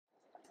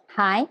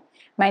Hi,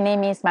 my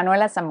name is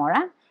Manuela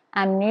Zamora.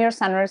 I'm New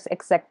Year's Honors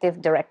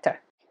Executive Director.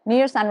 New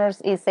Year's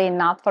Honors is a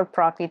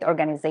not-for-profit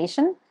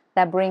organization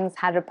that brings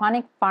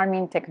hydroponic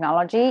farming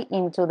technology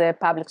into the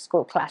public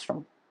school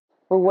classroom.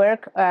 We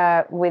work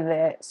with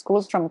the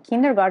schools from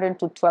kindergarten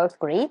to 12th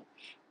grade,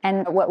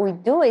 and what we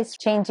do is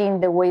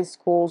changing the way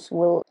schools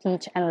will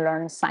teach and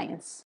learn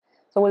science.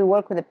 So we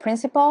work with the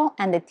principal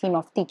and the team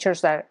of teachers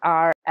that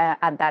are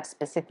at that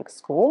specific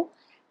school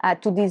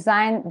to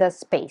design the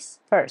space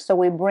first. So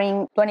we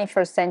bring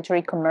 21st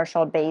century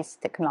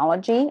commercial-based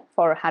technology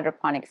for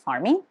hydroponic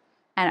farming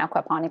and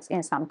aquaponics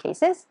in some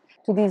cases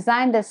to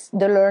design the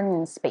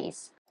learning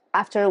space.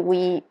 After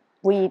we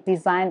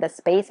design the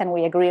space and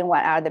we agree on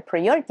what are the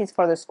priorities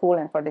for the school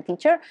and for the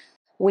teacher,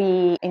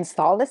 we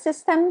install the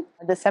system,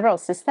 the several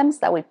systems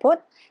that we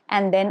put,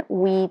 and then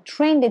we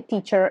train the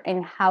teacher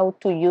in how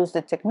to use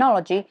the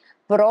technology,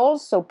 but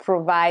also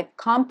provide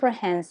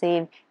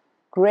comprehensive,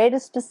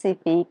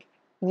 grade-specific,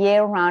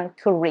 year-round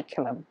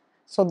curriculum.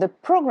 So the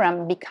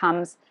program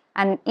becomes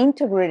an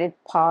integrated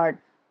part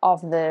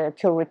of the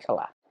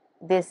curricula.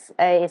 This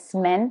is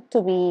meant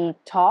to be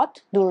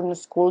taught during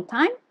school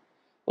time,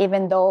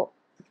 even though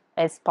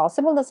it's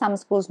possible that some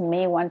schools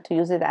may want to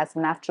use it as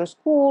an after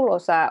school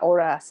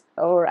or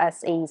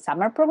as a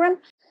summer program.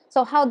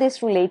 So how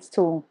this relates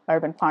to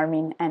urban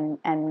farming and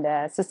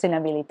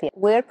sustainability.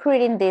 We're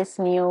creating this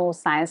new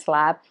science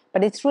lab,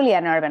 but it's really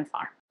an urban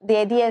farm. The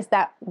idea is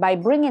that by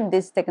bringing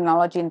this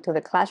technology into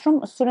the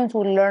classroom, students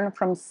will learn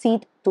from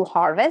seed to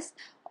harvest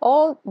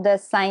all the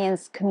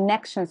science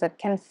connections that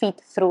can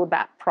fit through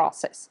that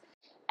process.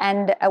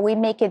 And we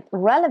make it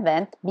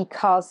relevant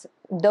because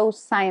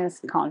those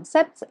science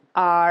concepts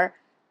are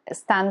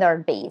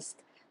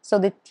standard-based. So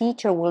the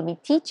teacher will be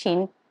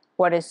teaching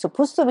what is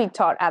supposed to be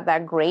taught at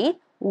that grade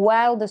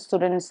while the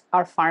students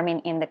are farming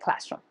in the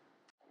classroom.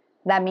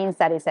 That means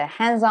that it's a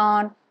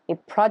hands-on, a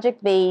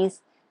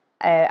project-based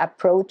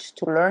approach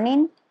to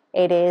learning.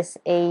 It is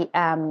a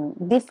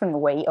different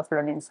way of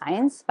learning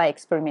science by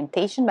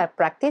experimentation, by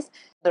practice.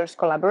 There's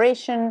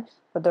collaboration,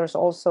 but there's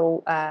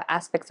also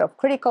aspects of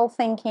critical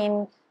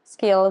thinking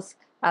skills,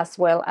 as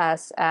well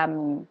as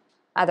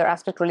other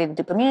aspects related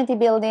to community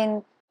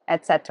building,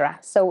 etc.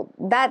 So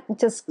that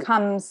just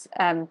comes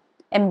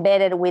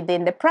embedded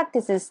within the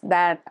practices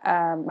that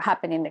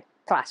happen in the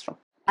classroom.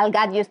 I'll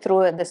guide you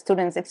through the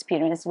students'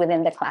 experience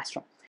within the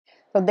classroom.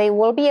 So they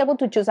will be able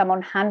to choose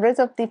among hundreds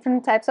of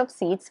different types of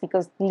seeds,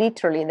 because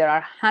literally there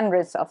are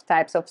hundreds of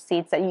types of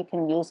seeds that you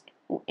can use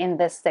in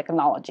this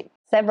technology.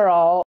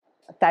 Several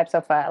types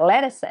of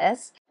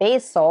lettuces,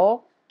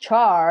 basil,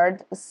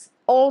 chard,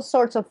 all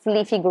sorts of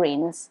leafy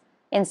greens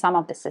in some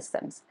of the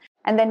systems.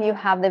 And then you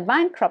have the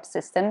vine crop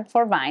system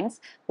for vines,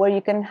 where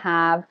you can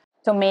have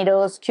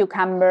tomatoes,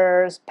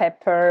 cucumbers,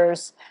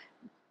 peppers,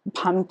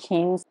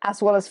 pumpkins,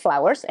 as well as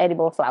flowers,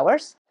 edible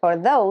flowers. For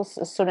those,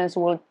 students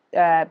will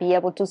be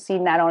able to see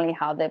not only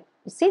how the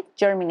seed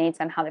germinates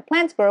and how the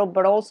plants grow,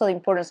 but also the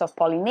importance of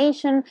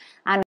pollination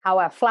and how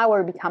a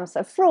flower becomes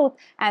a fruit,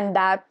 and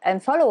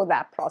follow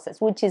that process,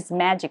 which is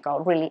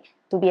magical, really,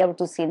 to be able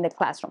to see in the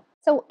classroom.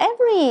 So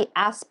every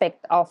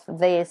aspect of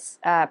this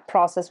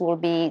process will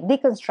be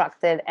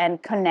deconstructed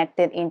and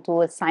connected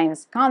into a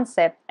science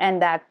concept, and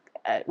that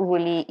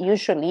really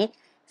usually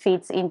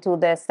fits into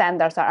the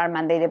standards that are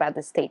mandated by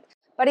the state.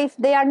 But if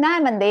they are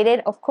not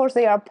mandated, of course,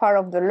 they are part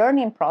of the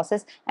learning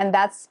process, and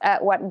that's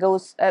what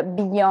goes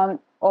beyond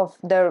of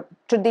the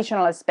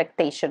traditional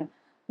expectation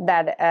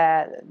that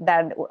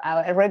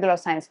a regular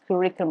science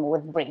curriculum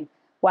would bring.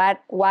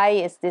 Why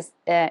is this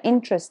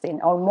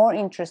interesting, or more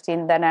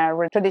interesting than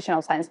a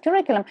traditional science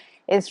curriculum?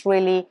 Is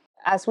really,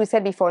 as we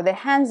said before, the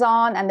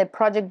hands-on and the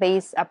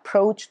project-based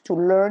approach to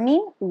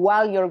learning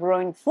while you're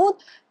growing food,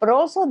 but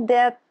also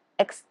that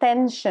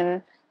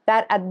extension,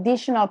 that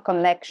additional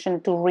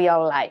connection to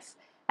real life.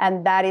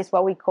 And that is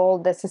what we call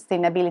the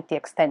sustainability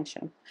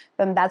extension.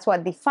 And that's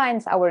what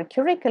defines our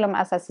curriculum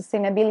as a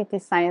sustainability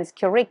science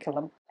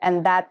curriculum.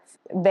 And that's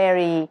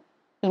very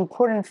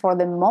important for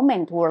the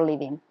moment we're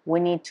living. We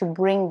need to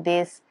bring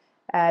this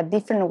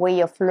different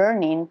way of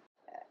learning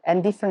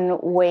and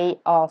different way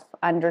of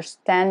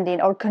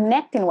understanding or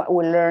connecting what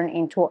we learn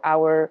into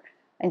our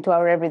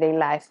everyday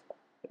life,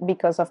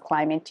 because of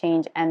climate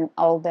change and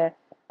all the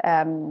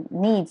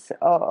needs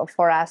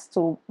for us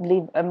to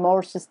live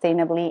more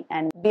sustainably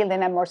and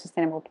building a more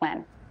sustainable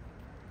planet.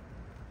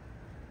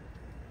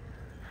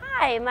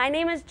 Hi, my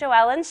name is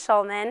Joellen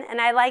Schulman,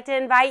 and I'd like to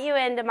invite you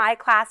into my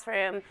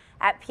classroom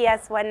at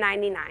PS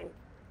 199.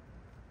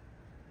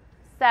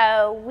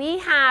 So we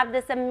have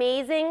this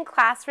amazing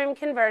classroom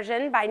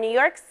conversion by New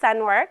York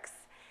Sunworks,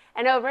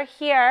 and over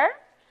here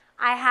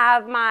I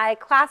have my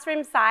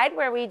classroom side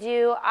where we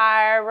do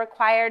our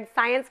required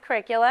science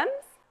curriculums.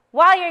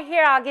 While you're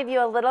here, I'll give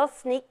you a little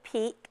sneak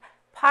peek.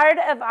 Part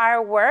of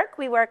our work,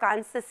 we work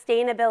on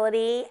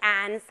sustainability,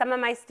 and some of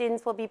my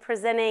students will be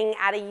presenting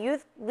at a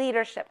youth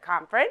leadership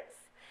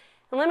conference.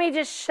 And let me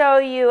just show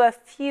you a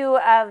few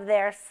of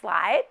their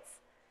slides.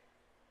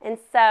 And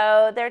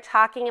so they're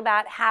talking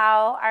about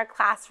how our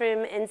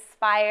classroom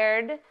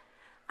inspired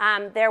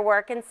their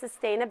work in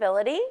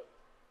sustainability.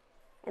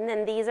 And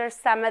then these are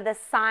some of the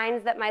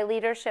signs that my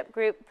leadership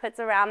group puts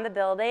around the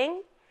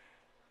building.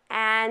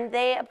 And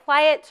they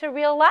apply it to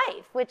real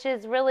life, which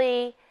is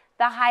really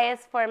the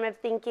highest form of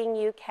thinking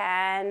you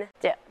can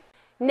do.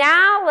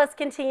 Now let's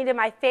continue to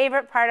my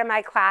favorite part of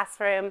my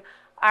classroom,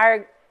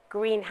 our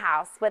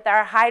greenhouse with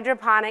our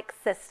hydroponic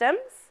systems.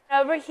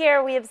 Over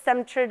here we have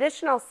some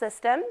traditional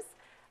systems.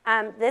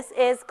 This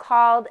is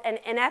called an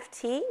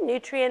NFT,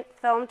 nutrient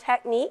film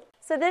technique.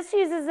 So this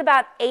uses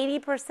about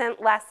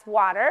 80% less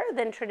water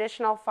than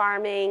traditional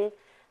farming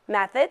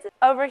methods.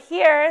 Over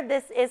here,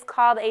 this is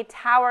called a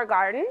tower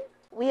garden.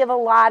 We have a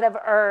lot of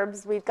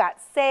herbs. We've got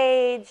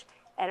sage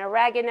and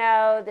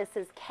oregano. This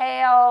is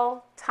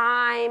kale,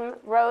 thyme,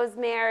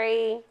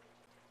 rosemary,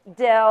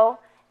 dill.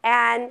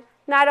 And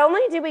not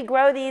only do we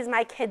grow these,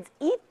 my kids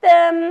eat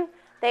them.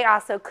 They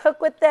also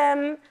cook with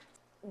them.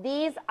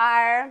 These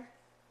are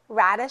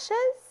radishes,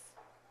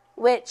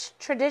 which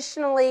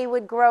traditionally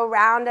would grow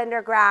round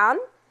underground.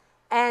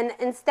 And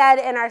instead,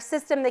 in our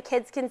system, the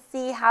kids can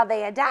see how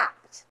they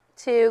adapt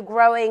to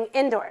growing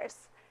indoors.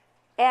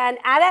 And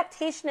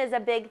adaptation is a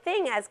big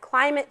thing. As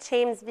climate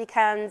change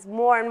becomes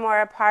more and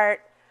more a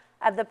part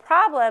of the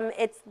problem,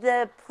 it's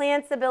the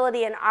plant's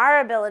ability and our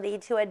ability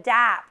to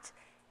adapt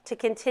to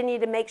continue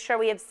to make sure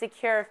we have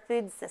secure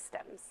food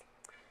systems.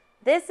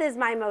 This is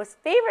my most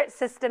favorite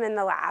system in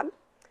the lab.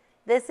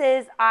 This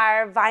is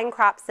our vine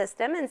crop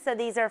system, and so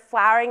these are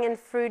flowering and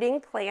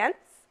fruiting plants.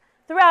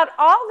 Throughout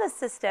all the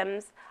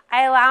systems,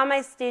 I allow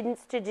my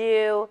students to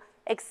do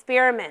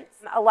experiments.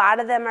 A lot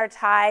of them are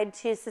tied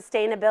to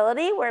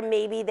sustainability, where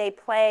maybe they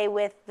play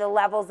with the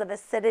levels of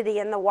acidity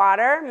in the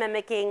water,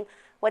 mimicking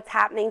what's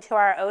happening to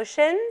our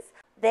oceans.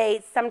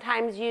 They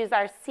sometimes use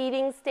our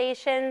seeding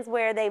stations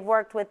where they've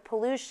worked with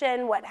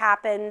pollution, what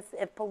happens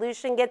if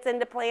pollution gets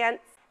into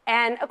plants.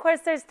 And of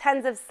course, there's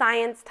tons of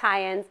science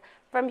tie-ins.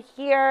 From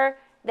here,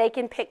 they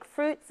can pick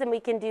fruits and we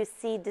can do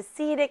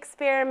seed-to-seed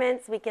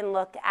experiments. We can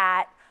look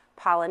at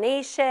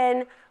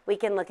pollination. We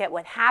can look at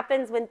what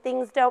happens when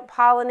things don't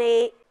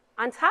pollinate.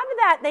 On top of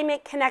that, they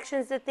make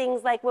connections to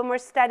things like when we're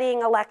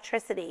studying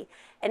electricity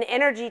and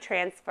energy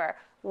transfer.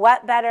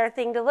 What better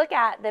thing to look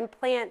at than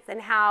plants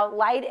and how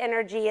light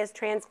energy is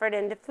transferred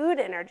into food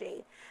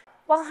energy?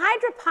 While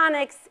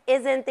hydroponics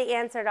isn't the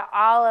answer to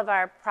all of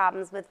our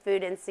problems with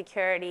food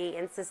insecurity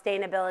and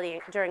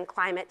sustainability during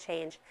climate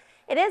change,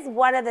 it is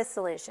one of the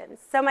solutions.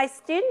 So my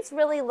students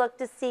really look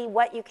to see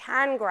what you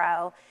can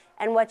grow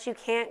and what you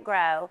can't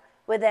grow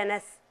within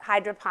a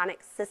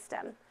hydroponic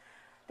system.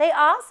 They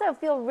also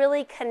feel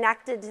really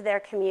connected to their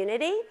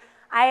community.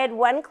 I had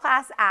one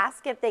class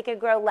ask if they could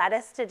grow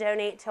lettuce to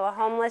donate to a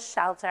homeless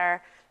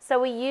shelter. So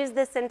we used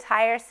this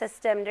entire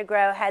system to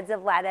grow heads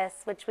of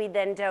lettuce, which we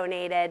then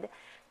donated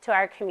to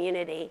our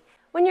community.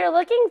 When you're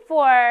looking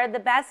for the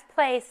best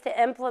place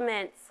to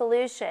implement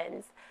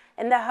solutions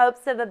in the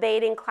hopes of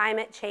abating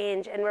climate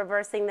change and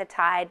reversing the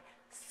tide,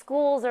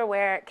 schools are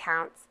where it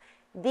counts.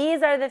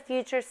 These are the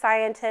future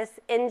scientists,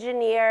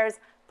 engineers,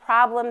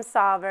 problem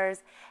solvers,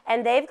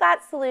 and they've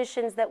got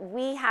solutions that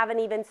we haven't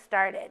even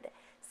started.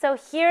 So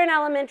here in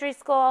elementary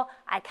school,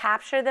 I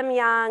capture them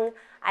young,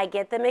 I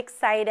get them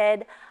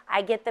excited,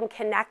 I get them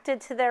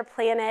connected to their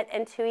planet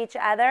and to each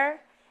other,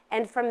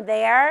 and from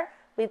there,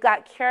 we've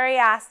got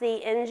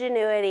curiosity,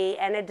 ingenuity,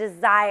 and a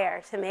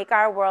desire to make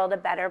our world a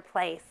better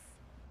place.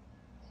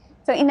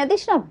 So in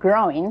addition of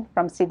growing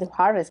from seed to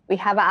harvest, we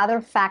have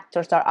other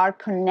factors that are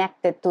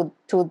connected to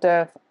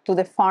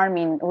the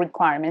farming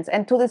requirements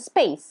and to the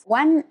space.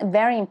 One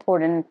very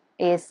important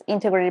is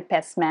integrated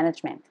pest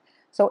management.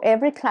 So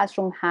every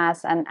classroom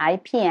has an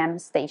IPM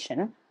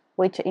station,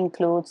 which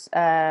includes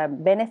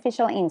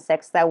beneficial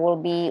insects that will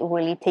be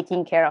really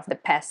taking care of the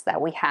pests that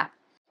we have.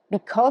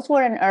 Because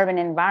we're an urban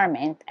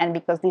environment and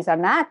because these are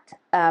not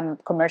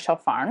commercial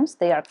farms,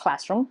 they are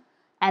classroom,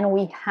 and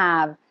we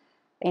have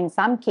in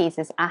some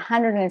cases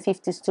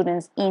 150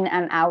 students in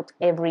and out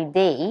every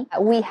day.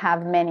 We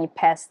have many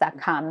pests that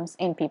comes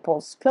in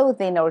people's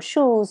clothing or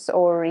shoes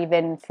or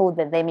even food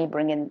that they may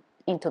bring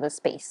into the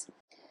space.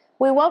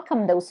 We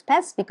welcome those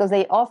pests because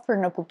they offer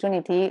an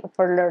opportunity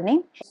for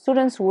learning.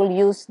 Students will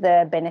use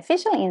the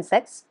beneficial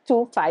insects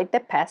to fight the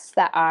pests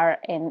that are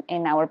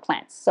in our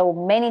plants. So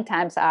many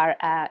times our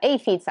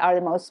aphids are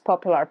the most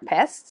popular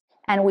pests,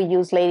 and we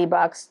use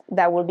ladybugs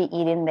that will be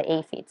eating the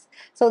aphids.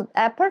 So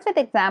a perfect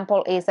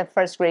example is a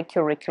first grade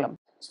curriculum.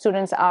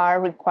 Students are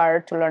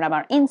required to learn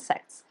about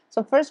insects.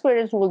 So first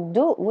graders will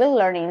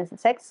learn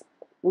insects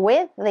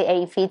with the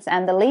aphids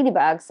and the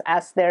ladybugs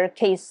as their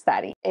case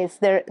study.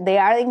 They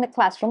are in the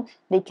classroom,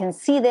 they can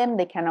see them,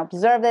 they can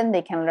observe them,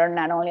 they can learn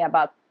not only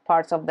about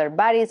parts of their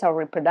bodies or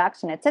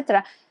reproduction,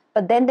 etc.,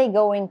 but then they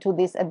go into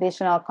this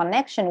additional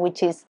connection,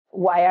 which is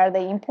why are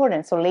they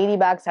important? So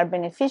ladybugs are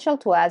beneficial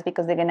to us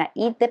because they're going to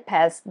eat the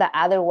pests that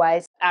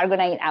otherwise are going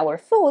to eat our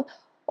food,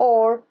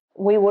 or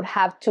we would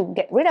have to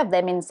get rid of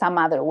them in some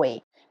other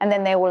way. And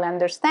then they will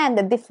understand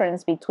the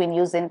difference between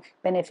using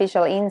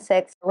beneficial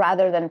insects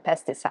rather than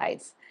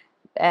pesticides.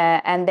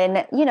 And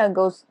then, you know,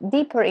 goes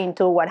deeper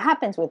into what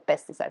happens with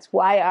pesticides.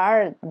 Why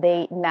are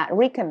they not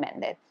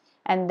recommended?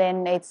 And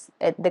then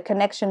the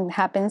connection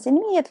happens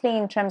immediately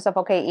in terms of,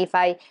 okay, if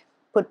I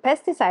put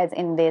pesticides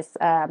in these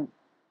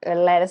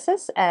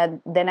lettuces,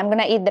 then I'm going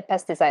to eat the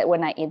pesticide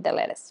when I eat the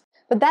lettuce.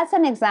 But that's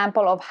an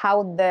example of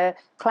how the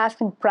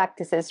classroom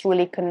practices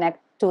really connect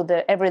to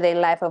the everyday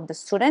life of the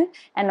student,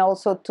 and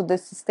also to the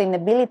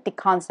sustainability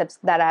concepts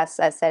that, as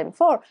I said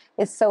before,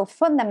 is so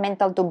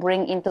fundamental to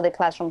bring into the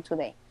classroom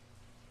today.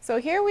 So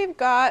here we've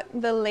got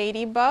the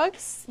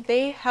ladybugs.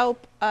 They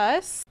help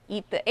us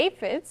eat the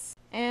aphids,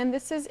 and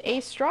this is a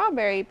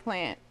strawberry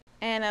plant.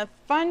 And a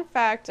fun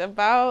fact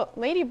about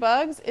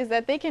ladybugs is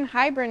that they can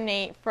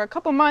hibernate for a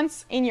couple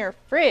months in your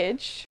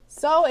fridge.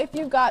 So if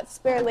you've got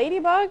spare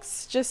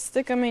ladybugs, just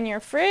stick them in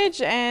your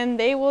fridge and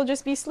they will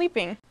just be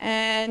sleeping.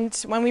 And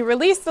when we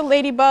release the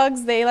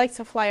ladybugs, they like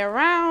to fly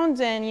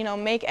around and, you know,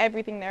 make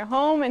everything their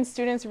home, and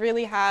students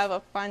really have a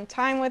fun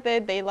time with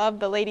it. They love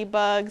the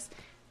ladybugs.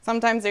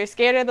 Sometimes they're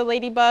scared of the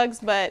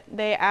ladybugs, but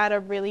they add a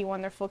really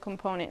wonderful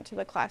component to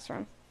the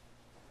classroom.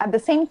 At the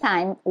same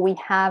time, we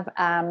have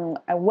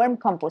a worm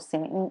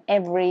composting in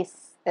every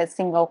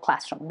single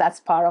classroom. That's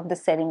part of the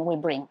setting we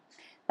bring.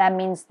 That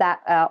means that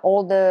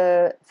all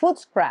the food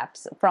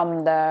scraps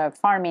from the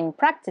farming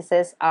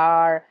practices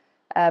are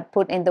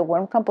put in the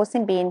worm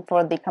composting bin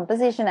for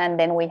decomposition, and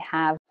then we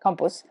have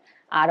compost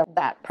out of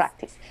that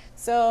practice.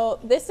 So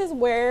this is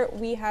where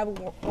we have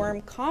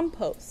worm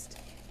compost.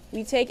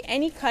 We take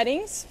any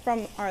cuttings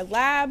from our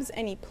labs,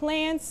 any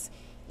plants,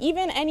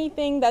 even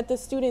anything that the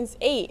students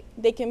ate,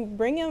 they can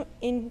bring them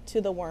into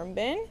the worm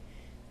bin,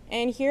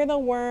 and here the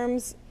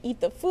worms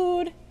eat the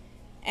food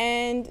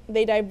and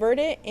they divert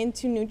it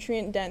into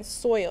nutrient-dense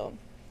soil.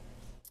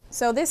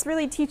 So this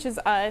really teaches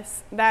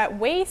us that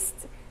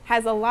waste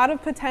has a lot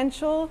of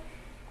potential,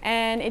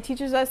 and it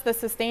teaches us the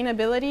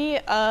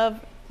sustainability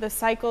of the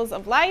cycles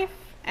of life,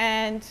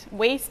 and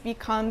waste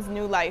becomes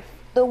new life.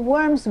 The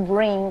worms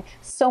bring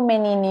so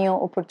many new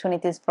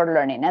opportunities for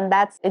learning, and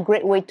that's a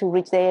great way to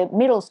reach the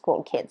middle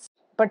school kids,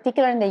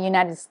 particularly in the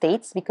United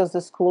States, because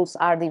the schools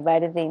are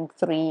divided in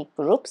 3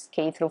 groups,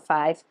 K through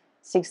 5,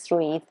 6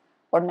 through 8,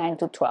 or 9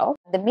 to 12.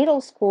 The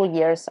middle school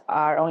years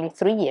are only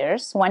 3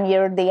 years. 1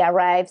 year they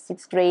arrive,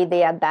 6th grade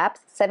they adapt,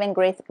 7th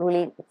grade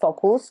really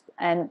focused,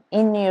 and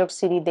in New York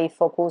City they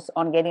focus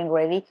on getting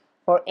ready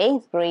for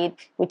 8th grade,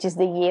 which is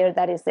the year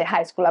that is the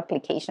high school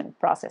application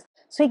process.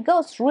 So it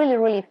goes really,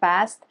 really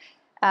fast.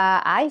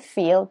 I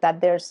feel that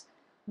there's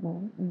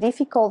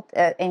difficult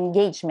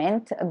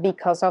engagement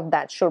because of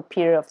that short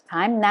period of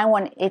time. Now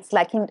when it's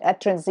like in a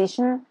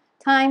transition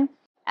time,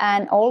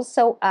 and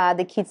also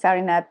the kids are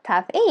in a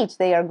tough age.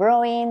 They are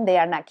growing, they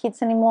are not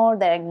kids anymore,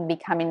 they're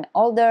becoming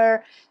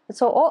older.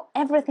 So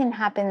everything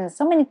happens,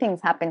 so many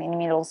things happen in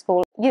middle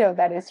school, you know,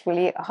 that is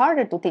really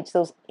harder to teach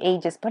those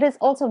ages, but it's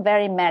also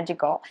very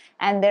magical.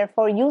 And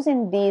therefore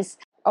using these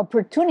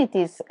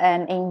opportunities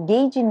and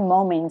engaging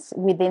moments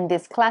within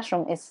this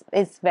classroom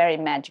is very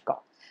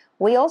magical.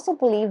 We also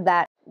believe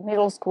that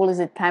middle school is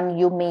a time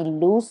you may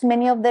lose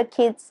many of the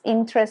kids'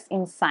 interest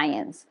in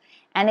science.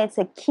 And it's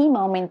a key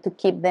moment to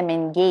keep them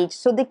engaged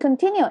so they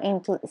continue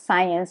into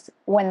science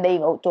when they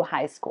go to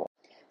high school.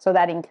 So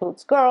that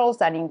includes girls,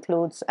 that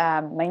includes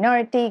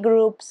minority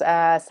groups,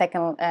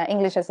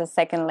 English as a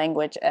second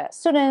language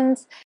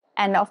students,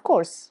 and of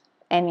course,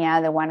 any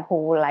other one who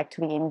would like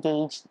to be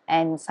engaged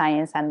in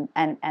science,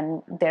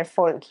 and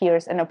therefore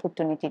here's an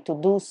opportunity to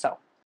do so.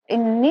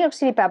 In New York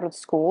City public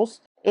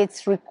schools,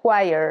 it's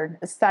required,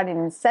 starting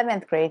in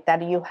 7th grade,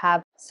 that you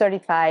have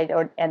certified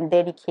and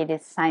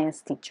dedicated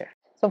science teacher.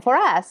 So for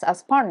us,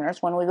 as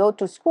partners, when we go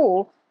to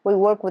school, we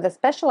work with a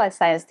specialized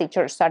science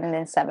teacher starting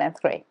in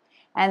 7th grade,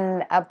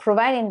 and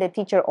providing the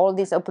teacher all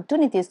these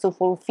opportunities to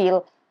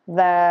fulfill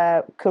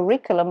the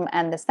curriculum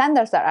and the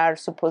standards that are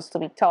supposed to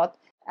be taught.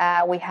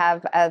 We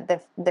have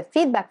the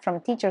feedback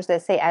from teachers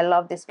that say, I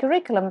love this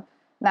curriculum,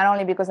 not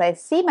only because I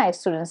see my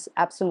students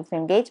absolutely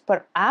engaged,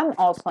 but I'm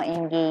also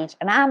engaged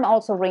and I'm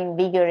also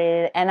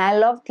reinvigorated, and I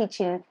love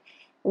teaching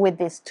with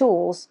these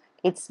tools.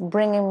 It's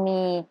bringing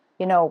me,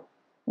 you know,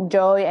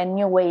 joy and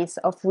new ways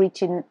of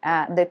reaching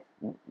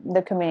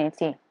the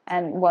community,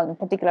 and, well, in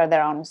particular,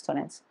 their own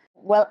students.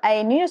 Well,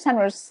 a New York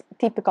Center's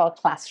typical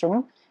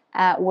classroom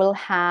will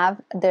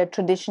have the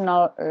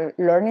traditional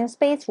learning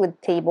space with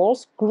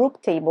tables,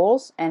 group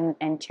tables,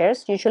 and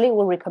chairs. Usually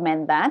we'll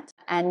recommend that.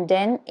 And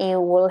then it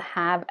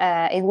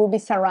will be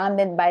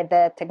surrounded by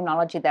the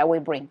technology that we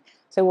bring.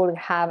 So we'll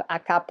have a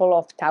couple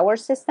of tower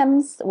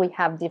systems. We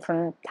have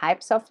different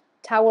types of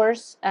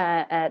towers,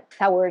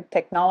 tower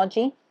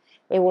technology.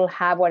 It will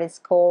have what is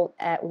called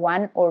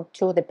 1 or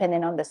 2,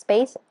 depending on the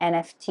space,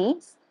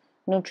 NFTs,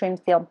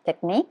 nutrient film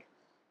technique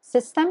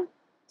system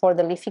for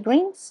the leafy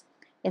greens.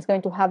 It's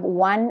going to have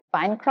 1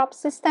 vine crop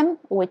system,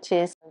 which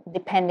is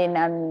depending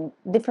on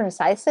different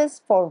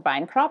sizes for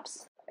vine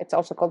crops. It's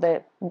also called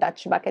the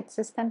Dutch bucket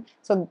system.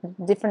 So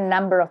different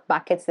number of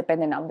buckets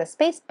depending on the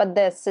space, but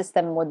the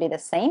system will be the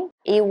same.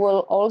 It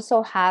will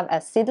also have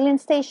a seedling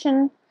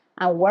station,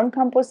 a worm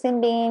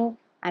composting bin,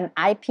 an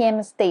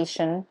IPM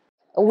station.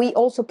 We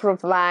also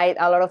provide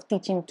a lot of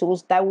teaching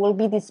tools that will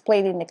be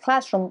displayed in the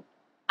classroom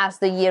as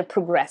the year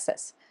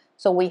progresses.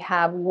 So we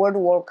have word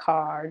work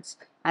cards,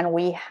 and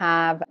we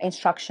have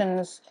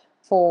instructions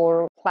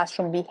for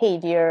classroom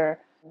behavior.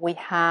 We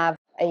have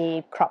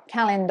a crop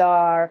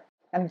calendar,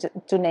 and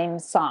to name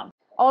some.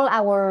 All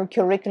our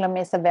curriculum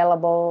is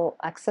available,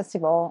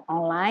 accessible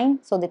online,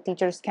 so the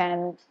teachers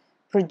can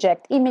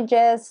project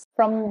images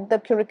from the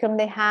curriculum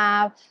they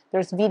have.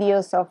 There's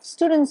videos of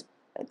students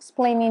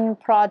explaining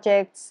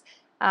projects,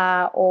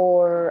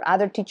 or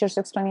other teachers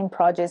explaining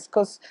projects,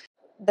 because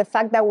the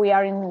fact that we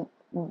are in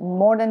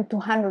more than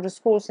 200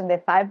 schools in the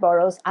 5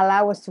 boroughs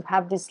allow us to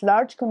have this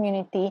large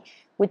community,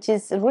 which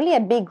is really a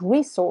big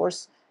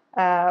resource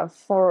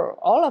for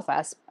all of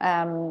us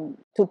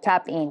to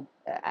tap in.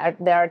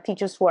 There are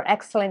teachers who are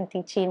excellent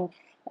teaching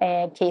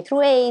K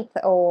through 8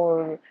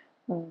 or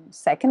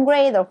second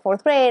grade or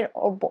fourth grade,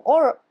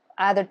 or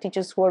other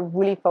teachers who are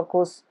really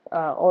focused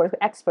or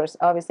experts,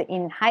 obviously,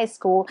 in high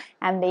school,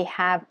 and they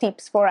have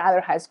tips for other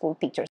high school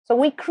teachers. So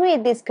we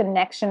create this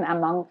connection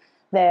among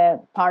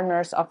the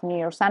partners of New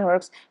York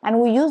Sunworks, and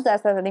we use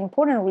that as an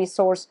important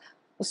resource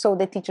so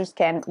the teachers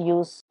can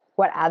use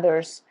what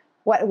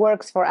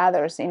works for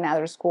others in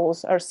other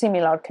schools or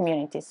similar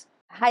communities.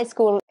 High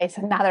school is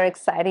another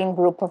exciting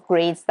group of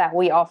grades that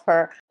we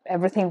offer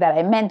everything that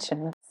I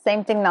mentioned.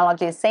 Same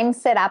technology, same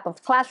setup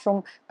of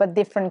classroom, but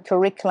different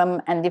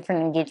curriculum and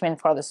different engagement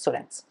for the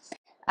students.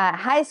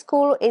 High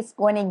school is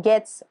when it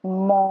gets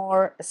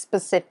more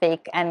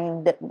specific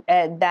and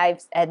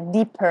dives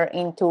deeper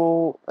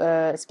into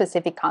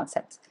specific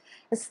concepts.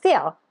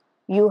 Still,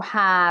 you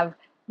have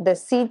the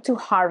seed to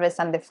harvest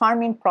and the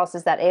farming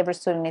process that every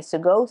student needs to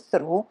go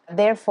through.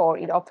 Therefore,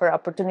 it offers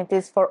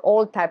opportunities for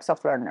all types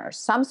of learners.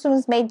 Some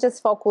students may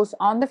just focus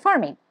on the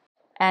farming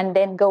and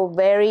then go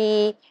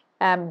very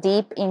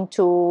deep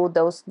into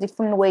those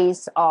different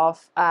ways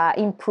of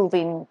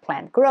improving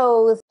plant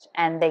growth,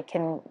 and they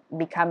can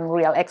become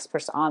real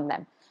experts on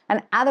them.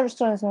 And other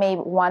students may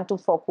want to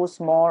focus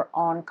more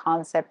on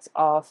concepts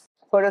of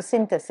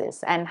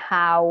photosynthesis and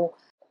how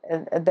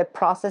the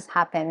process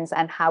happens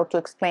and how to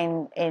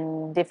explain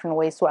in different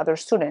ways to other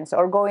students,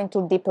 or go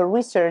into deeper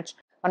research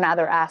on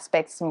other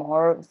aspects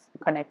more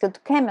connected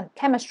to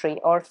chemistry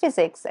or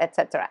physics,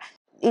 etc.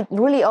 It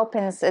really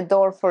opens a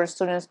door for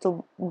students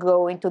to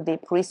go into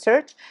deep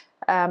research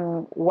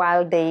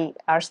while they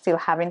are still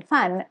having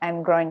fun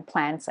and growing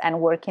plants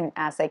and working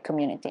as a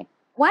community.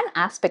 One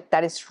aspect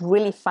that is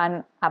really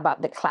fun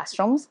about the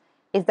classrooms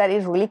is that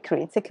it really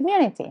creates a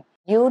community.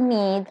 You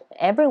need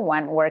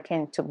everyone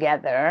working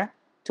together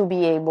to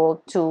be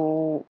able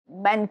to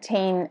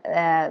maintain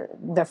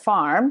the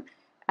farm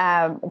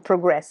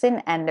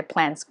progressing and the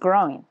plants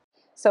growing.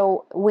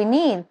 So we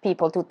need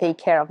people to take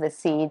care of the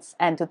seeds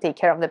and to take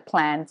care of the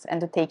plants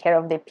and to take care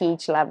of the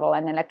pH level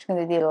and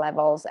electricity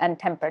levels and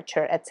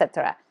temperature,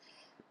 etc.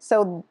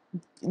 So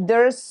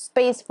there's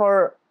space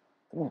for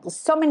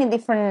so many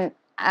different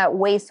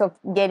ways of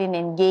getting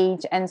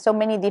engaged and so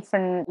many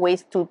different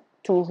ways to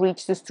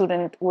reach the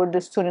student where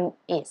the student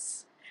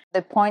is.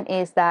 The point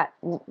is that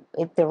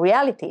the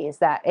reality is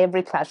that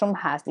every classroom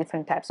has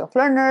different types of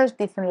learners,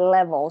 different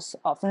levels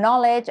of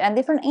knowledge, and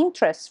different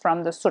interests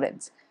from the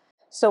students.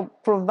 So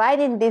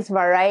providing this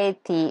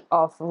variety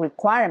of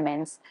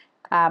requirements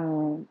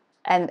and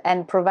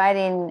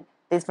providing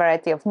this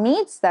variety of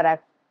needs that a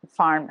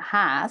farm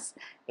has,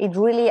 it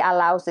really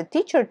allows the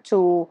teacher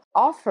to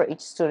offer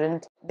each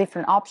student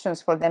different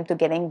options for them to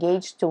get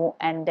engaged to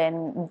and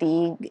then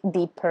dig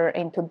deeper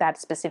into that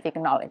specific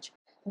knowledge.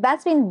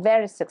 That's been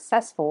very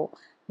successful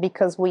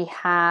because we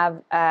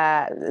have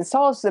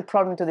solves the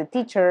problem to the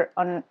teacher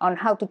on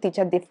how to teach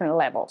at different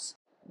levels.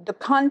 The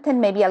content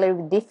may be a little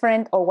bit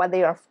different, or what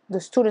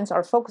the students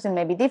are focusing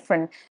may be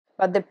different,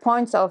 but the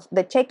points of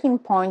the checking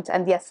points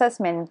and the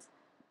assessments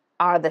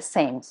are the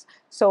same.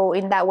 So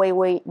in that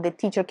way, the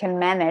teacher can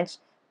manage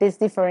this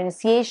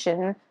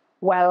differentiation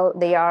while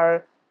they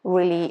are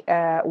really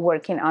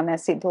working on a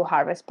seed to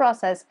harvest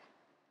process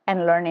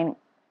and learning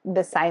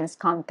the science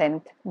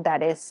content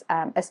that is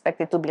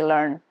expected to be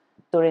learned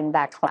during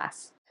that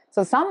class.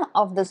 So some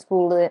of the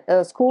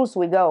schools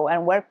we go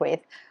and work with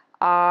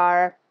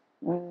are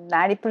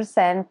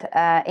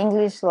 90%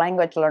 English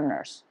language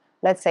learners.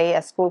 Let's say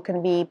a school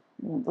can be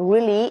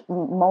really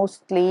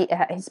mostly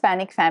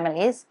Hispanic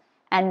families,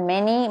 and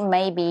many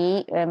may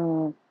be a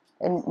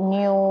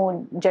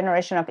new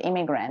generation of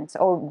immigrants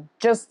or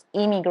just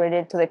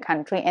immigrated to the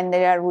country, and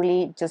they are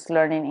really just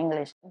learning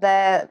English.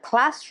 The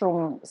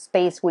classroom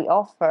space we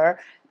offer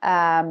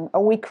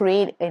or we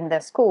create in the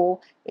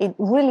school, it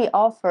really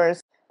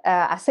offers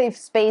a safe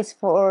space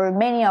for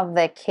many of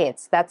the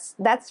kids.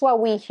 That's what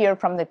we hear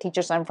from the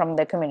teachers and from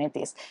the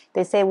communities.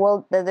 They say,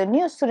 well, the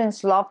new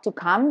students love to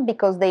come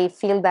because they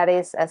feel that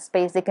is a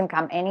space they can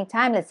come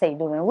anytime, let's say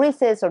during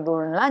recess or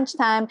during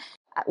lunchtime,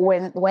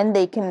 when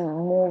they can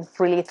move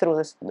freely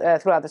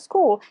throughout the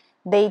school.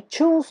 They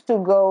choose to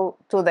go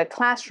to the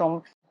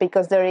classroom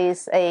because there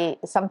is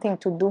something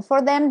to do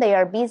for them. They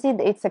are busy,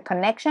 it's a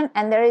connection,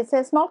 and there is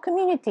a small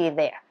community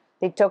there.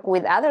 They talk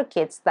with other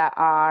kids that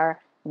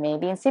are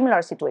maybe in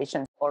similar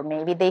situations, or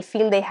maybe they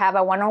feel they have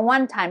a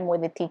one-on-one time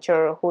with the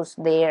teacher who's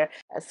there.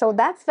 So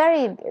that's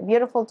very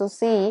beautiful to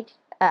see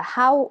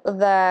how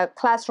the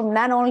classroom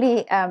not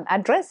only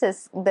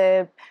addresses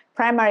the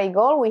primary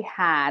goal we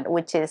had,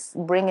 which is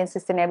bringing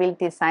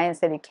sustainability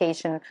science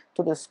education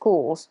to the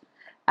schools,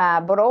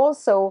 but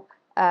also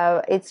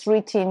it's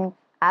reaching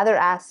other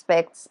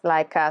aspects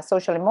like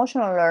social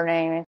emotional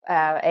learning,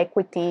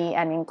 equity,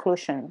 and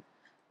inclusion.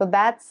 So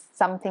that's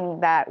something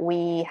that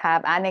we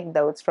have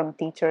anecdotes from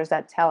teachers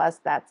that tell us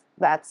that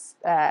that's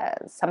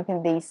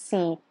something they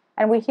see,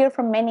 and we hear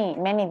from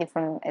many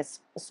different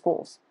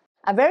schools.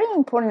 A very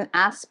important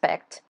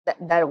aspect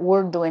that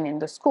we're doing in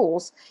the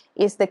schools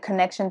is the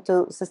connection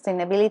to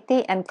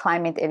sustainability and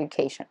climate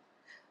education.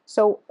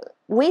 So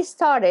we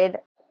started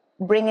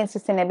bringing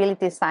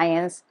sustainability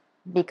science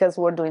because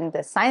we're doing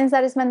the science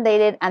that is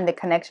mandated and the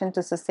connection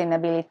to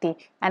sustainability,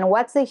 and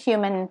what's the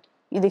human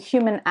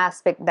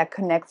aspect that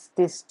connects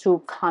these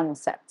two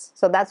concepts.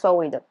 So that's what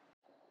we do.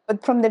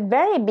 But from the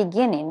very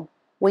beginning,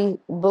 we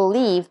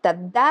believe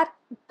that that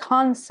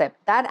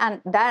concept,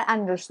 that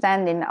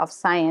understanding of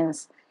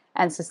science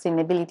and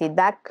sustainability,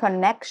 that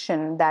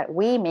connection that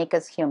we make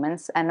as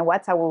humans and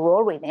what's our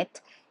role in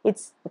it,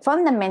 it's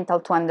fundamental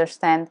to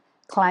understand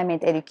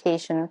climate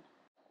education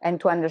and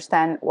to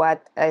understand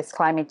what is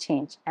climate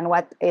change and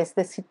what is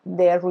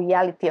the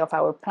reality of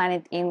our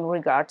planet in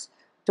regards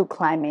to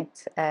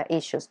climate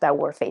issues that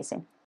we're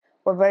facing.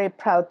 We're very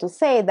proud to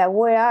say that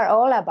we are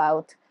all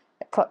about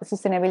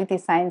sustainability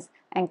science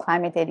and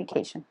climate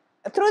education.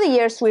 Through the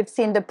years, we've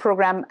seen the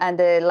program and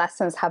the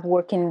lessons have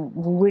working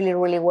really,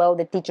 really well.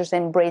 The teachers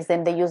embrace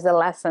them. They use the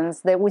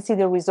lessons. We see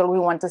the result we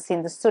want to see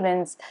in the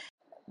students.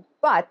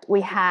 But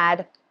we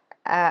had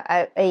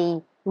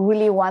a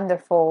really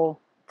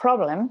wonderful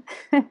problem,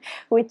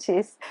 which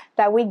is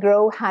that we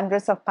grow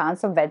hundreds of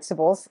pounds of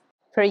vegetables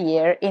per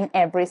year in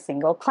every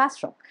single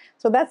classroom.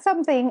 So that's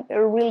something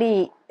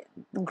really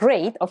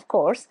great, of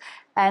course,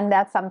 and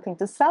that's something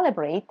to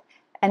celebrate.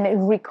 And it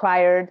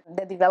required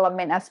the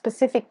development of a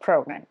specific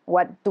program.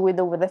 What do we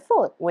do with the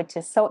food, which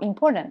is so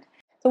important?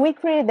 So we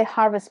created the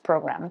Harvest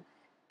program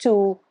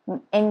to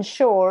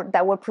ensure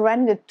that we're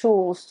providing the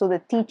tools to the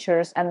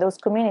teachers and those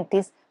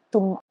communities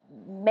to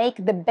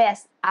make the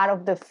best out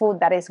of the food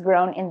that is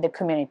grown in the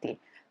community.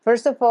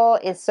 First of all,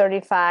 it's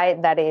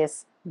certified that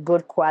is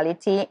good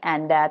quality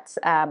and that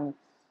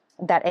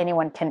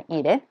anyone can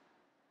eat it,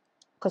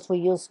 because we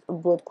use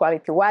good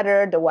quality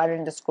water. The water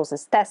in the schools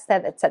is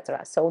tested,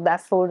 etc. So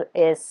that food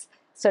is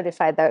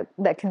certified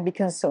that can be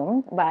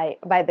consumed by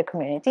the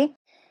community.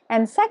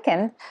 And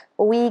second,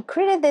 we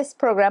created this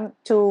program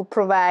to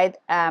provide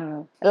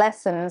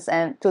lessons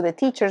to the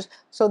teachers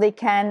so they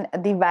can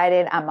divide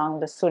it among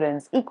the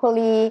students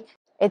equally.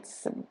 It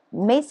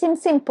may seem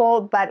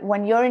simple, but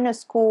when you're in a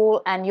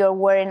school and you're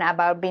worrying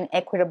about being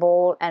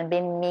equitable and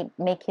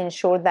making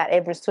sure that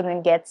every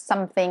student gets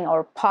something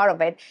or part of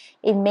it,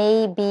 it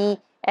may be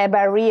a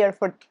barrier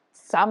for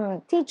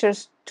some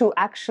teachers to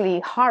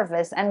actually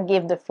harvest and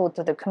give the food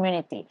to the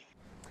community.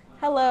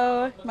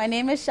 Hello, my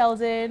name is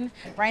Sheldon.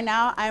 Right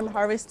now I'm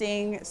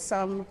harvesting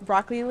some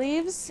broccoli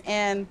leaves,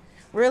 and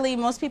really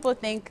most people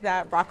think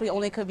that broccoli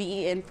only could be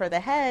eaten for the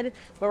head,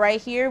 but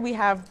right here we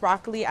have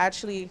broccoli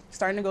actually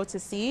starting to go to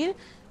seed.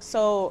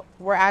 So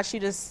we're actually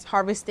just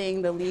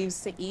harvesting the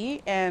leaves to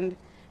eat, and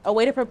a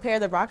way to prepare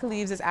the broccoli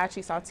leaves is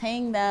actually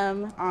sauteing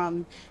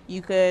them.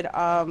 You could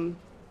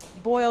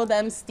boil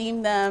them,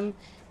 steam them,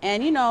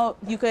 and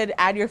you could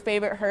add your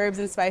favorite herbs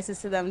and spices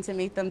to them to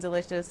make them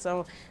delicious.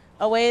 So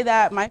a way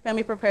that my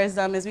family prepares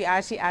them is we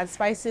actually add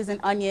spices and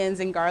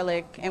onions and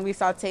garlic, and we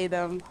saute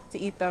them to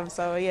eat them.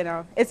 So,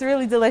 it's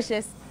really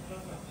delicious.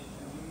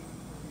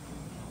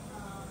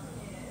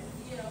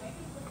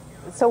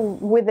 So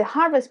with the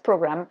Harvest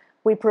program,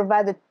 we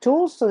provide the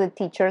tools to the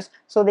teachers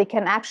so they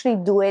can actually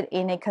do it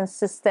in a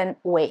consistent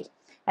way.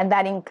 And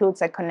that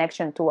includes a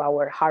connection to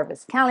our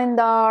harvest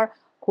calendar,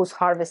 who's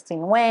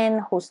harvesting when,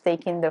 who's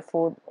taking the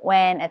food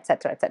when,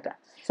 etc., etc.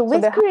 So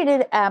we've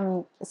created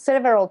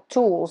several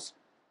tools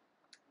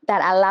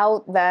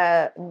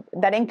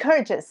that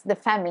encourages the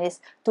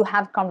families to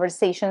have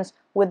conversations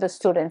with the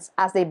students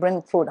as they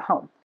bring food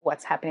home.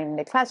 What's happening in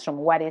the classroom?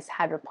 What is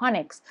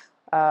hydroponics?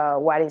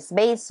 What is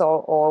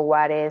basil, or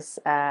what is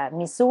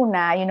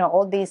mizuna?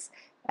 All these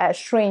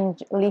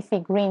strange leafy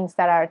greens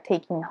that are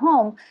taken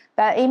home.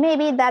 But it may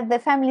be that the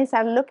families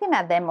are looking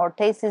at them or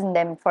tasting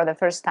them for the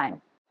first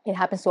time. It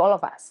happens to all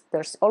of us.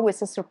 There's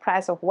always a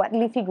surprise of what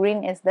leafy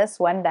green is this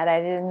one that I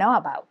didn't know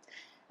about.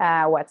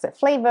 What's the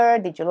flavor?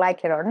 Did you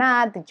like it or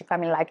not? Did your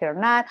family like it or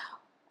not?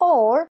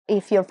 Or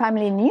if your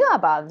family knew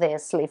about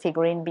this leafy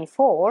green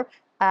before,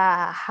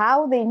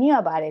 how they knew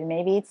about it.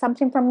 Maybe it's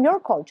something from your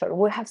culture.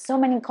 We have so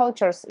many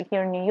cultures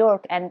here in New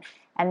York, and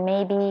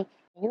maybe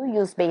you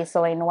use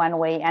basil in one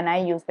way and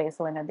I use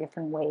basil in a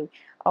different way.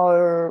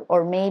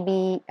 Or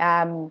maybe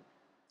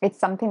it's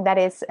something that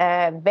is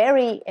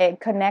very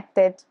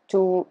connected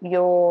to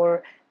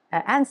your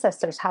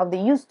ancestors, how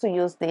they used to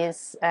use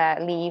this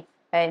leaf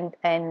and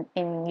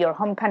in your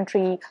home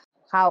country,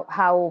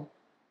 how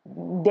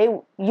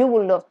you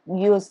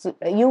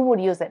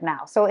would use it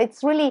now. So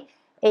it's really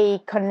a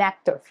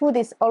connector. Food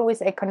is always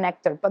a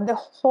connector, but the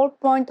whole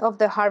point of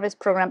the Harvest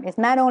program is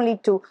not only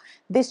to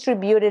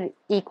distribute it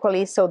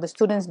equally, so the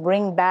students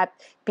bring that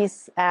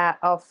piece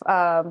of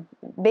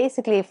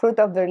basically fruit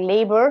of their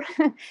labor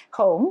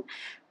home,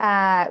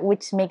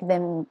 which make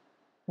them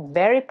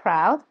very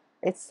proud.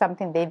 It's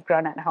something they've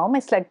grown at home.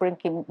 It's like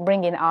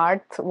bringing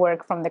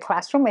artwork from the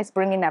classroom. It's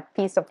bringing a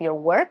piece of your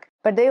work,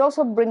 but they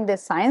also bring the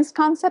science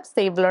concepts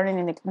they are learning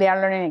in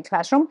the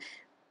classroom,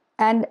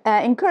 and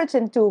encourage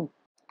them to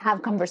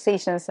have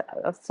conversations,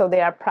 so they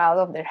are proud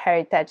of their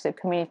heritage, their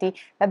community,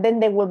 that then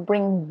they will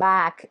bring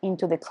back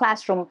into the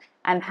classroom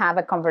and have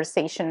a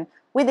conversation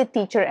with the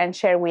teacher and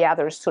share with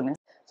other students.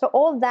 So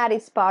all that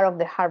is part of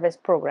the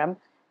Harvest program,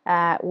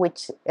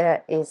 which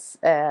is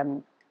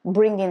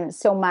bringing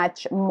so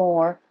much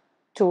more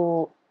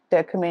to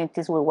the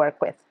communities we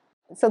work with.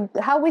 So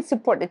how we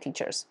support the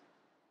teachers?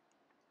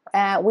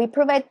 We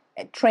provide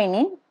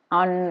training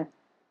on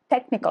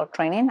technical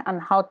training on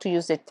how to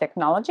use the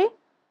technology,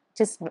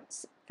 which is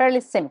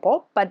fairly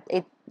simple, but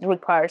it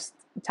requires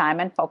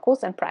time and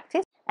focus and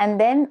practice. And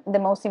then the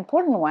most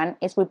important one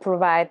is we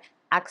provide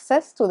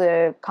access to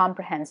the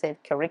comprehensive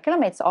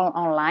curriculum. It's all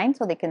online,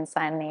 so they can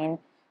sign in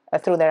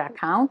through their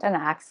account and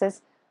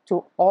access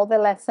to all the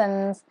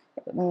lessons,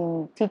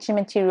 teaching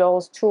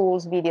materials,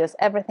 tools, videos,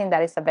 everything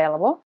that is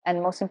available.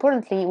 And most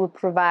importantly, we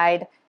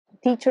provide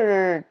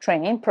teacher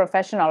training,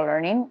 professional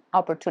learning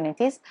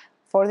opportunities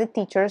for the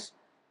teachers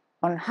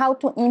on how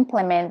to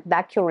implement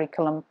that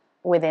curriculum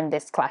within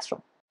this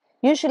classroom.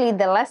 Usually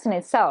the lesson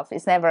itself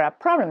is never a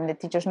problem. The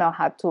teachers know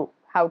how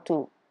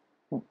to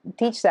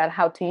teach that,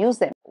 how to use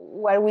them.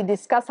 What we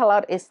discuss a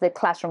lot is the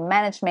classroom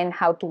management,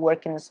 how to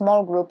work in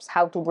small groups,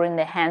 how to bring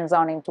the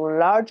hands-on into a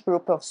large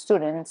group of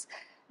students,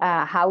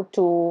 how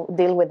to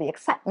deal with the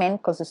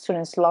excitement, because the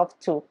students love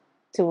to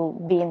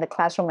be in the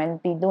classroom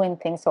and be doing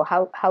things. So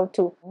how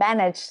to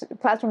manage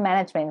classroom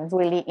management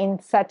really in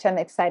such an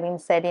exciting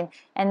setting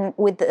and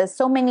with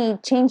so many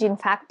changing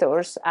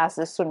factors as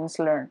the students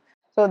learn.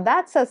 So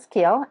that's a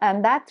skill,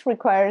 and that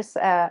requires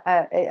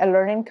a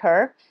learning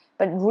curve,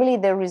 but really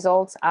the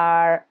results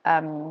are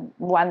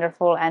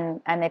wonderful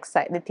and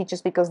excite the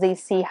teachers, because they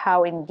see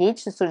how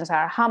engaged the students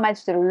are, how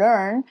much they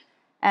learn,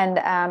 and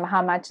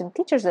how much the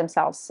teachers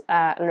themselves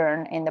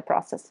learn in the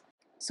process.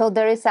 So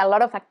there is a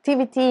lot of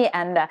activity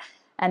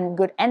and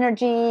good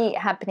energy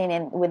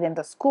happening within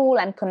the school,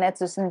 and connects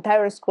this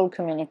entire school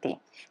community.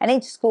 And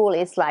each school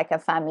is like a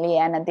family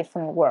and a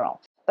different world.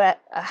 But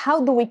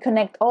how do we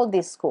connect all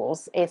these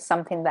schools is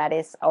something that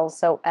is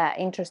also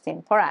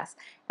interesting for us.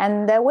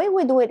 And the way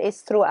we do it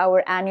is through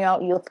our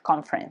annual youth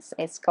conference.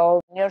 It's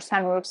called New York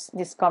Sunworks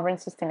Discovering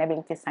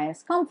Sustainability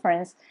Science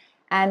Conference.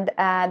 And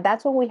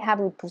that's where we have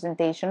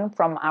representation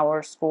from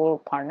our school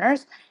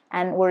partners,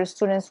 and where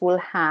students will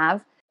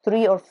have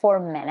 3 or 4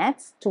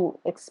 minutes to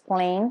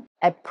explain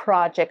a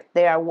project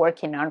they are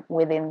working on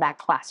within that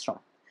classroom.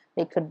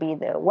 It could be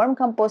the worm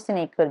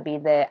composting, it could be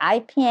the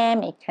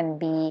IPM, it can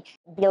be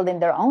building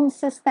their own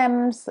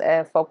systems,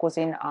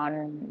 focusing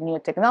on new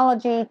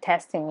technology,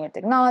 testing new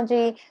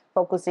technology,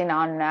 focusing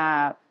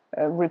on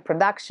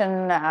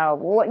reproduction,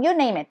 you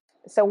name it.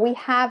 So we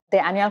have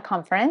the annual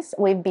conference.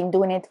 We've been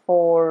doing it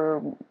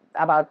for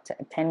about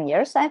 10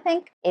 years, I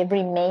think,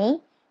 every May.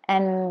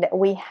 And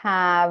we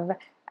have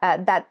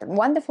that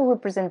wonderful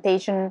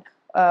representation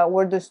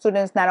where the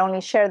students not only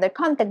share their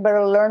content, but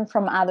learn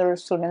from other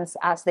students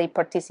as they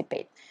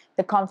participate.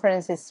 The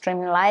conference is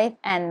streamed live,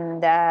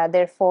 and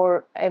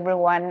therefore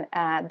everyone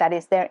that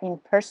is there in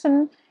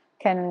person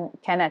can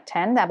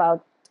attend.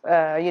 About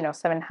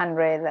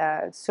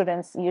 700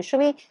 students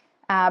usually.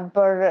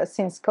 But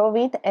since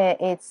COVID,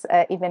 it's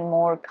even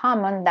more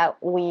common that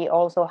we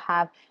also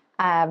have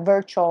a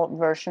virtual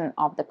version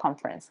of the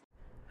conference.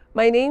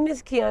 My name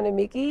is Qiana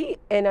Mickie,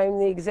 and I'm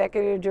the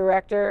Executive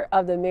Director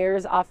of the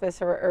Mayor's Office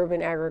for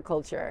Urban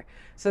Agriculture.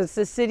 So it's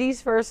the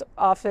city's first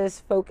office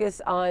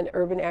focused on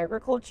urban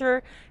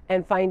agriculture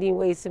and finding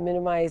ways to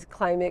minimize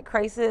climate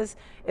crisis,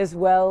 as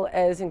well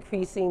as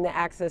increasing the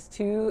access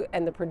to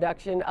and the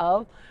production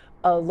of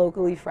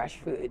locally fresh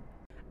food.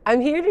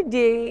 I'm here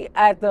today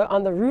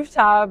on the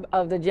rooftop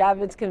of the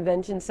Javits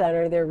Convention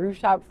Center, their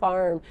rooftop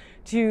farm,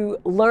 to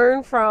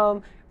learn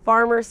from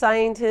farmer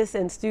scientists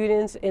and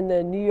students in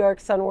the New York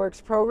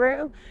Sunworks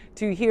program,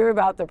 to hear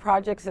about the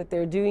projects that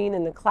they're doing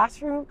in the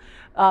classroom,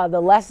 the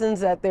lessons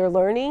that they're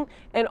learning.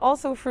 And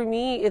also for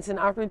me, it's an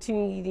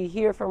opportunity to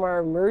hear from our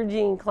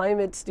emerging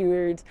climate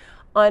stewards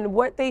on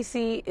what they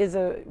see is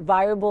a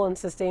viable and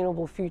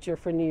sustainable future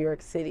for New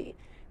York City.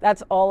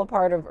 That's all a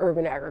part of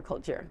urban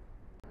agriculture.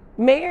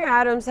 Mayor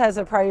Adams has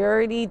a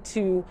priority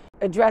to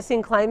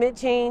addressing climate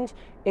change,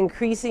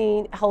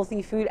 increasing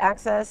healthy food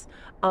access,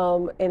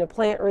 and a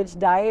plant-rich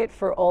diet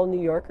for all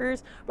New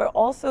Yorkers, but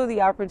also the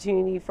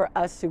opportunity for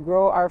us to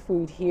grow our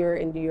food here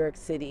in New York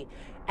City.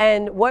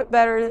 And what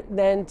better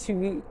than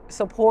to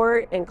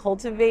support and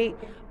cultivate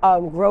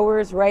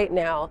growers right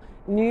now?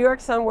 New York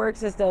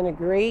Sunworks has done a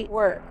great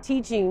work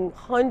teaching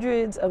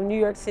hundreds of New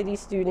York City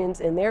students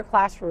in their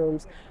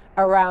classrooms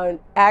around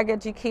ag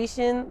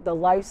education, the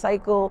life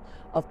cycle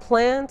of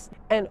plants,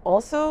 and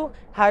also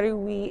how do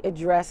we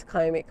address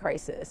climate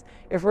crisis.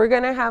 If we're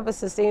going to have a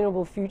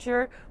sustainable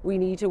future, we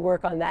need to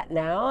work on that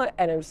now,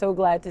 and I'm so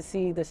glad to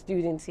see the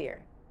students here.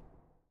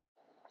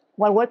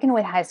 While working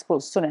with high school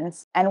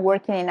students and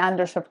working in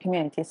underserved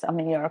communities of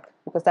New York,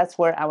 because that's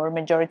where our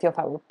majority of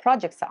our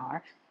projects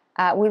are,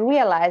 we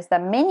realized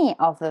that many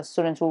of the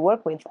students we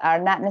work with are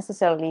not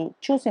necessarily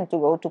choosing to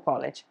go to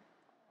college.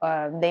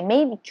 They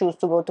may choose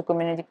to go to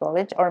community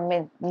college or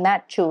may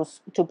not choose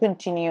to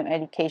continue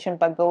education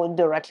but go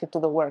directly to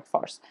the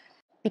workforce.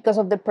 Because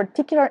of the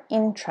particular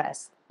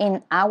interest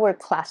in our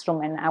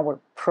classroom and our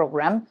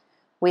program,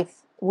 we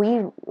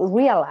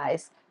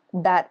realized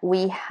that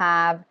we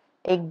have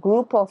a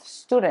group of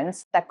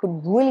students that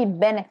could really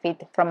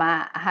benefit from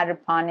a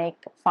hydroponic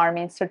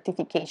farming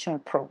certification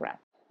program.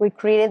 We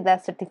created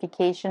that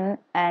certification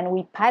and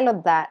we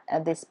piloted that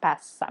this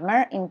past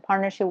summer in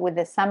partnership with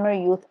the Summer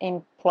Youth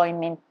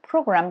Employment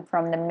Program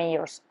from the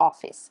Mayor's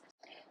Office.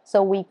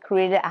 So we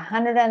created a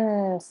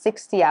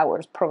 160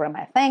 hours program,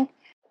 I think,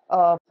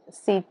 of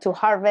seed to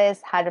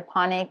harvest,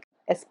 hydroponic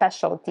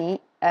specialty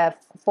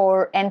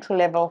for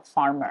entry-level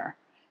farmer.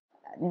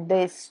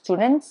 The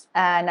students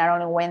not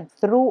only went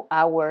through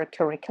our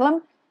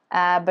curriculum,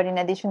 but in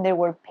addition, they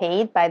were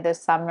paid by the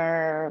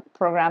summer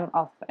program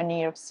of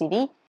New York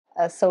City.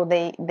 So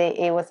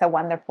it was a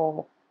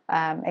wonderful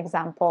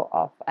example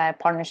of a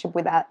partnership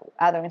with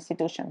other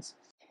institutions.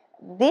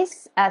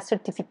 This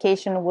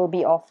certification will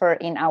be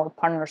offered in our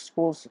partner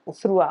schools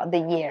throughout the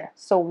year.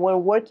 So we're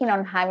working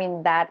on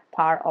having that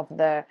part of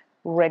the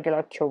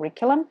regular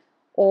curriculum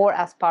or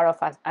as part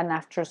of an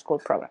after-school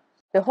program.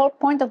 The whole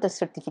point of the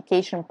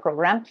certification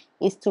program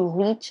is to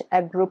reach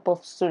a group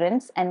of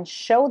students and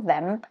show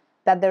them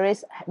that there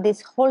is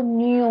this whole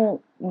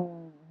new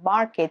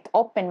market,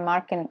 open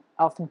market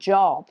of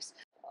jobs,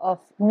 of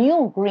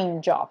new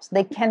green jobs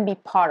they can be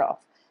part of.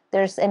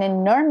 There's an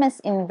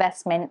enormous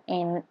investment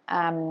in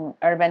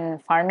urban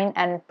farming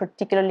and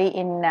particularly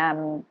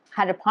in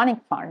hydroponic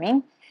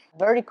farming,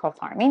 vertical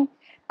farming,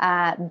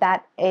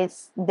 that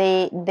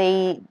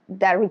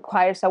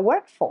requires a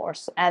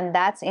workforce, and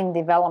that's in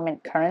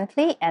development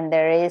currently, and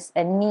there is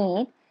a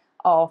need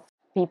of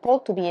people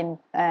to be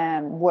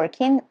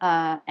working,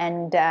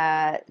 and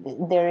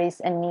there is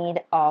a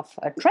need of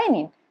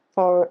training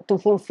to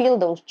fulfill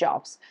those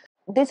jobs.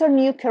 These are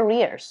new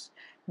careers.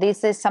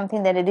 This is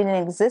something that it didn't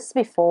exist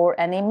before,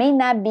 and it may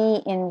not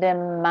be in the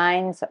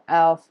minds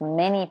of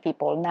many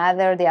people,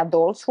 neither the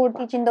adults who are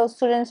teaching those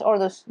students or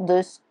the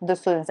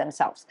students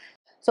themselves.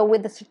 So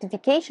with the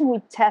certification, we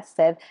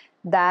tested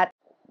that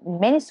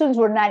many students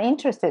were not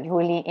interested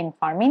really in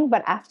farming,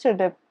 but after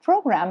the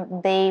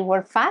program, they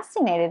were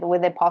fascinated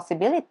with the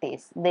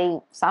possibilities.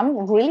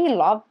 Some really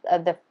loved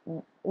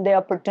the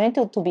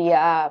opportunity to be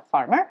a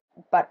farmer,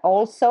 but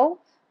also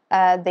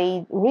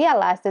they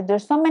realized that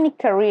there's so many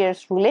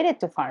careers related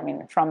to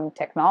farming, from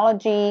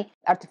technology,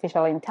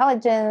 artificial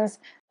intelligence,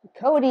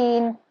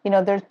 coding.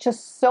 There's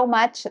just so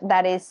much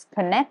that is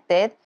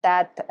connected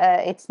that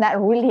it's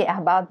not really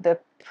about the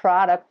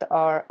product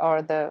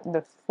or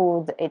the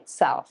food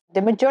itself.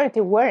 The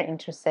majority were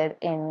interested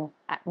in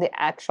the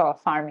actual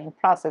farming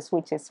process,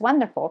 which is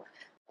wonderful,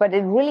 but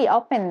it really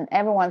opened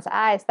everyone's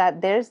eyes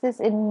that there's this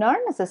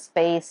enormous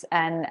space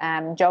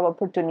and job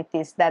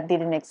opportunities that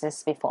didn't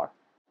exist before.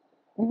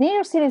 New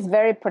York City is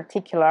very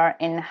particular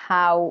in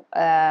how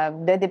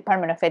the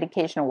Department of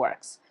Education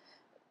works.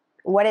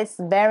 What is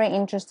very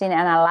interesting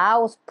and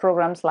allows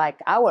programs like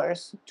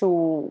ours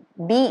to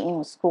be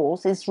in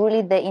schools is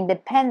really the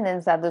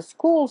independence that the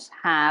schools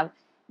have,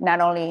 not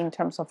only in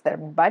terms of their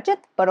budget,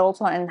 but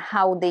also in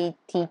how they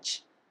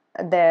teach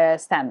the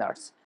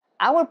standards.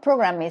 Our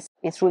program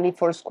is really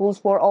for schools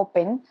who are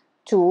open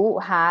to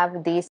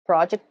have this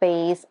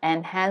project-based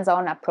and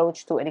hands-on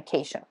approach to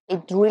education.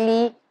 It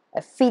really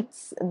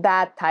fits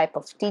that type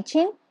of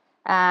teaching.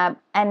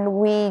 And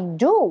we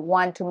do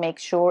want to make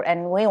sure,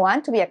 and we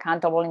want to be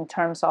accountable in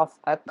terms of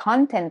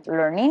content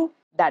learning.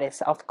 That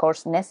is, of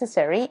course,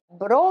 necessary,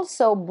 but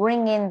also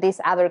bring in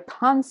these other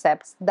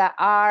concepts that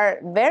are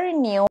very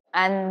new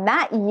and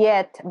not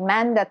yet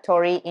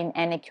mandatory in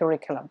any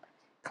curriculum: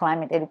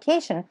 climate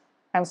education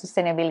and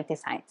sustainability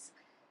science.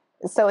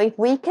 So if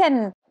we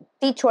can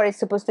teach what is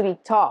supposed to be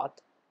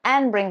taught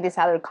and bring these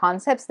other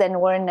concepts, then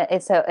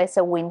it's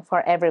a win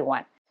for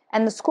everyone.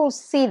 And the schools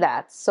see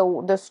that.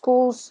 So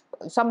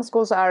some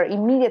schools are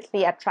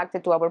immediately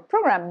attracted to our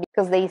program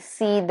because they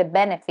see the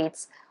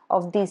benefits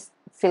of this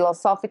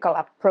philosophical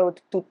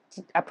approach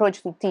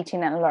to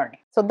teaching and learning.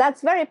 So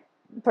that's very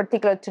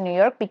particular to New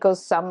York,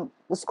 because some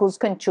schools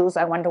can choose,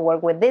 I want to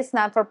work with this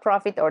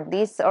not-for-profit or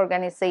this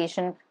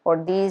organization or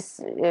this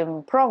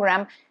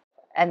program,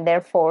 and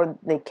therefore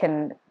they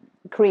can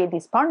create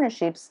these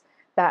partnerships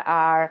that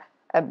are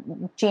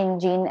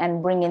changing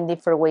and bringing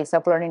different ways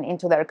of learning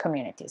into their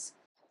communities.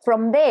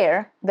 From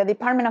there, the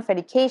Department of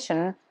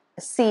Education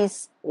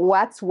sees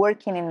what's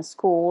working in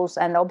schools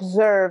and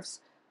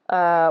observes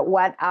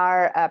what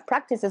are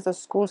practices the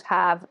schools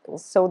have,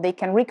 so they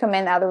can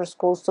recommend other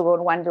schools to go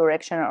in one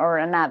direction or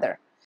another.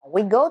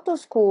 We go to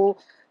school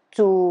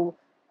to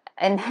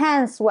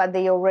enhance what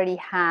they already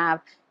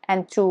have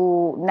and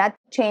to not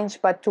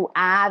change but to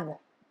add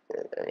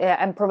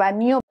and provide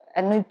new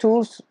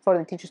tools for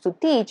the teachers to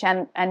teach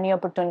and new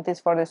opportunities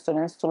for the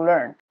students to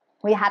learn.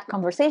 We had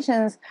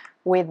conversations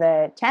with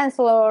the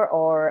chancellor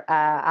or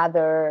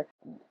other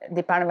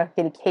Department of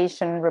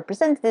Education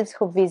representatives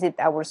who visit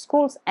our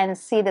schools and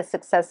see the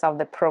success of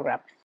the program.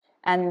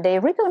 And they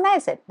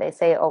recognize it. They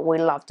say, oh, we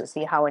love to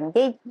see how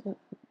engaged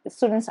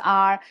students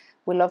are.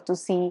 We love to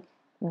see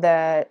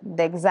the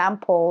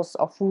examples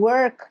of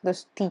work the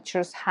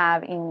teachers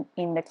have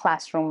in the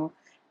classroom.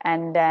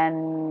 And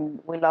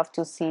then we love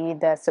to see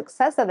the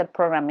success that the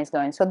program is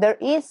going. So there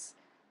is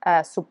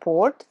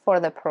support for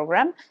the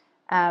program.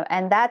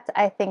 And that,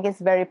 I think, is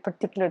very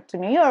particular to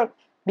New York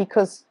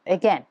because,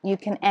 again, you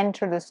can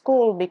enter the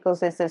school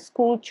because it's a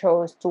school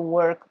chose to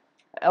work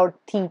or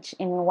teach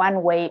in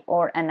one way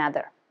or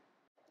another.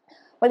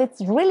 Well,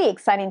 it's really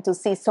exciting to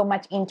see so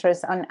much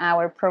interest on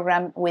our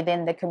program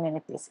within the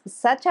communities.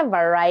 Such a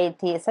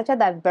variety, such a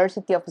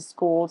diversity of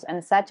schools,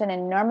 and such an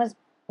enormous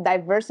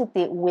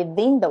diversity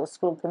within those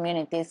school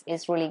communities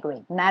is really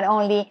great. Not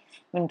only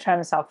in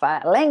terms of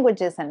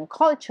languages and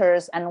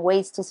cultures and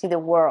ways to see the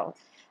world.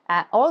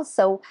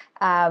 Also,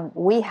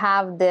 we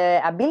have the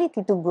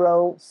ability to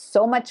grow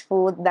so much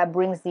food that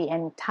brings the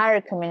entire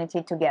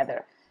community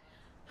together.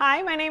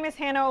 Hi, my name is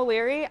Hannah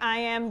O'Leary. I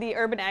am the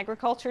urban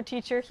agriculture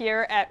teacher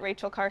here at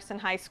Rachel Carson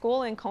High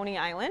School in Coney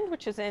Island,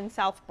 which is in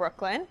South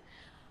Brooklyn.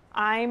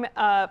 I'm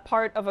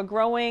part of a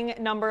growing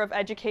number of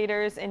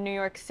educators in New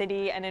York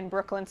City and in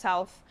Brooklyn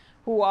South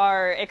who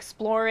are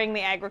exploring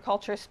the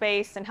agriculture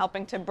space and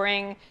helping to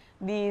bring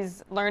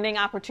these learning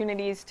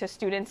opportunities to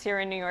students here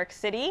in New York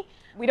City.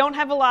 We don't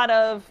have a lot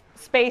of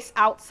space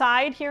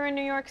outside here in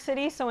New York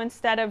City, so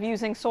instead of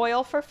using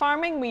soil for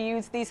farming, we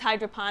use these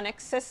hydroponic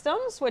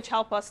systems, which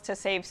help us to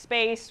save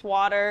space,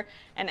 water,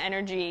 and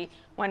energy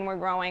when we're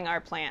growing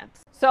our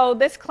plants. So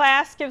this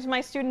class gives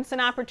my students an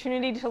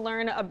opportunity to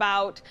learn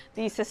about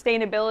the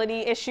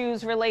sustainability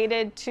issues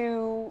related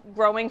to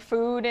growing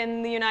food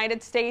in the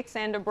United States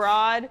and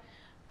abroad,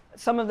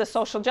 some of the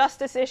social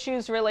justice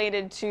issues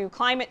related to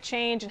climate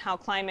change and how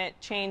climate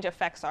change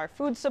affects our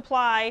food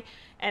supply.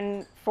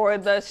 And for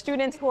the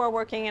students who are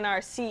working in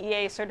our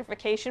CEA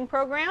certification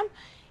program,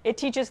 it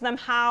teaches them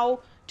how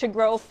to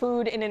grow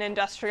food in an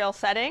industrial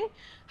setting,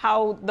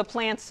 how the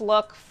plants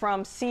look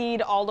from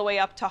seed all the way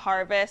up to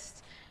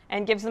harvest,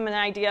 and gives them an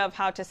idea of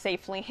how to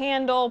safely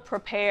handle,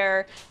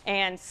 prepare,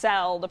 and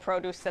sell the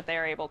produce that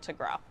they're able to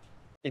grow.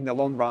 In the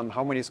long run,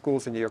 how many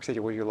schools in New York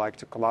City would you like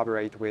to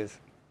collaborate with?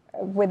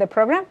 With the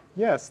program?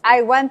 Yes.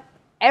 I want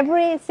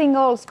every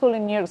single school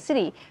in New York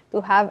City to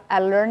have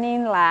a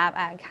learning lab,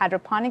 a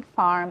hydroponic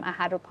farm, a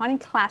hydroponic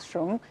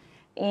classroom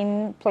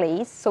in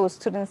place so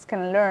students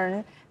can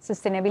learn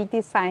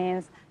sustainability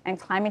science and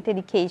climate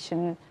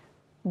education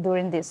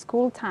during the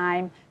school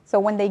time. So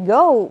when they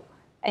go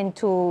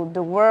into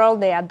the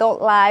world, the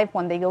adult life,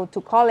 when they go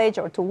to college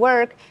or to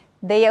work,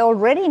 they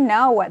already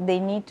know what they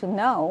need to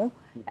know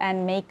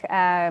and make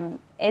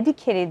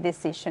educated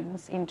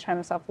decisions in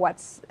terms of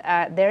what's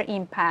their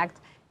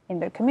impact in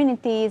their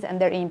communities and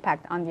their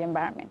impact on the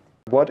environment.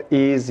 What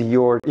is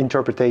your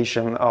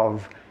interpretation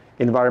of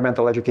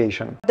environmental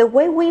education? The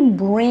way we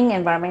bring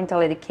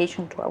environmental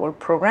education to our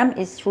program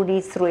is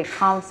really through a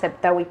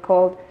concept that we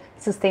call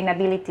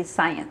sustainability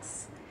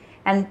science.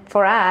 And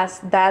for us,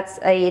 that's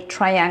a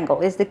triangle.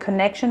 It's the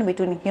connection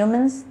between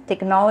humans,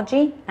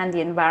 technology, and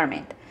the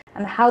environment,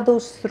 and how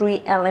those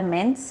three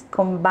elements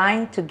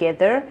combined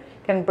together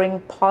can bring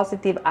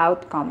positive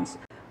outcomes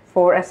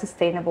for a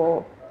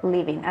sustainable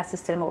living, a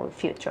sustainable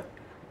future.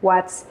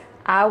 What's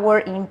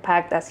our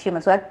impact as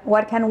humans?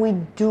 What can we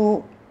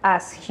do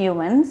as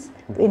humans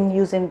in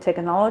using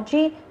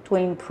technology to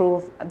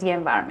improve the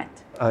environment?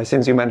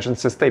 Since you mentioned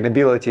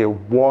sustainability,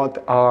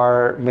 what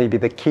are maybe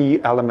the key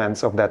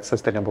elements of that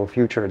sustainable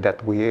future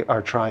that we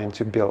are trying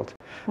to build?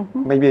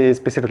 Maybe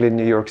specifically in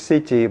New York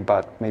City,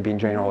 but maybe in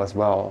general as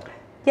well.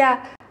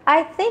 Yeah,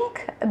 I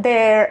think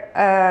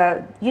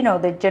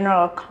the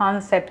general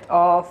concept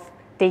of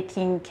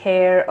taking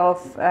care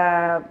of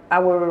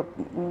our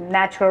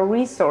natural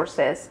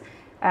resources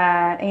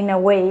in a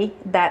way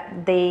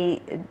that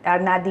they are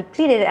not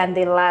depleted and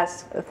they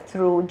last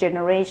through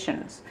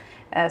generations.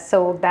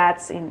 So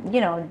that's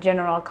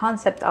general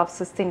concept of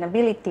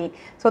sustainability.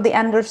 So the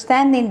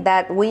understanding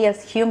that we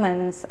as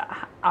humans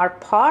are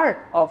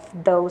part of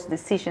those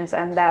decisions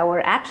and that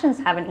our actions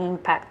have an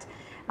impact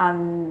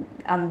on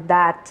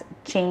that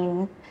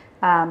chain,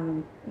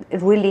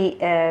 it really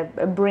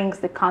brings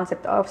the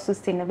concept of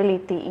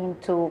sustainability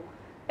into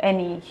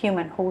any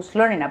human who's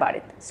learning about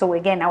it. So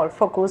again, our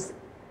focus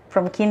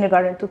from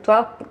kindergarten to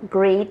 12th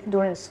grade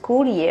during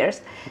school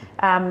years,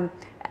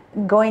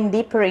 going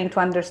deeper into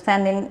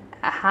understanding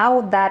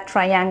how that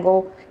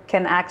triangle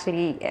can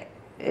actually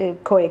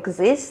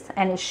coexist,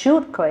 and it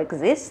should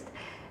coexist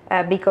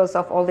because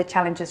of all the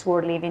challenges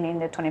we're living in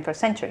the 21st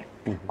century.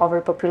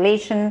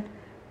 Overpopulation,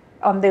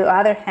 on the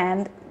other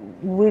hand,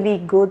 really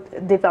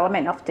good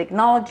development of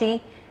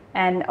technology,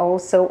 and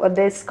also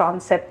this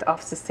concept of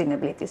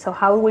sustainability. So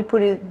how we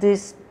put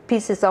these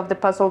pieces of the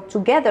puzzle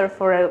together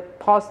for a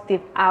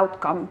positive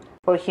outcome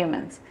for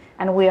humans.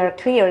 And we are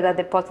clear that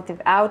the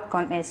positive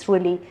outcome is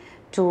really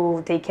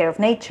to take care of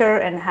nature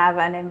and have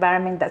an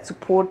environment that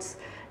supports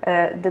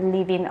the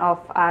living of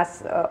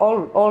us,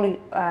 all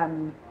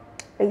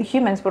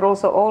humans, but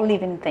also all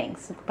living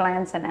things,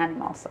 plants and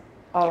animals,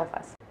 all of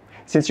us.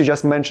 Since you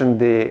just mentioned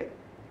the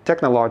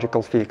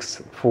technological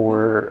fix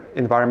for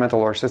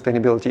environmental or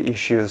sustainability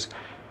issues,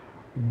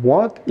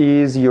 what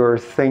is your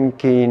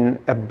thinking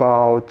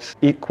about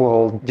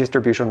equal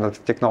distribution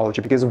of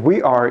technology? Because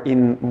we are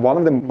in one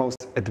of the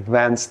most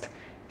advanced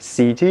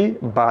city,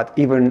 but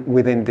even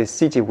within this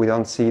city, we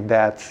don't see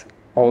that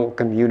all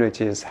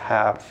communities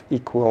have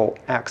equal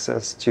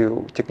access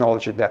to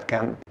technology that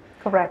can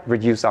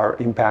reduce our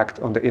impact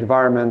on the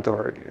environment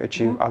or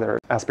achieve other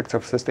aspects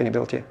of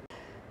sustainability.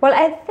 Well,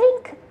 I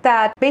think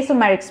that based on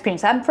my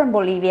experience, I'm from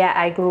Bolivia.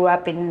 I grew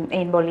up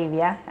in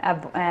Bolivia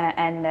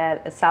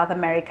and South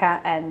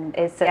America, and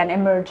it's an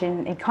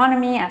emerging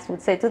economy, as we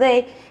would say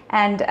today.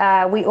 And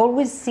we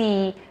always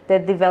see the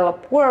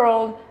developed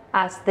world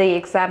as the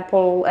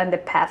example and the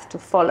path to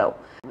follow.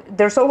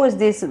 There's always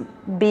this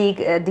big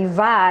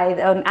divide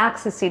on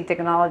accessing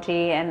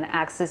technology and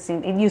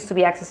accessing, it used to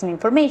be accessing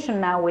information.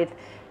 Now with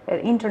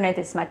internet,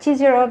 it's much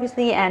easier,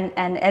 obviously,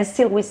 and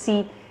still we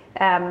see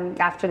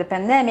after the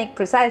pandemic,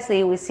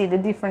 precisely, we see the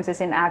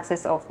differences in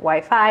access of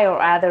Wi-Fi or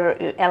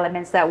other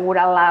elements that would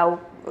allow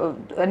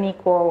an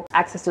equal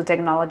access to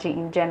technology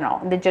in general,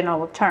 in the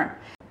general term.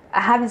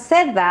 Having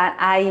said that,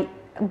 I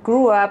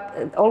grew up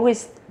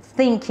always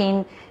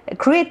thinking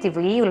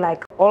creatively,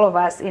 like all of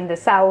us in the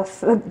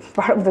south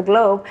part of the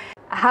globe,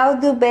 how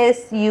to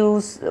best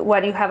use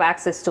what you have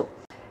access to.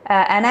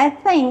 And I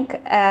think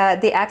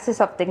the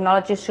access of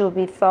technology should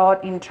be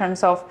thought in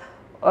terms of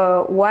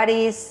what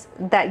is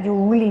that you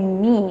really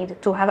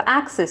need to have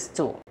access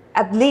to,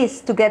 at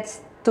least to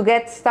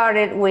get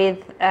started with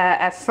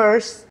a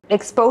first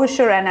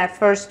exposure and a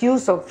first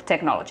use of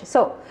technology.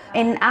 So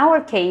in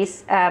our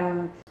case,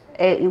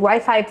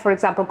 Wi-Fi, for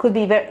example, could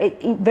be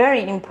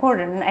very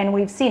important, and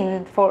we've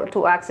seen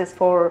to access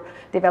for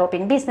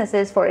developing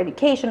businesses, for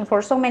education,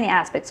 for so many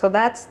aspects. So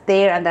that's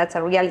there, and that's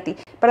a reality.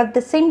 But at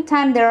the same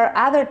time, there are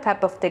other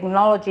type of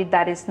technology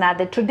that is not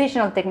the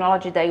traditional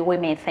technology that we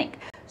may think.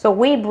 So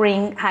we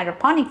bring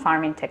hydroponic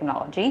farming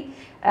technology,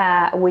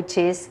 which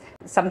is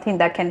something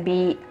that can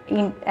be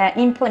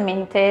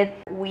implemented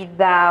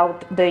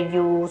without the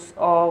use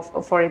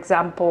of, for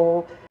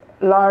example,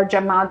 large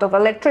amount of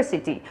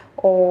electricity,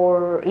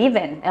 or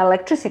even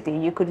electricity.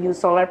 You could use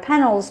solar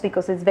panels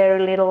because it's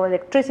very little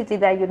electricity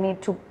that you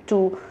need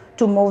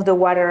to move the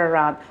water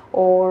around.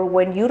 Or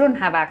when you don't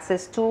have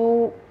access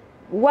to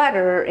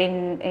water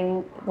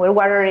where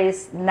water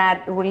is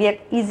not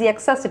really easy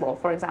accessible,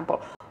 for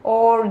example,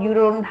 or you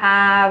don't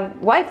have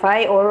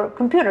Wi-Fi or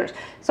computers.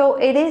 So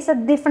it is a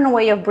different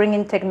way of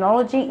bringing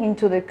technology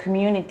into the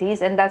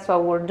communities, and that's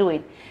what we're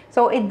doing.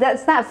 So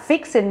that's not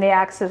fixing the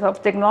access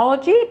of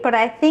technology, but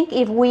I think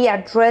if we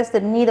address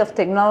the need of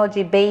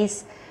technology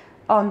based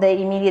on the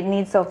immediate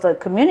needs of the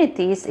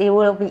communities, it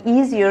will be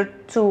easier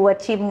to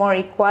achieve more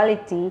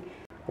equality.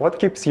 What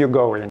keeps you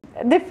going?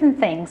 Different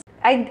things.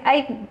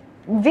 I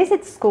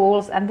visit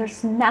schools, and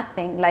there's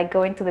nothing like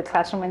going to the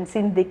classroom and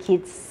seeing the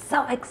kids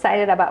so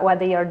excited about what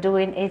they are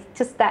doing. It's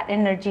just that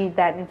energy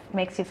that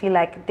makes you feel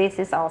like this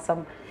is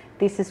awesome.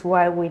 This is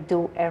why we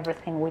do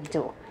everything we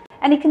do.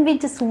 And it can be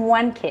just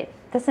one kid.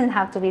 It doesn't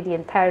have to be the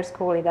entire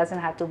school. It doesn't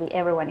have to be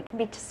everyone. It can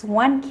be just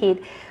one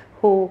kid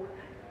who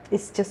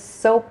is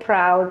just so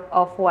proud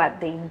of what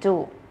they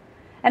do.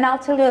 And I'll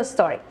tell you a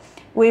story.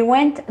 We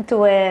went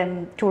to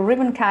a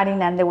ribbon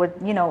cutting, and there were,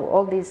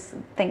 all these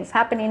things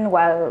happening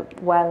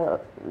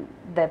while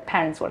the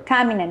parents were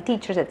coming and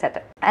teachers,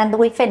 etc. And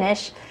we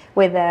finished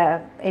with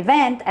the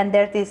event, and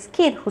there's this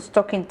kid who's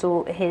talking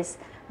to his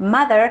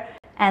mother,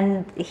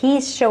 and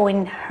he's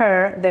showing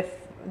her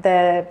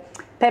the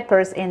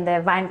peppers in the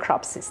vine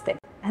crop system.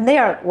 And they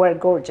were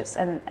gorgeous,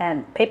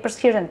 and peppers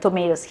here and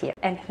tomatoes here.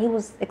 And he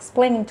was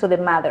explaining to the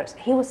mothers.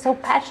 He was so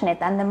passionate,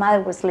 and the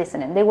mother was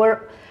listening. They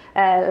were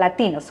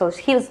Latino, so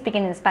he was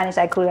speaking in Spanish.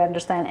 I could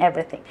understand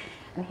everything,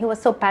 and he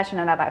was so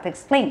passionate about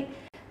explaining.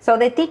 So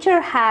the teacher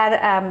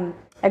had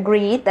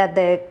agreed that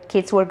the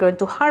kids were going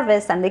to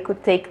harvest, and they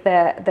could take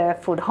the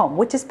food home,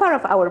 which is part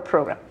of our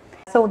program.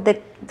 So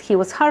he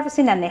was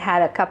harvesting, and they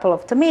had a couple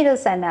of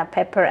tomatoes and a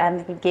pepper,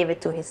 and he gave it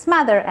to his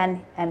mother,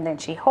 and then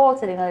she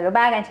holds it in a little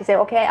bag, and she said,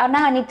 okay,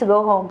 now I need to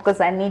go home because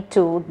I need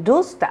to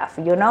do stuff,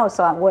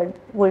 so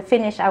we'll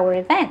finish our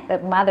event, the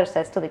mother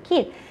says to the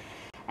kid.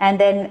 And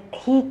then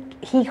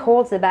he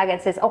holds the bag and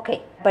says,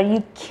 okay, but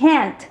you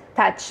can't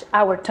touch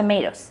our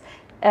tomatoes.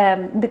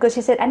 Because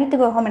she said, I need to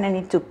go home and I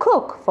need to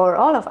cook for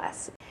all of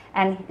us.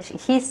 And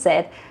he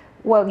said,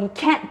 well, you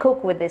can't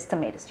cook with these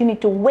tomatoes. You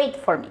need to wait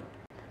for me.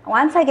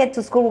 once I get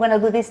to school, we're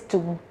going to do this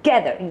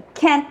together. You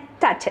can't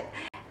touch it.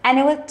 And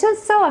it was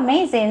just so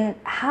amazing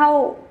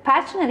how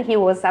passionate he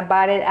was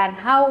about it and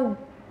how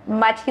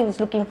much he was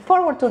looking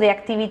forward to the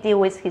activity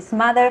with his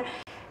mother.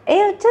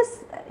 It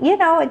just,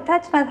 it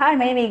touched my heart,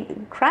 made me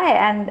cry.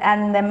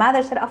 And the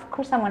mother said, of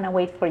course I'm going to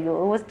wait for you.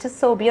 It was just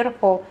so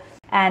beautiful.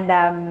 And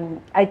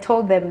I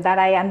told them that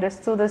I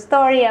understood the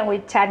story, and we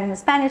chatted in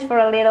Spanish for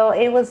a little.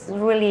 It was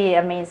really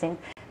amazing.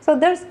 So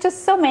there's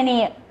just so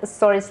many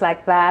stories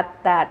like that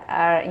that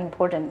are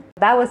important.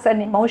 That was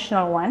an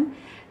emotional one.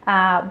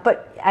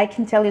 But I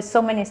can tell you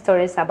so many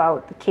stories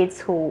about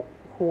kids who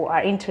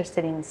are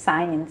interested in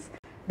science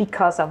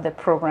because of the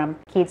program,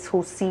 kids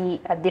who see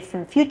a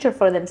different future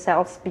for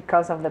themselves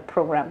because of the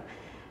program,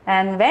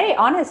 and very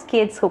honest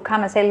kids who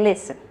come and say,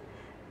 listen,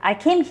 I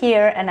came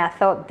here and I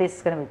thought this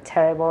is going to be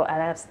terrible,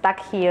 and I'm stuck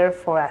here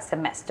for a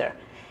semester.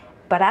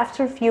 But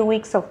after a few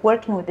weeks of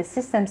working with the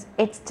systems,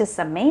 it's just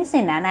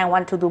amazing, and I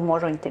want to do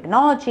more in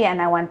technology,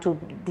 and I want to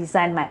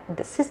design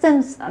the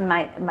systems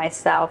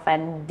myself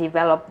and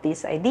develop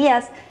these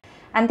ideas.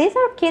 And these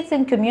are kids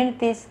in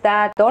communities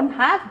that don't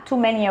have too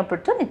many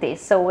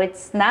opportunities. So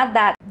it's not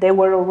that they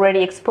were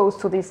already exposed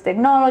to this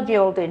technology,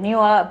 or they knew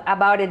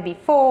about it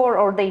before,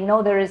 or they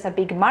know there is a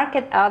big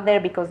market out there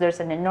because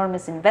there's an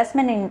enormous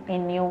investment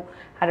in new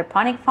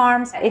hydroponic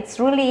farms. It's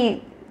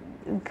really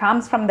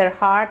comes from their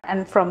heart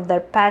and from their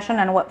passion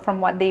and from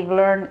what they've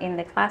learned in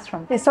the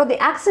classroom. So the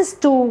access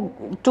to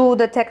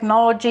the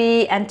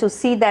technology, and to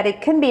see that it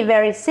can be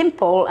very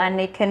simple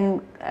and it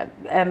can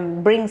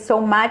bring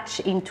so much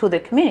into the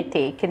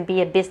community. It can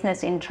be a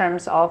business in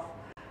terms of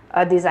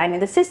designing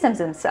the systems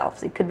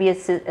themselves. It could be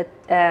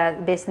a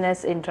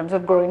business in terms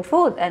of growing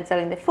food and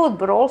selling the food,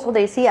 but also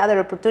they see other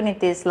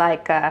opportunities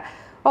like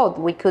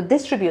we could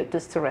distribute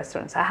this to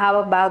restaurants.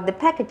 How about the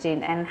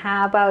packaging, and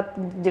how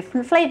about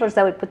different flavors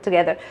that we put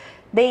together?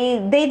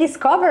 They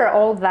discover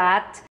all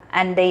that,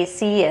 and they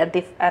see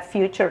a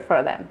future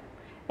for them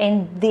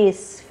in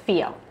this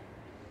field.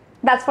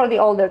 That's for the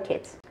older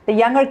kids. The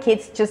younger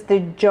kids, just the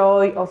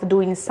joy of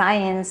doing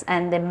science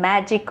and the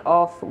magic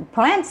of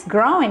plants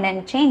growing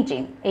and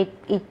changing.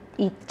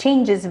 It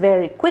changes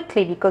very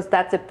quickly, because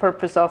that's the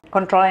purpose of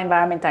controlled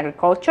environment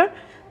agriculture.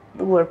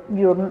 We're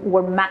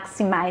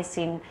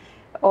maximizing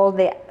all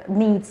the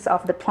needs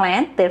of the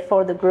plant,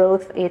 therefore the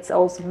growth is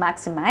also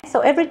maximized.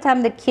 So every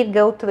time the kid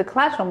goes to the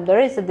classroom,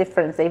 there is a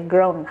difference. They've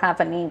grown half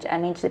an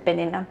inch,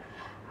 depending on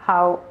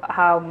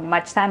how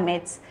much time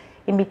it's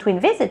in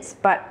between visits.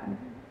 But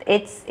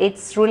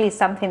it's really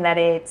something that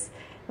it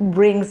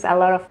brings a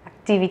lot of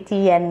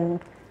activity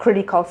and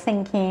critical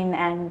thinking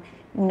and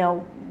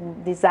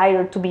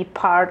desire to be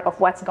part of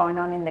what's going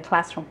on in the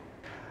classroom.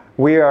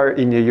 We are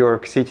in New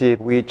York City,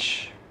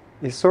 which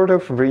is sort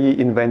of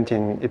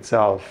reinventing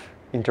itself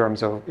in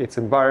terms of its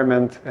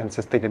environment and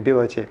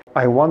sustainability.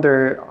 I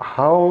wonder,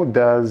 how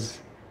does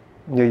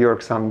New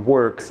York Sun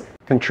Works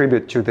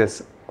contribute to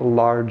this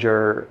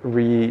larger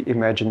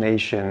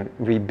reimagination,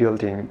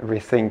 rebuilding,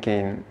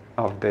 rethinking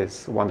of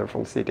this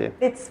wonderful city?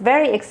 It's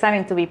very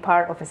exciting to be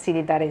part of a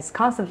city that is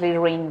constantly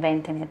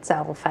reinventing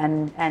itself,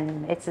 and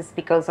it's just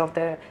because of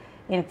the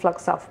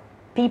influx of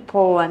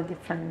people and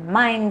different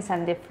minds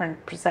and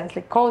different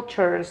precisely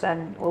cultures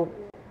and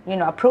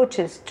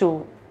approaches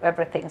to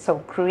everything. So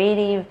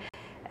creative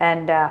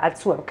and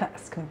as well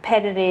as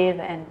competitive,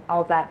 and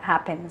all that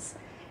happens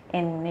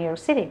in New York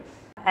City.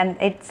 And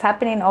it's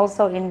happening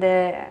also in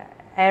the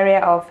area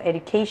of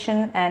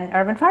education and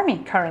urban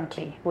farming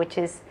currently, which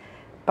is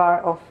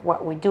part of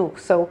what we do.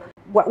 So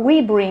what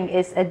we bring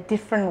is a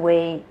different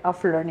way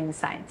of learning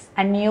science,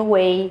 a new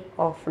way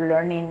of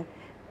learning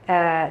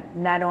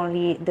not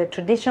only the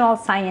traditional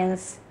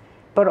science,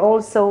 but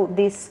also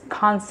these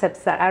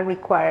concepts that are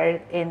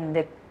required in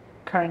the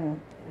current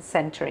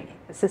century: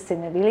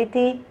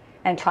 sustainability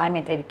and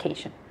climate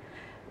education.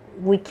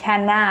 We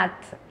cannot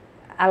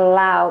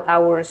allow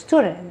our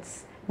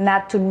students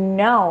not to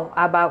know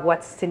about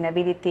what's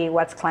sustainability,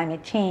 what's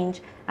climate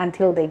change,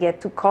 until they get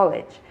to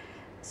college.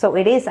 So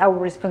it is our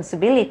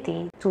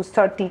responsibility to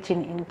start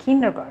teaching in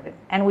kindergarten,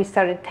 and we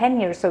started 10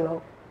 years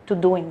ago to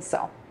doing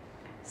so.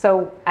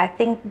 So I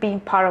think being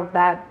part of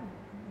that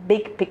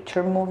big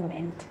picture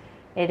movement,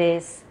 it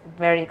is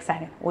very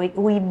exciting.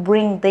 We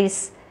bring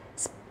this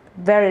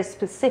very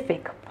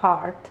specific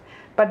part,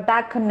 but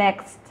that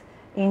connects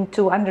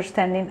into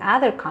understanding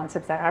other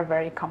concepts that are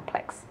very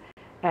complex.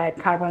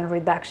 Carbon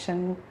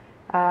reduction,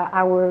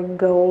 our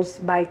goals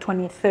by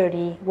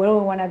 2030, where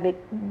we want to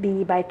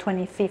be by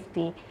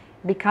 2050,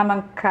 become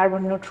a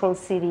carbon neutral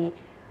city.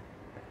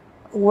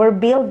 We're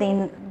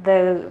building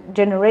the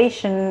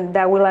generation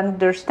that will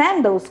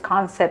understand those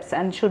concepts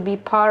and should be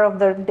part of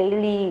their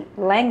daily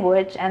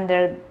language and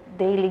their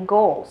daily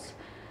goals.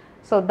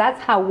 So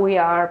that's how we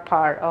are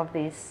part of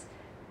this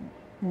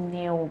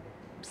new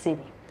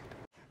city.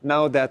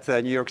 Now that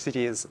New York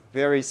City is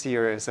very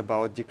serious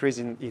about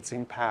decreasing its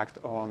impact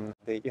on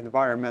the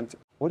environment,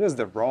 what is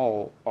the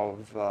role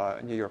of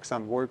New York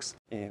Sun Works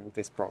in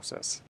this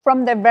process?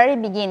 From the very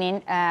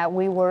beginning,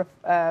 we were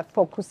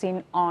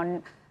focusing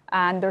on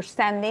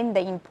understanding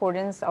the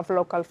importance of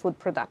local food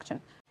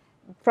production.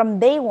 From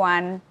day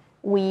one,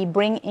 we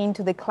bring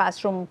into the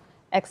classroom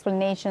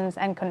explanations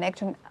and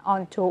connection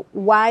onto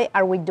why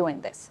are we doing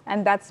this,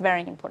 and that's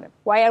very important.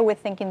 Why are we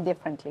thinking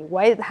differently?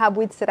 Why have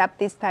we set up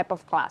this type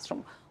of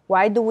classroom?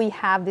 Why do we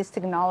have this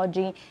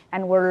technology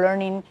and we're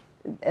learning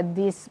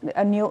these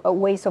new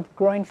ways of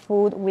growing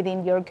food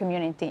within your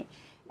community?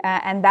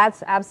 And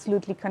that's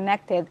absolutely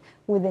connected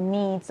with the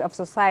needs of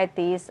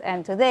societies.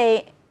 And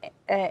today,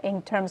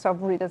 in terms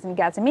of reducing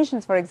gas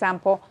emissions, for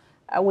example,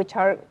 which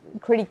are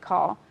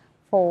critical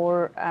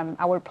for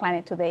our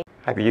planet today.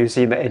 Have you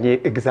seen any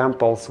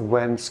examples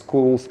when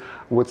schools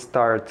would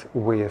start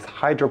with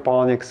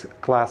hydroponics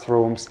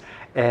classrooms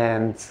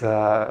and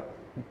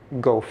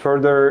go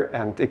further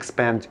and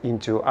expand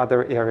into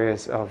other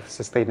areas of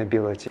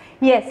sustainability?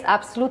 Yes,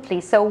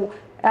 absolutely. So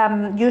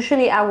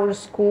usually our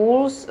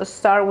schools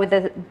start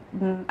with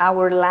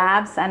our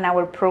labs and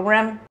our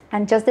program,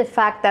 and just the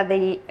fact that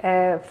they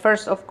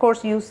first, of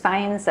course, use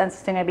science and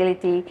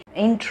sustainability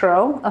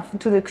intro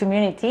to the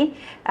community,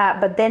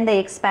 but then they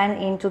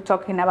expand into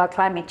talking about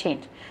climate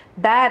change.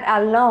 That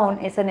alone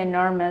is an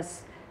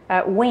enormous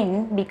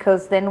win,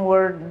 because then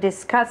we're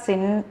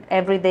discussing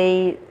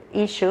everyday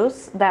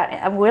issues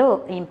that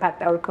will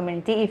impact our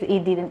community if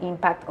it didn't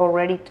impact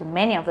already to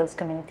many of those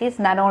communities,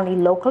 not only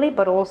locally,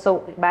 but also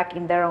back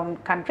in their own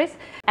countries.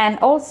 And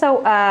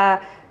also,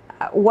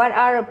 what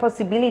are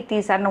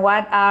possibilities and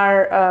what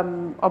are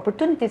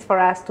opportunities for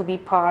us to be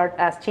part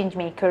as change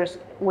makers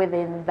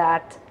within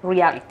that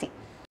reality.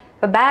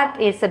 But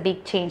that is a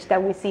big change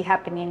that we see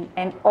happening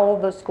in all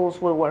the schools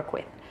we work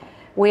with.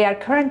 We are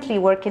currently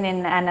working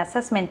in an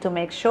assessment to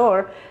make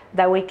sure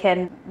that we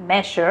can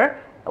measure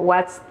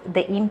what's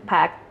the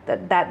impact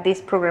that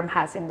this program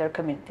has in their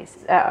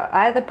communities.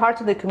 Either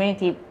parts of the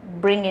community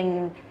bring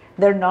in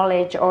their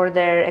knowledge or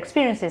their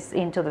experiences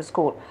into the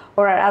school,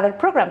 or are other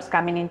programs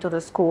coming into the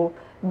school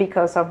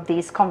because of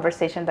this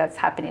conversation that's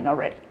happening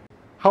already.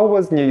 How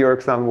was New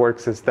York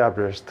Sunworks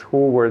established?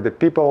 Who were the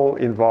people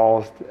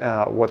involved?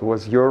 What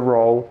was your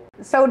role?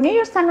 So New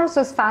York Sunworks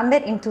was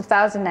founded in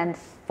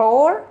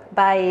 2004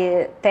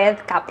 by Ted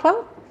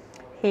Kaplow.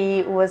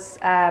 He was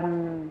a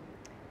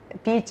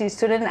PhD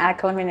student at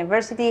Columbia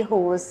University who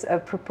was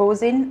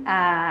proposing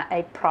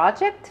a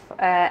project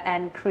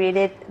and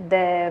created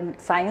the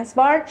science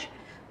barge,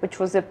 which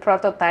was a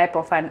prototype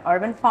of an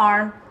urban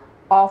farm,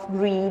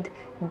 off-grid,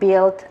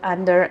 built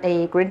under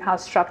a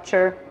greenhouse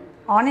structure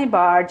on a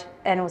barge,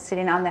 and was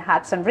sitting on the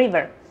Hudson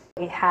River.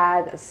 It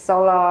had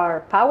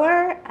solar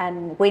power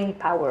and wind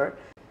power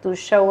to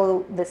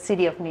show the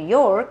city of New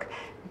York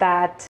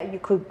that you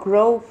could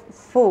grow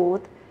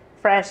food,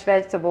 fresh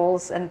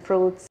vegetables and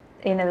fruits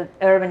in an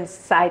urban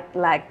site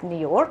like New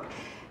York,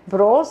 but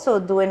also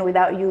doing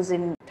without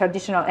using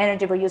traditional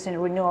energy, but using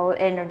renewable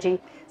energy.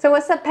 So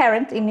as a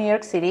parent in New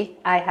York City,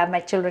 I have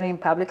my children in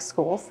public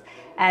schools,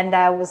 and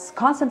I was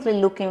constantly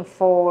looking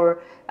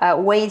for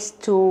ways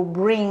to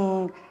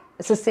bring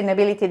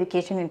sustainability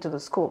education into the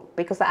school,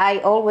 because I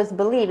always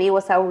believe it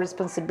was our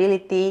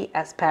responsibility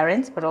as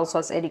parents, but also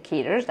as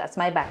educators, that's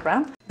my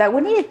background, that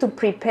we needed to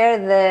prepare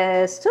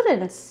the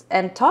students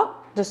and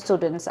talk to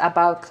students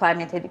about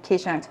climate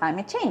education and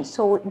climate change.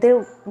 So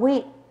there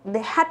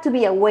had to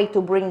be a way to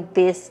bring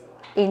this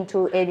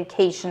into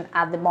education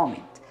at the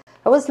moment.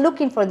 I was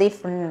looking for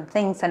different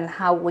things and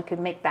how we could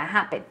make that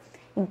happen.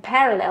 In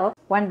parallel,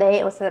 one day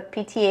it was a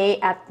PTA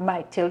at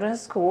my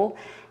children's school,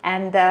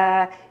 and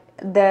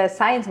the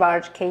science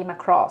barge came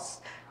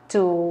across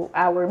to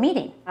our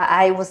meeting.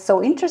 I was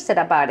so interested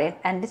about it,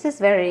 and this is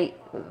very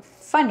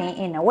funny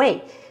in a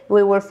way.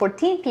 We were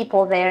 14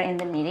 people there in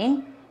the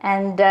meeting,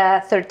 and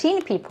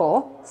 13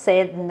 people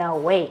said, no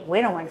way,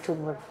 we don't want to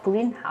do a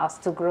greenhouse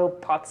to grow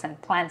pots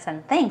and plants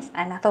and things.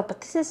 And I thought,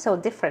 but this is so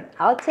different.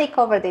 I'll take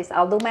over this,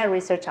 I'll do my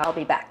research, I'll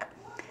be back.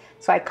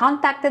 So I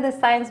contacted the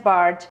science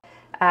barge,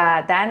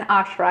 Dan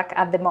Ashrak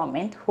at the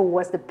moment, who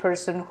was the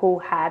person who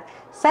had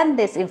sent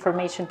this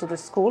information to the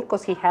school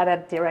because he had a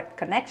direct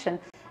connection.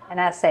 And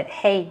I said,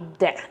 hey,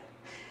 Dan,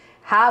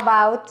 how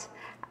about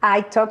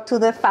I talked to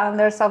the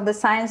founders of the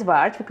Science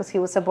Barge, because he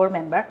was a board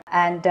member,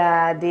 and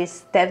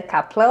this Ted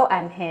Kaplow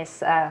and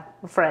his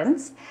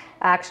friends.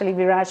 Actually,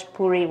 Viraj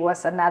Puri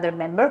was another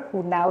member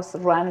who now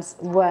runs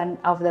one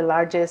of the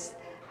largest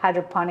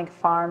hydroponic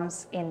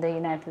farms in the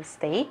United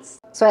States.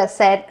 So I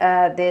said,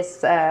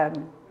 this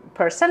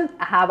person,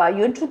 how about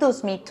you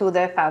introduce me to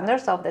the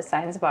founders of the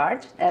Science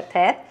Barge,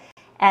 Ted,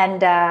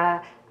 and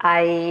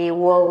I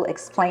will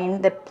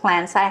explain the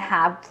plans I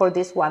have for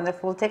this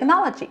wonderful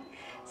technology.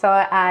 So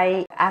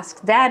I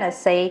asked Dan, I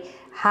say,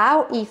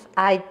 how if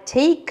I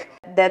take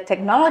the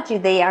technology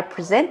they are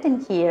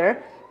presenting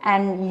here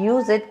and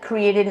use it,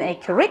 creating a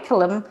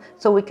curriculum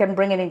so we can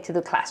bring it into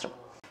the classroom.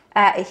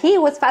 He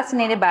was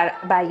fascinated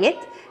by it.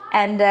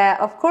 And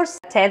of course,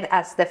 Ted,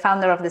 as the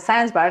founder of the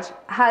Science Barge,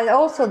 had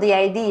also the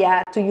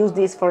idea to use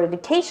this for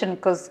education,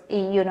 because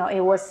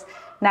it was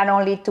not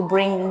only to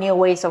bring new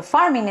ways of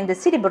farming in the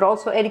city, but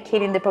also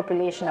educating the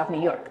population of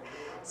New York.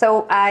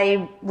 So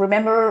I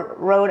remember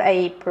wrote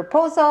a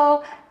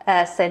proposal,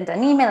 sent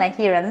an email and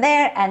here and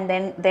there, and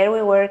then there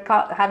we were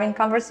having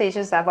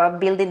conversations about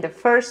building the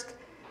first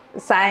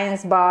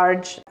science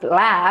barge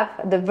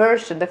lab, the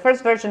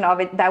first version of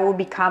it that will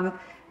become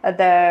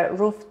the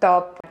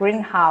rooftop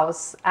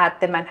greenhouse at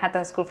the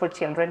Manhattan School for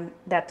Children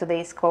that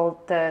today is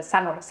called the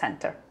Zamora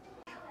Center.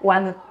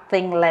 One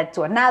thing led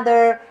to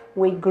another.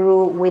 We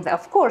grew with,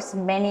 of course,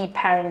 many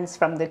parents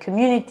from the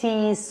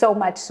community, so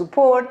much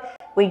support.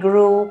 We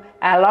grew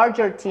a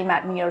larger team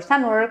at New York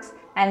Sunworks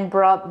and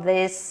brought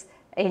this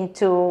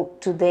into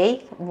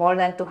today more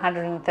than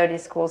 230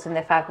 schools in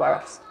the 5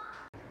 boroughs.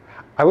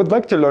 I would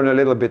like to learn a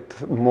little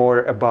bit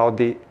more about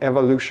the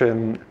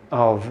evolution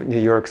of New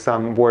York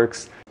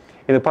Sunworks.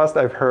 In the past,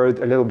 I've heard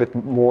a little bit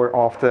more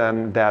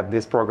often that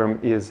this program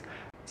is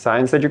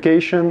science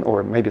education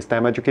or maybe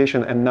STEM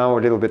education, and now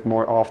a little bit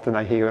more often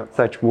I hear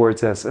such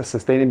words as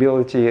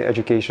sustainability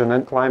education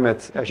and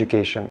climate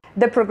education.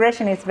 The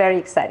progression is very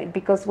exciting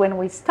because when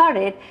we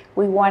started,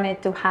 we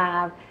wanted to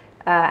have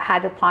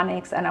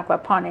hydroponics and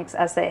aquaponics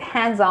as a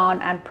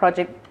hands-on and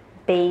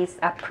project-based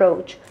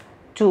approach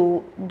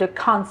to the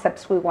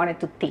concepts we wanted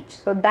to teach.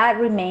 So that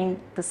remained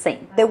the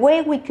same. The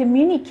way we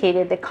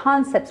communicated the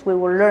concepts we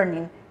were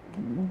learning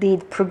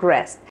did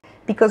progress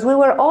because we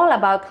were all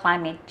about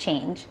climate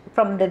change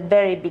from the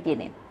very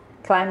beginning,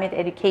 climate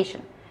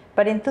education.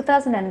 But in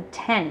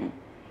 2010,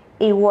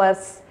 it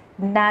was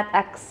not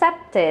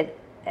accepted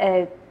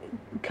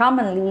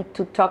commonly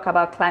to talk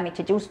about climate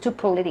change. It was too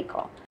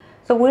political.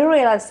 So we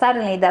realized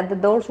suddenly that the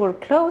doors were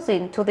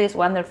closing to this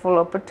wonderful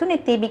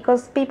opportunity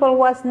because people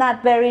was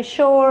not very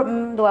sure,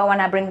 do I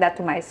want to bring that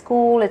to my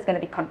school? It's going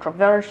to be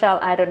controversial,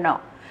 I don't know.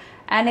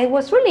 And it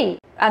was really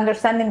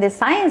understanding the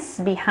science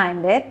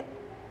behind it,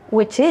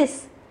 which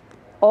is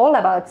all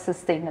about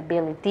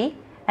sustainability.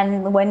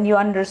 And when you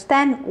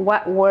understand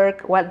what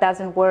works, what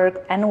doesn't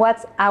work, and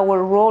what's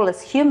our role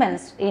as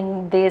humans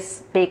in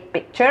this big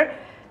picture,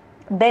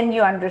 then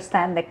you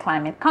understand the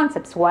climate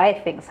concepts, why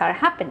things are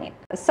happening.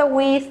 So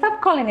we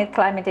stopped calling it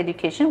climate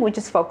education, which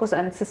is focused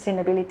on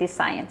sustainability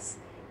science.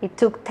 It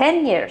took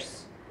 10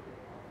 years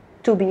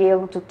to be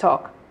able to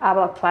talk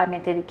about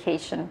climate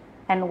education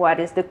and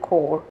what is the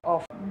core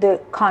of the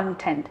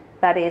content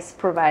that is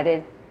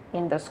provided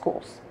in the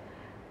schools.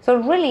 So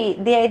really,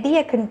 the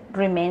idea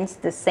remains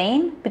the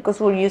same because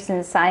we're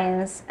using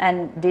science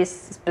and this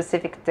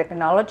specific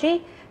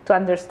technology to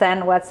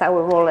understand what's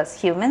our role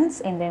as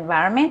humans in the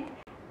environment,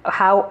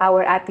 how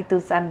our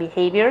attitudes and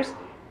behaviors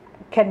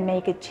can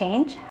make a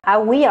change,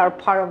 how we are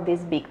part of this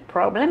big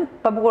problem,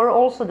 but we're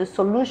also the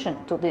solution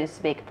to this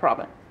big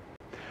problem.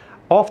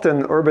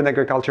 Often, urban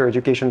agriculture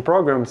education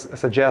programs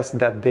suggest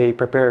that they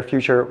prepare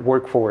future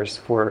workforce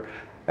for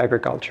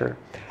agriculture.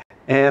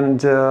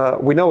 And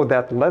we know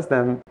that less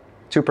than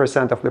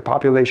 2% of the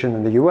population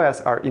in the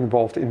US are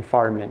involved in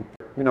farming.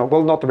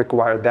 Will not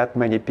require that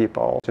many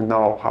people to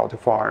know how to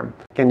farm.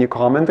 Can you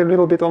comment a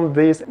little bit on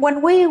this?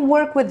 When we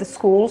work with the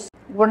schools,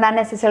 we're not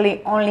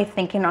necessarily only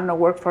thinking on the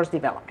workforce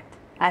development.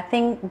 I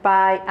think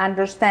by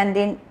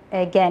understanding,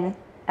 again,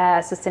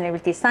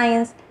 sustainability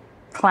science,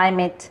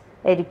 climate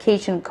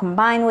education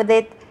combined with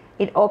it,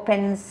 it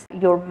opens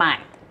your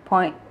mind,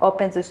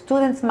 opens the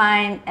student's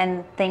mind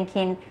and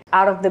thinking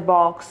out of the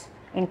box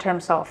in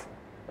terms of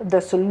the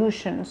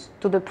solutions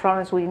to the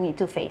problems we need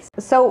to face.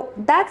 So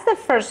that's the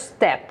first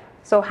step.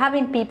 So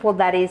having people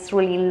that is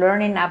really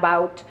learning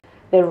about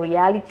the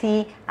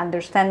reality,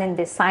 understanding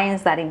the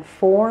science that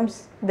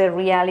informs the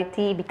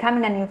reality,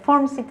 becoming an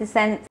informed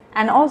citizen,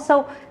 and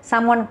also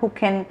someone who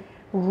can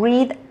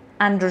read,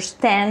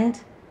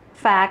 understand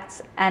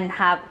facts, and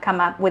come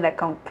up with a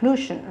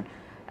conclusion,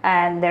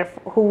 and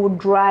therefore who would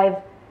drive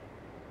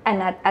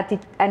an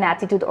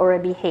attitude or a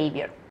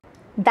behavior.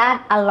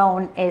 That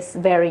alone is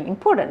very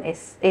important.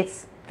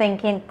 It's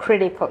thinking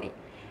critically,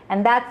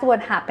 and that's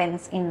what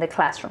happens in the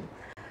classroom.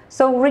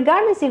 So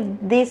regardless if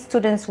these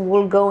students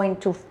will go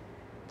into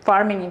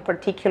farming in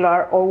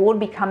particular or will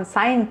become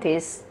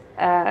scientists,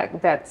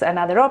 that's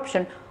another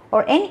option,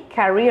 or any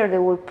career they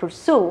will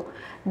pursue,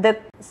 the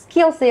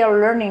skills they are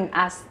learning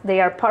as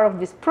they are part of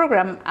this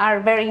program are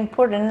very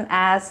important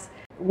as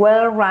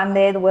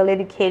well-rounded,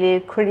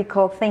 well-educated,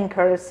 critical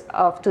thinkers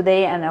of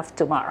today and of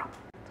tomorrow.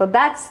 So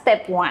that's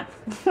step one.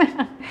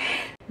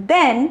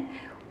 Then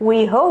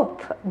we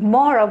hope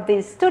more of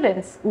these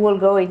students will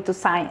go into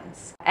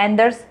science. And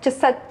there's just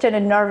such an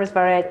enormous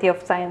variety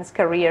of science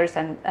careers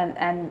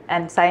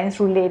and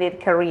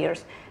science-related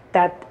careers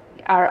that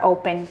are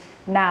open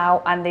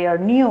now, and they are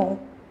new,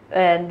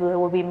 and there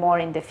will be more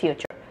in the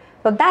future.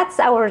 So that's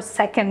our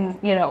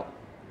second,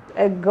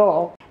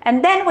 goal.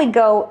 And then we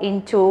go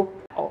into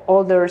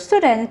older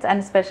students, and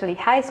especially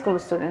high school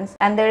students,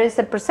 and there is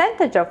a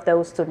percentage of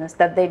those students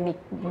that they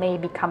may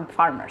become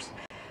farmers.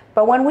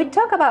 But when we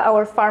talk about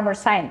our farmer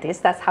scientists,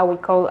 that's how we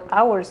call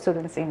our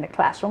students in the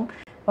classroom.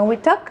 When we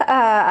talk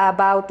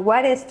about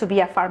what is to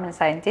be a farmer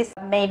scientist,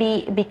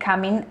 maybe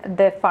becoming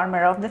the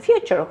farmer of the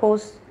future,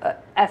 who's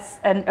as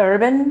an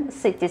urban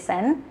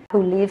citizen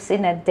who lives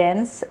in a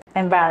dense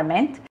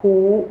environment,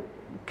 who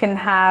can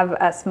have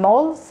a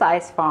small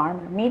size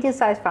farm, medium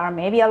size farm,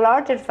 maybe a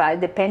larger size,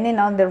 depending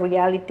on the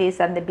realities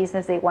and the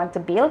business they want to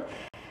build.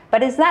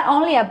 But it's not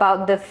only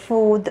about the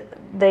food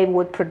they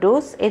would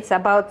produce, it's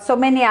about so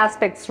many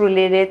aspects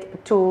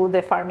related to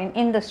the farming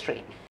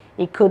industry.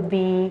 It could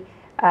be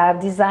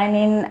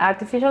designing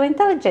artificial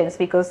intelligence,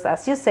 because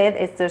as you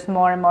said, there's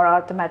more and more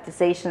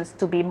automatizations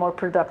to be more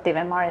productive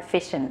and more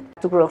efficient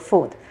to grow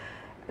food.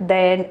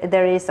 Then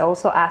there is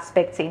also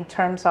aspects in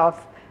terms of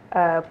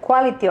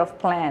quality of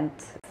plant,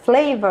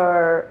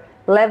 flavor,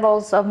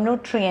 levels of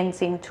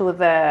nutrients into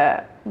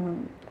the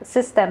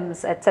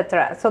systems,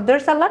 etc. So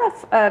there's a lot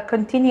of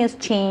continuous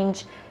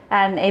change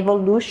and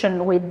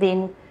evolution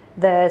within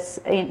this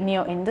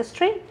new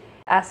industry,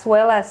 as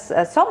well as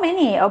so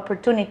many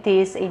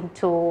opportunities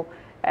into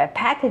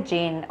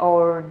packaging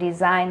or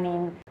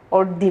designing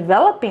or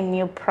developing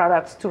new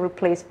products to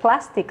replace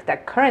plastic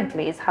that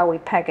currently is how we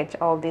package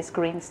all these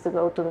greens to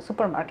go to the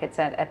supermarkets,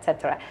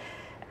 etc.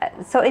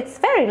 So it's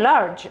very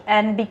large,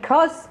 and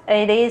because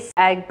it is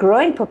a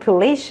growing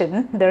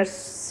population, there's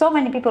so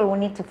many people we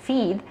need to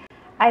feed.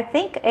 I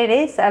think it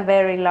is a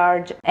very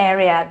large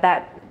area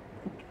that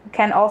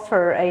can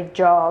offer a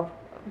job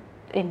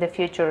in the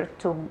future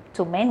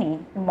to many,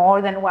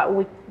 more than what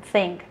we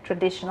think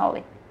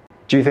traditionally.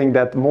 Do you think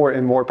that more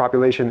and more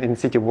population in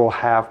city will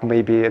have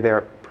maybe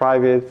their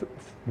private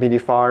mini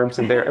farms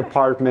and their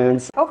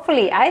apartments?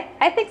 Hopefully,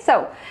 I think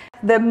so.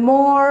 The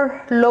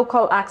more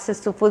local access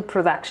to food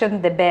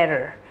production, the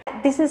better.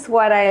 This is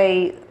what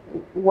I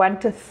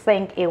want to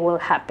think it will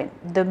happen.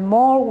 The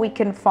more we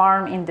can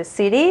farm in the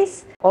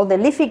cities, all the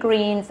leafy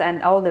greens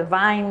and all the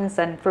vines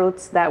and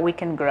fruits that we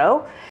can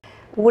grow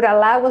would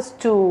allow us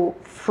to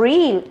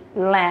free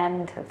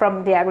land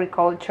from the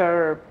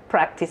agriculture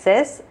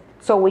practices,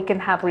 so we can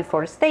have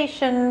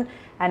reforestation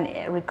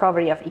and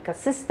recovery of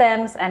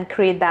ecosystems and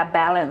create that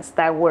balance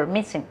that we're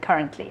missing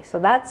currently. So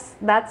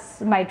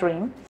that's my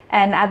dream.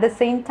 And at the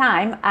same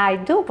time, I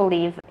do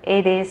believe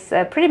it is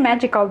pretty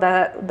magical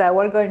that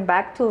we're going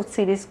back to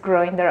cities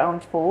growing their own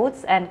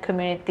foods and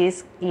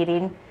communities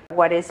eating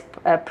what is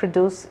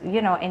produced,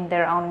 in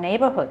their own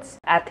neighborhoods.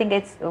 I think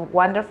it's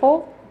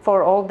wonderful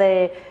for all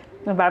the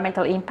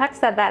environmental impacts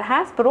that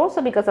has, but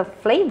also because of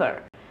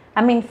flavor.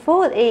 I mean,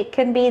 food, it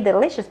can be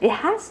delicious. It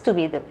has to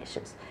be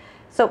delicious.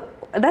 So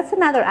that's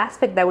another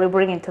aspect that we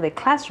bring into the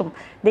classroom.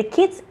 The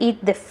kids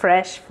eat the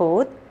fresh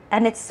food,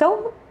 and it's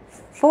so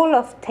full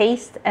of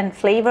taste and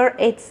flavor.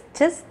 It's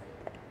just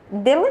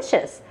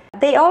delicious.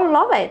 They all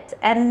love it,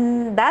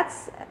 and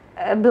that's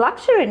a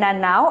luxury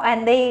now,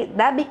 and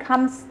that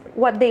becomes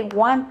what they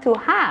want to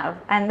have,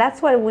 and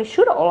that's what we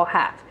should all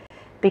have,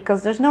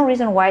 because there's no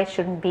reason why it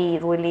shouldn't be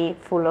really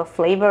full of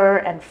flavor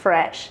and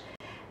fresh.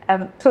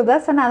 So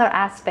that's another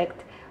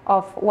aspect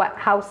of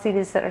how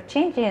cities are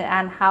changing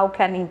and how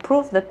can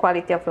improve the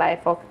quality of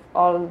life of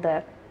all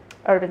the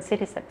urban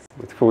citizens.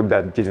 With food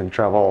that didn't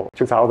travel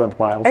 2,000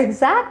 miles.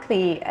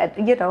 Exactly.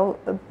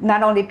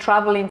 Not only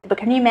traveling, but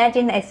can you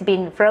imagine it's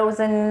been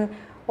frozen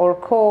or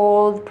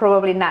cold,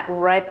 probably not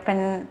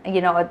ripened,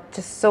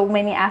 just so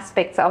many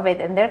aspects of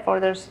it, and therefore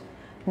there's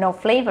no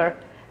flavor.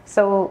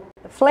 So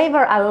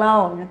flavor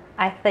alone,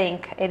 I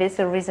think it is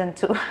a reason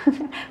to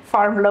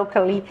farm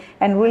locally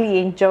and really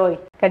enjoy.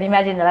 Can you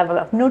imagine the level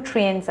of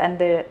nutrients and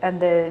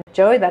the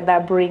joy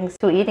that brings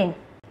to eating?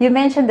 You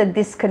mentioned the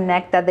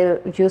disconnect that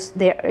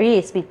there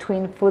is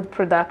between food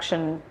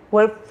production,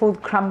 where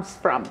food comes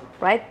from,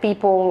 right?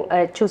 People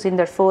choosing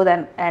their food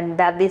and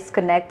that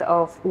disconnect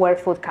of where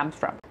food comes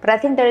from. But I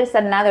think there is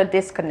another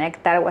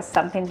disconnect that was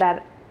something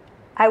that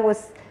I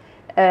was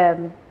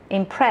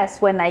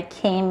impressed when I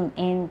came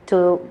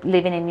into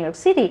living in New York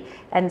City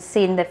and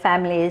seeing the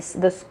families,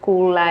 the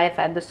school life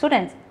and the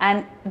students,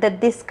 and the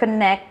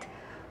disconnect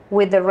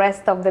with the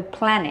rest of the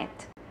planet,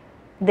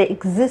 the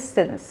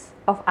existence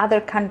of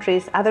other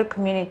countries, other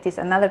communities,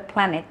 another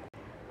planet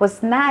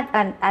was not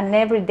an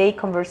everyday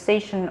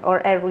conversation or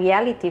a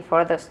reality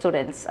for the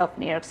students of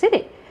New York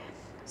City.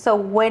 So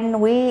when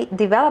we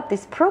developed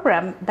this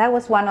program, that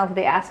was one of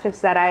the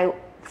aspects that I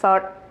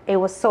thought it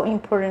was so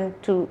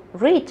important to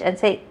reach and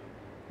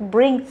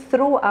bring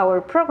through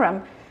our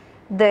program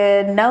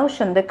the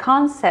notion, the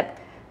concept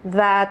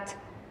that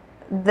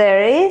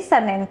there is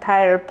an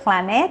entire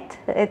planet,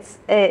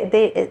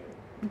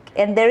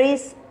 and there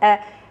is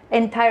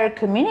entire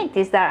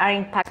communities that are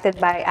impacted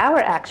by our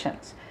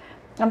actions.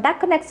 And that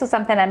connects to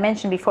something I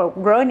mentioned before.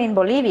 Growing in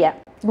Bolivia,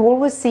 we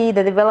always see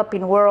the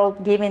developing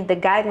world giving the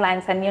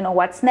guidelines and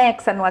what's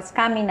next and what's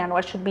coming and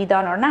what should be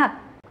done or not.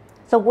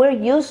 So we're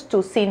used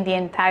to seeing the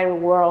entire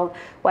world,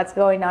 what's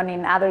going on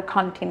in other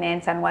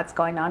continents and what's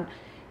going on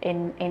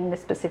in the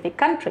specific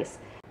countries.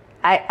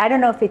 I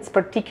don't know if it's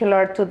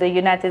particular to the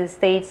United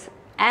States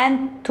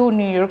and to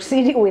New York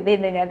City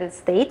within the United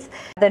States.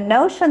 The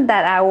notion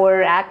that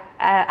our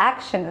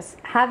actions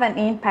have an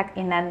impact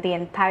in the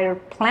entire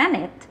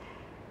planet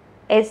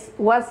is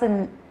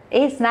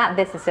not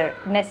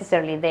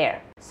necessarily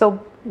there. So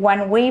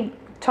when we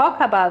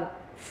talk about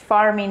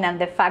farming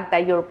and the fact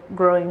that you're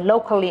growing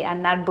locally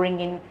and not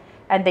bringing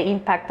and the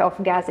impact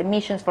of gas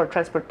emissions for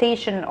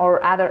transportation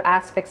or other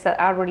aspects that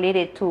are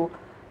related to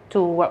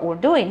what we're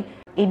doing,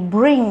 it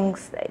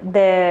brings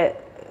the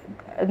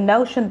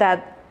notion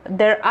that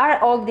there are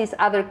all these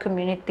other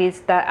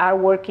communities that are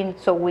working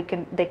so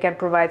they can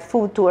provide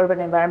food to urban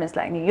environments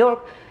like New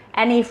York.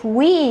 And if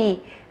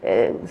we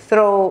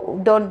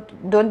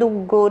don't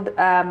do good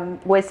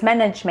waste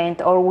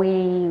management, or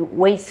we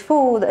waste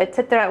food,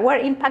 etc., we're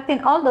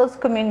impacting all those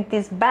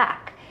communities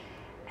back.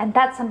 And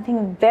that's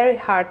something very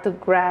hard to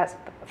grasp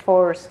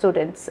for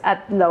students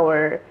at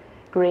lower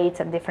grades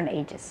and different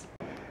ages.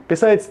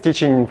 Besides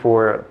teaching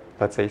for,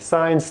 let's say,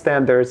 science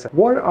standards,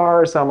 what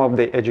are some of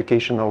the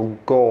educational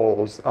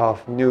goals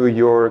of New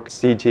York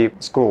City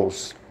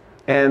schools?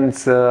 And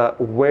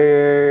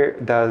where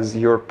does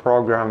your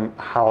program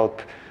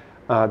help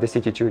the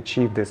city to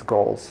achieve these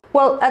goals?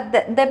 Well,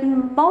 the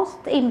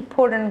most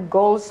important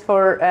goals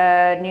for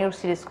New York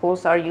City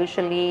schools are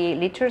usually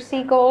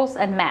literacy goals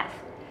and math.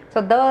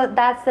 So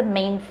that's the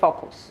main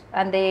focus,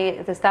 and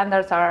the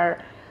standards are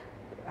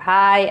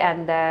high,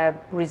 and the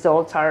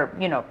results are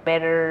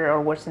better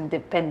or worse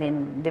depending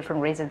on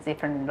different reasons,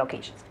 different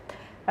locations.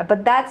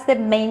 But that's the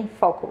main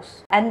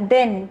focus, and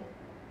then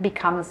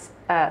becomes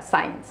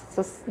science.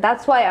 So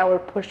that's why our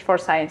push for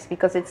science,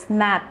 because it's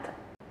not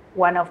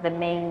one of the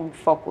main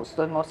focus,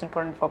 the most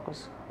important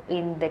focus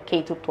in the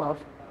K-12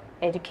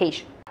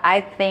 education.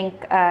 I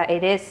think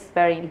it is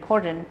very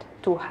important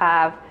to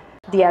have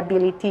the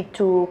ability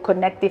to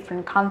connect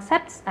different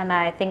concepts, and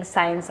I think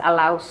science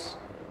allows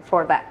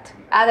for that.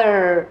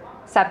 Other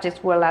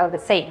subjects will allow the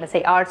same. Let's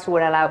say arts will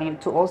allow you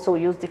to also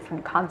use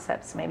different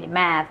concepts, maybe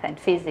math and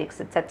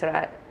physics,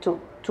 etc.,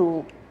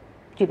 to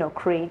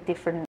create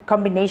different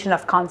combination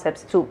of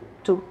concepts to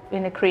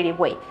in a creative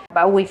way.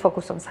 But we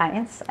focus on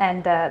science,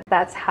 and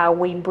that's how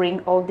we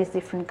bring all these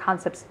different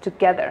concepts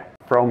together.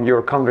 From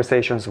your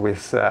conversations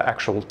with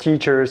actual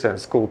teachers and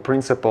school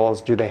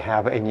principals, do they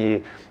have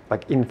any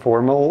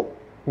informal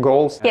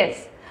goals?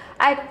 Yes,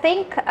 I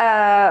think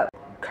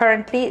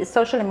currently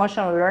social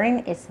emotional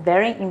learning is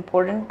very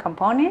important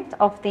component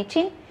of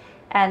teaching,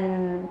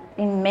 and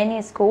in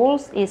many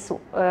schools is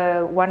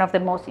one of the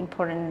most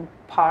important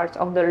parts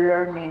of the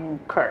learning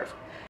curve.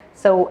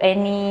 So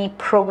any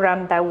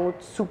program that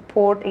would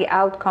support the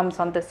outcomes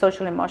on the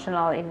social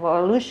emotional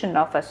evolution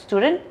of a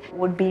student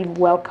would be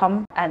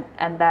welcome, and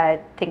I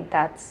think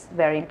that's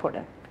very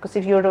important, because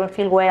if you don't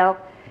feel well,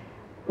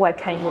 what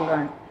can you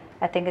learn?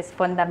 I think it's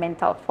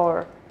fundamental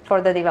for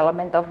the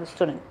development of the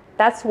student.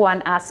 That's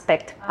one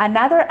aspect.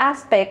 Another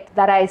aspect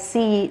that I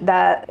see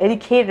that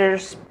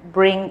educators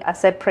bring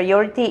as a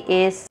priority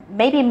is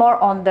maybe more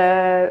on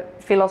the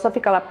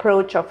philosophical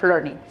approach of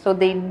learning. So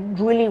they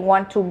really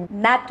want to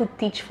not to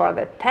teach for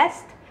the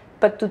test,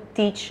 but to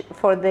teach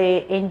for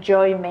the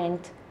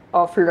enjoyment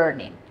of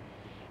learning.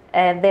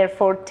 And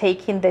therefore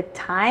taking the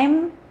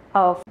time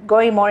of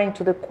going more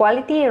into the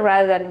quality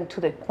rather than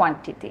into the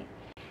quantity.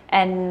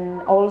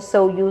 And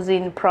also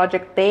using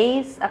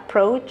project-based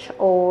approach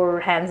or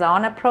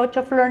hands-on approach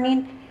of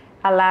learning,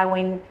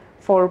 allowing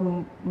for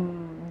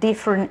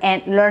different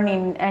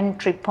learning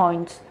entry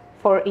points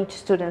for each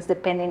student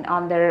depending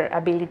on their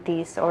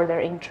abilities or their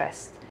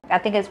interests. I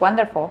think it's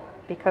wonderful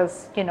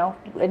because,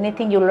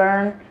 anything you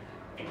learn,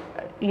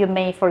 you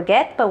may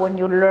forget, but when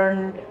you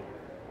learn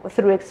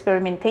through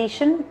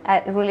experimentation,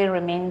 it really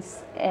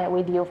remains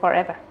with you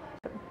forever.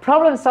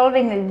 Problem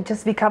solving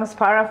just becomes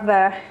part of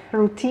the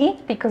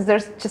routine because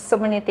there's just so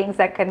many things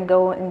that can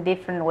go in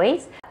different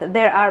ways.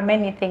 There are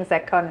many things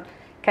that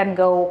can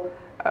go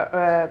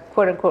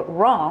quote unquote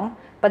wrong,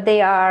 but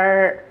they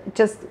are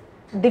just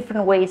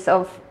different ways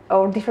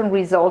or different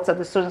results that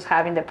the students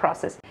have in the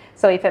process.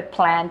 So if a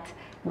plant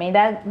may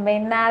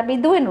not be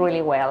doing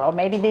really well, or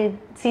maybe the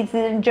seeds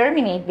didn't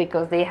germinate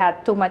because they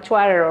had too much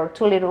water or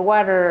too little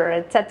water,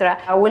 etc.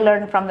 We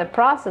learn from the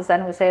process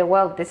and we say,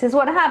 well, this is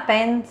what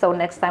happened, so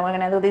next time we're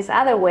going to do this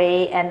other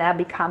way, and that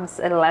becomes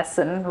a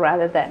lesson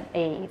rather than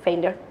a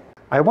failure.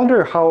 I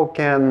wonder how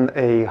can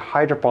a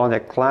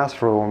hydroponic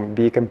classroom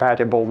be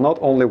compatible not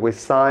only with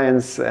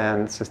science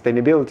and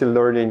sustainability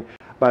learning,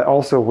 but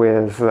also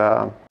with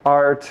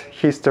art,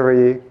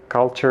 history,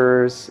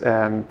 cultures,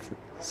 and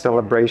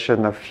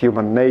celebration of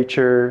human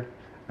nature,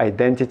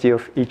 identity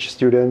of each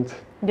student?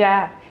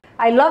 Yeah,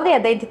 I love the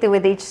identity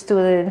with each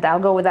student. I'll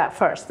go with that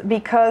first,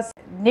 because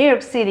New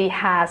York City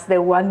has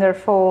the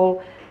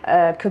wonderful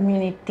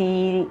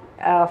community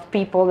of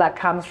people that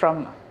comes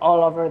from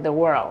all over the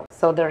world.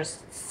 So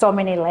there's so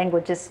many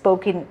languages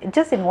spoken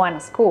just in one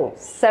school,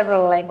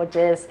 several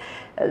languages,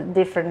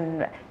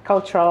 different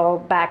cultural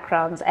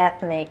backgrounds,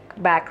 ethnic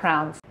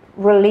backgrounds,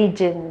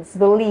 religions,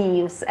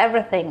 beliefs,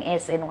 everything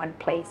is in one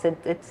place.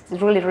 It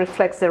really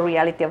reflects the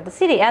reality of the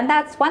city, and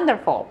that's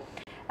wonderful.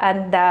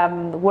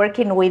 And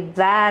working with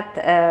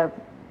that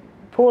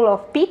pool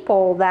of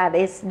people that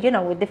is,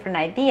 with different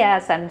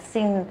ideas and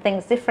seeing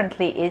things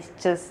differently is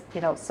just,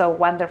 so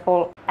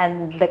wonderful,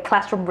 and the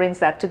classroom brings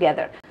that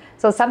together.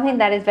 So something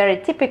that is very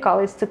typical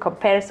is to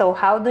compare, so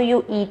how do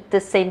you eat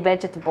the same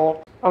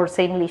vegetable or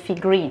same leafy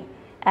green?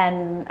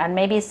 and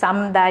maybe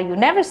some that you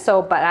never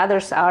saw, but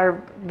others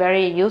are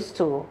very used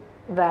to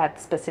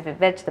that specific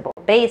vegetable.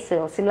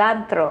 Basil,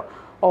 cilantro,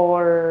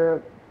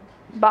 or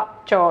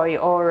bok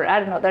choy, or I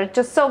don't know, there's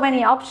just so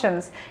many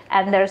options,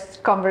 and there's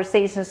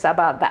conversations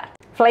about that.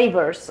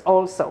 Flavors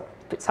also.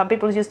 Some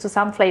people used to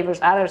some flavors,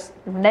 others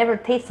never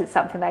tasted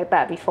something like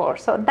that before.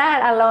 So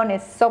that alone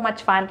is so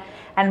much fun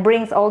and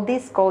brings all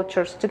these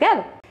cultures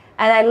together.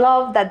 And I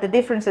love that the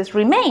differences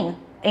remain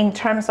in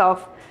terms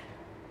of,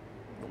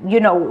 you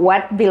know,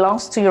 what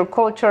belongs to your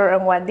culture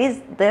and what this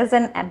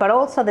doesn't, but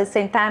also at the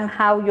same time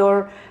how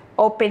you're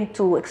open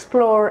to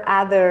explore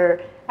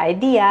other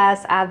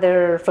ideas,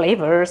 other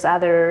flavors,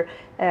 other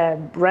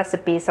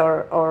recipes,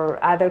 or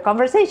other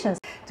conversations.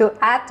 To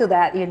add to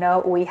that, you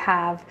know, we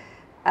have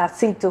a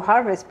seed to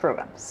harvest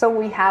program. So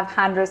we have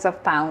hundreds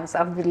of pounds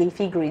of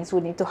leafy greens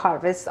we need to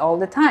harvest all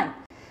the time.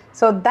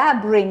 So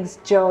that brings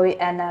joy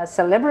and a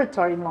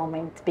celebratory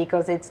moment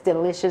because it's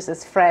delicious,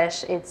 it's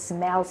fresh, it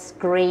smells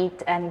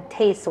great, and it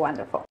tastes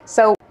wonderful.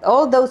 So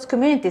all those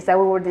communities that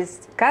we were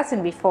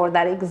discussing before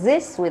that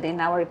exist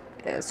within our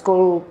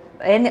school,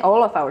 in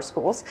all of our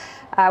schools,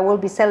 will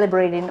be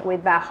celebrating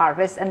with that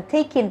harvest and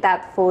taking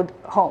that food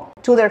home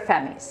to their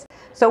families.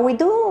 So we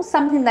do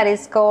something that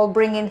is called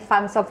bringing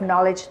funds of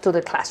knowledge to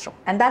the classroom.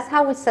 And that's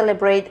how we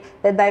celebrate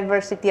the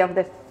diversity of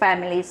the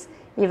families,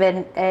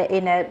 even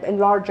in a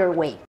larger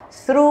way,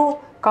 through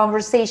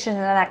conversations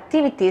and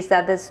activities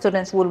that the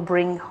students will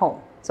bring home.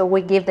 So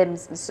we give them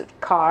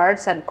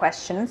cards and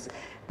questions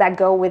that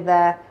go with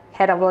the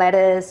head of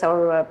lettuce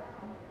or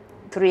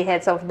 3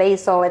 heads of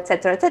basil,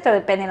 etc.,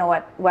 depending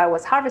on what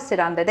was harvested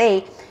on the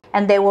day.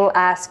 And they will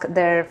ask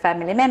their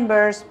family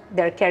members,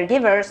 their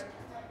caregivers,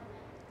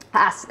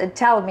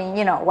 tell me,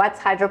 you know, what's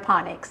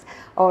hydroponics,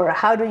 or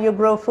how do you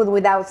grow food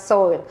without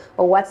soil,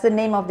 or what's the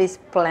name of this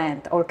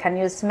plant, or can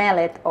you smell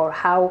it, or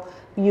how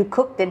you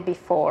cooked it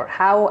before,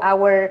 how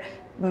our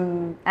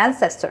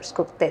ancestors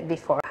cooked it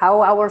before,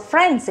 how our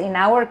friends in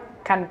our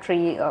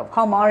country of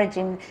home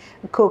origin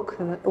cook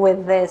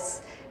with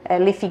this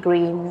leafy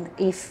green,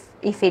 if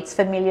it's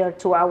familiar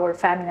to our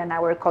family and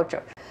our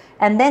culture.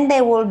 And then they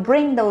will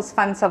bring those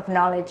funds of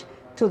knowledge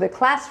to the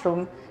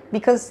classroom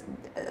because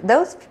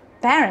those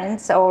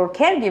parents or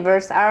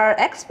caregivers are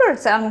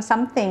experts on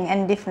something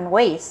in different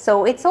ways.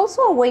 So it's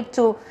also a way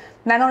to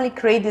not only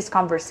create these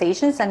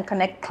conversations and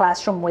connect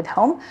classroom with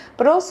home,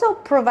 but also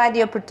provide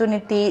the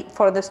opportunity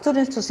for the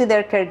students to see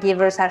their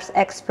caregivers as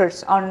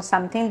experts on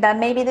something that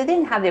maybe they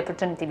didn't have the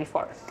opportunity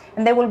before.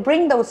 And they will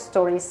bring those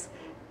stories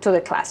to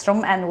the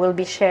classroom and will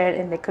be shared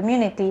in the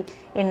community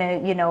in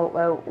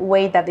a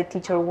way that the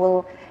teacher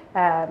will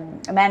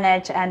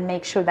manage and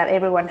make sure that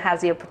everyone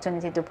has the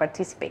opportunity to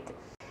participate.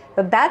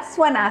 So that's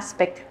one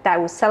aspect that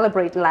will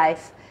celebrate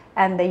life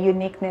and the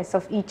uniqueness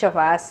of each of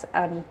us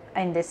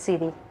in the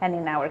city and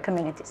in our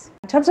communities.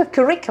 In terms of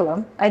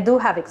curriculum, I do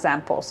have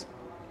examples.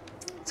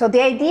 So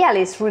the ideal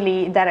is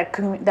really that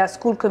the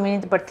school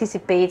community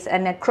participates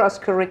in a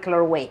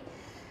cross-curricular way.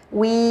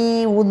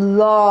 We would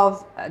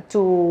love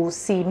to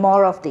see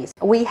more of this.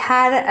 We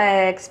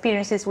had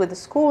experiences with the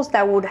schools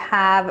that would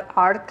have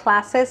art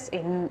classes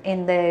in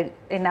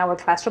our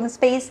classroom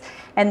space,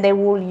 and they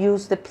will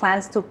use the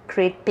plants to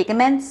create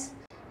pigments,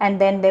 and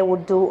then they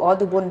would do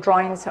audubon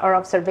drawings or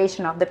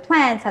observation of the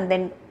plants and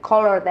then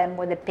color them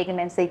with the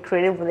pigments they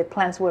created with the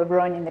plants we were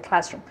growing in the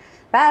classroom.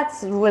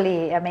 That's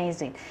really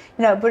amazing,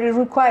 but it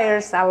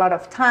requires a lot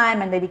of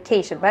time and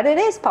dedication, but it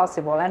is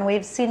possible, and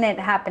we've seen it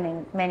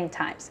happening many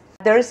times.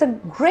 There is a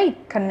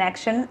great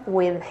connection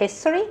with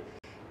history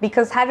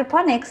because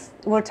hydroponics,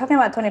 we're talking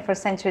about 21st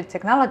century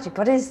technology,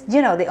 but it's,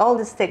 the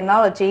oldest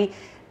technology.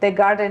 The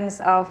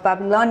gardens of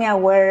Babylonia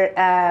were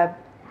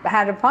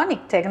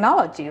hydroponic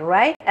technology,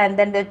 right? And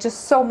then there's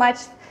just so much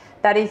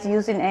that is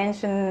used in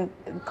ancient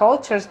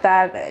cultures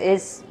that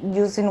is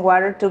using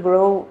water to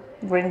grow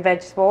green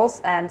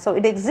vegetables, and so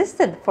it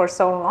existed for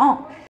so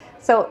long.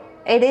 So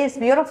it is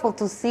beautiful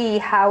to see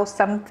how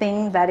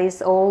something that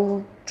is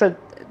all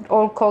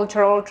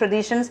cultural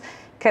traditions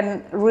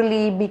can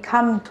really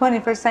become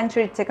 21st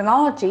century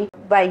technology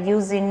by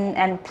using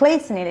and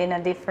placing it in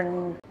a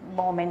different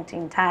moment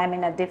in time,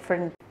 in a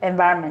different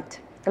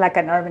environment, like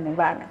an urban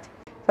environment.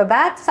 So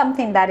that's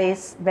something that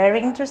is very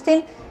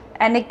interesting,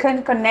 and it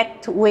can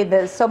connect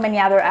with so many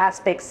other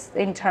aspects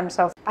in terms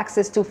of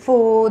access to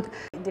food,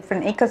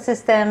 different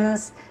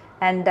ecosystems,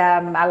 and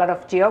a lot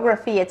of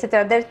geography,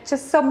 etc. There's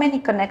just so many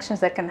connections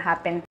that can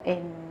happen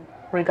in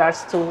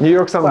regards to New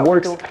York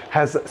Sunworks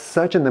has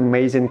such an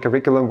amazing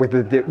curriculum with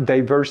the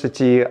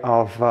diversity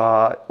of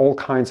all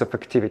kinds of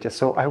activities.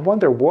 So I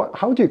wonder,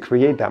 how do you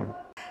create them?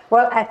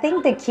 Well, I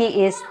think the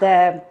key is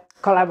the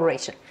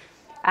collaboration.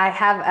 I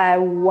have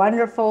a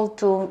wonderful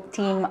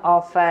team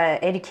of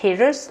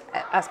educators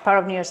as part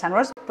of New York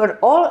Sunworks, but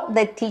all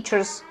the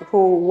teachers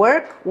who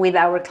work with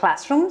our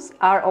classrooms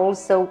are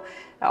also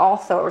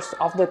authors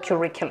of the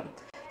curriculum.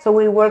 So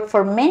we work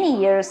for many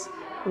years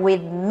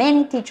with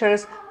many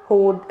teachers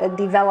who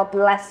develop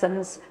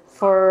lessons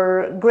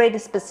for grade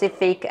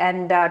specific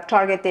and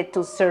targeted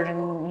to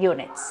certain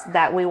units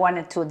that we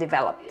wanted to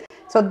develop.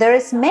 So there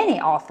is many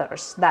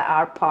authors that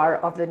are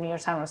part of the New York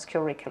Sunrise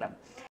curriculum.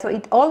 So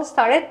it all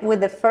started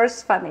with the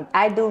first funding.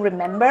 I do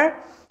remember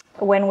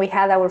when we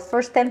had our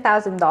first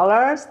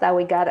 $10,000 that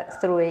we got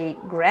through a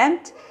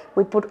grant,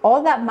 we put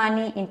all that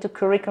money into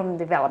curriculum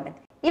development.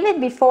 Even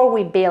before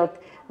we built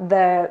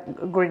the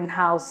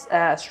greenhouse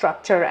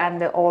structure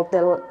and all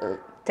the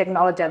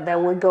technology that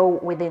will go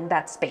within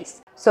that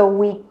space. So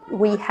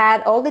we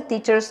had all the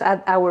teachers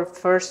at our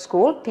first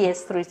school,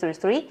 PS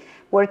 333,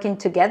 working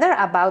together,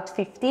 about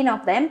 15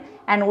 of them,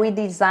 and we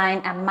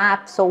designed a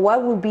map. So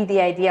what would be the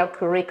ideal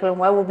curriculum?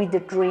 What would be the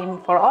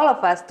dream for all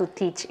of us to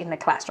teach in the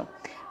classroom?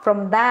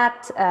 From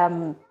that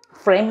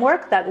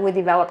framework that we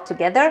developed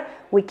together,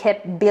 we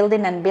kept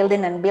building and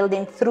building and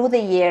building through the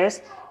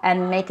years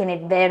and making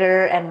it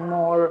better and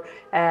more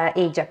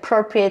age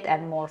appropriate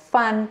and more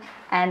fun,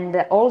 and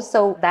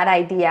also that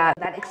idea,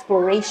 that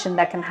exploration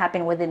that can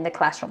happen within the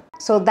classroom.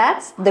 So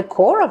that's the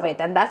core of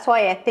it, and that's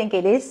why I think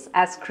it is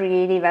as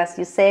creative as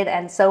you said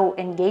and so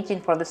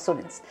engaging for the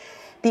students.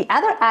 The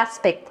other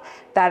aspect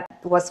that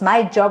was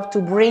my job to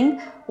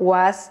bring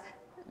was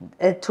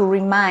to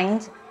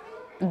remind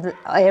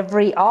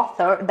every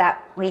author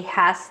that we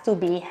has to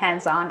be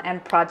hands-on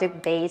and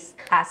project-based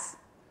as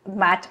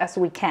much as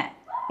we can,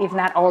 if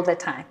not all the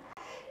time.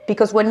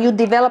 Because when you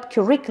develop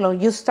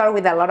curriculum, you start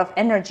with a lot of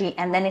energy,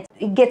 and then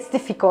it gets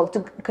difficult to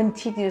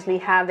continuously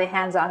have the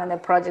hands-on and the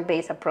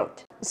project-based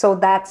approach. So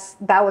that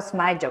was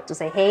my job, to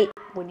say, hey,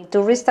 we need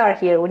to restart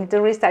here, we need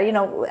to restart,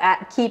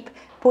 keep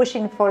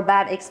pushing for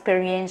that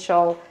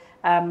experiential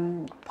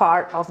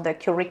part of the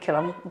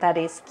curriculum that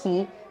is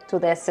key to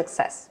their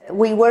success.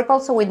 We work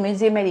also with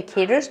museum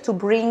educators to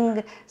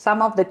bring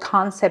some of the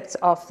concepts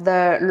of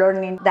the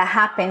learning that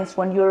happens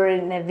when you're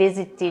in a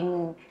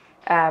visiting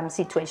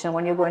situation,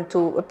 when you're going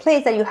to a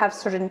place that you have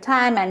certain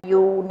time and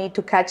you need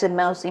to catch the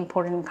most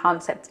important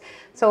concepts.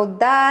 So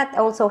that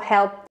also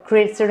helps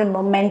create certain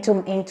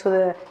momentum into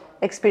the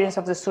experience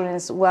of the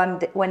students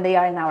when they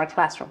are in our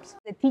classrooms.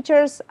 The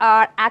teachers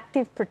are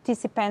active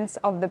participants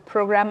of the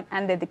program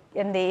and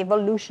the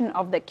evolution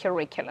of the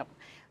curriculum.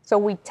 So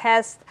we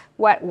test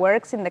what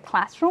works in the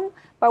classroom,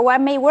 but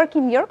what may work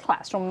in your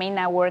classroom may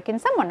not work in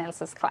someone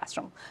else's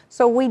classroom.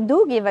 So we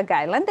do give a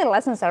guideline. The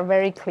lessons are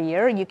very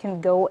clear. You can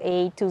go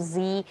A to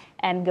Z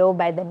and go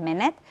by the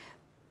minute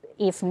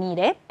if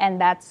needed, and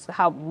that's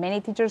how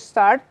many teachers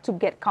start to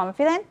get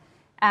confident.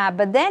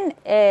 But then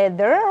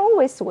there are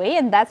always ways,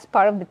 and that's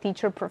part of the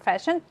teacher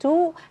profession,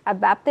 to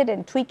adapt it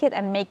and tweak it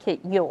and make it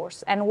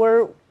yours. And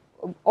we're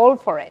all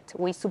for it.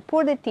 We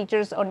support the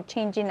teachers on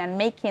changing and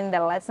making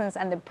the lessons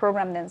and the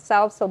program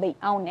themselves so they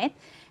own it.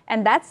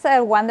 And that's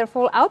a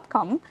wonderful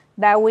outcome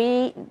that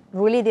we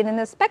really didn't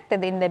expect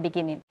it in the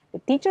beginning. The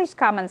teachers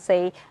come and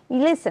say,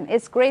 listen,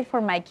 it's great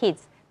for my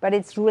kids, but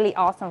it's really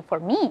awesome for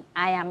me.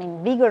 I am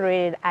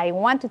invigorated. I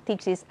want to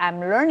teach this. I'm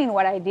learning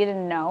what I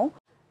didn't know.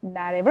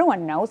 Not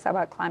everyone knows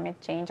about climate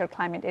change or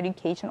climate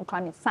education or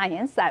climate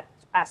science,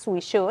 as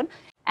we should.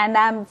 And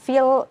I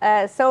feel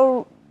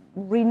so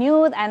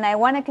renewed, and I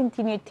want to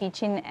continue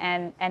teaching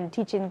and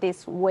teaching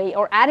this way,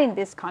 or adding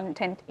this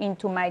content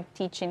into my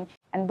teaching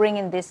and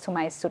bringing this to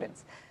my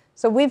students.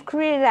 So we've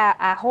created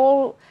a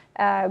whole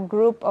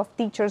group of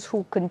teachers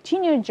who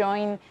continue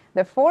joining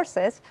the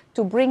forces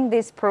to bring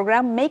this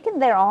program, make it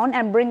their own,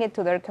 and bring it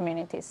to their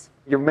communities.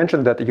 You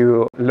mentioned that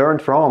you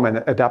learned from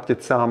and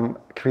adapted some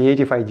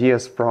creative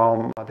ideas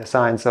from the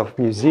science of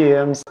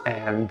museums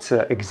and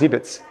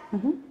exhibits.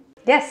 Mm-hmm.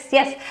 Yes.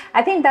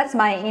 I think that's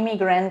my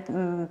immigrant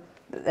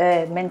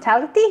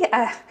mentality.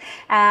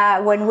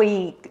 When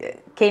we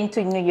came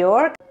to New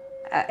York,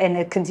 and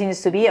it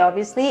continues to be,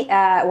 obviously,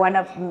 one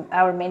of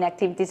our main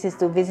activities is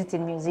to visit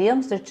in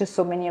museums. There's just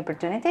so many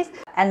opportunities.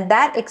 And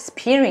that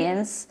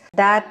experience,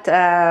 that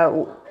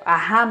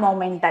aha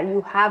moment that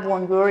you have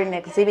when you're in an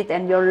exhibit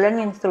and you're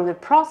learning through the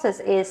process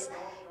is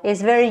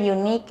very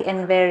unique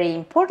and very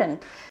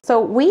important. So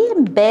we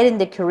embed in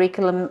the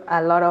curriculum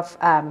a lot of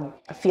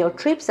field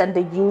trips and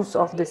the use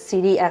of the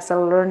city as a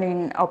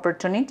learning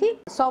opportunity.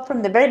 So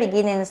from the very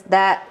beginnings,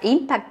 that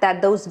impact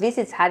that those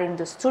visits had in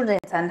the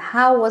students and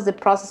how was the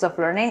process of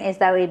learning is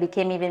that it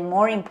became even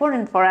more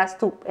important for us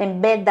to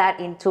embed that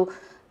into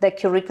the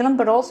curriculum,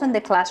 but also in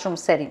the classroom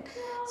setting.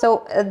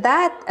 So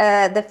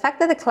the fact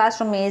that the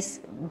classroom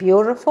is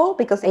beautiful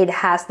because it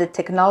has the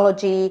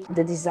technology,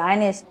 the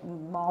design is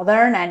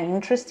modern and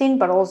interesting,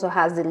 but also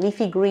has the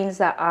leafy greens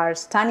that are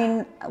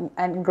stunning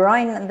and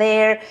growing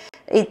there.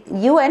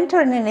 You enter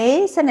and it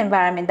is an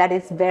environment that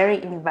is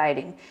very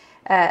inviting.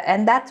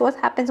 And that's what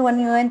happens when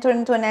you enter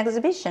into an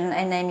exhibition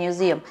in a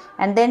museum.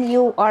 And then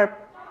you are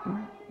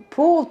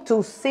pulled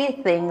to see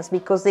things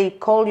because they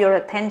call your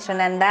attention,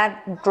 and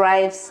that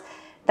drives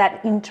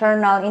that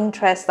internal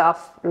interest of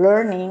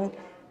learning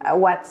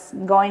what's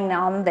going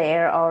on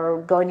there,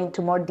 or going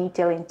into more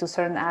detail into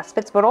certain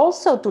aspects, but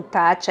also to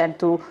touch and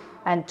to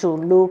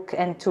look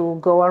and to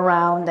go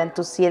around and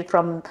to see it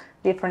from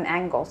different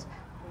angles.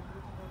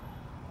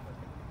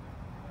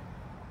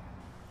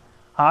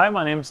 Hi,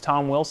 my name is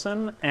Tom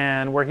Wilson,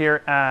 and we're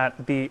here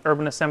at the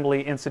Urban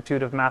Assembly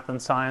Institute of Math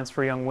and Science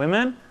for Young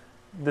Women.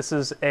 This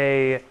is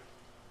a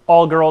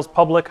all-girls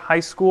public high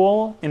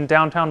school in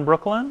downtown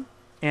Brooklyn,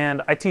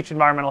 and I teach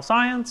environmental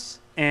science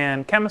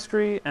and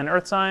chemistry and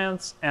earth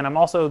science, and I'm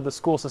also the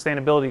school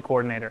sustainability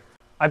coordinator.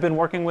 I've been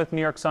working with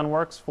New York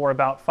Sunworks for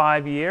about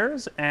 5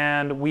 years,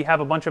 and we have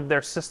a bunch of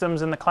their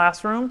systems in the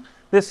classroom.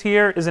 This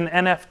here is an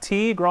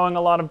NFT growing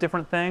a lot of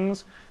different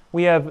things.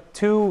 We have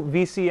 2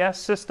 VCS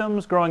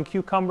systems growing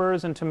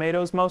cucumbers and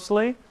tomatoes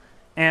mostly.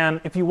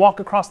 And if you walk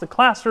across the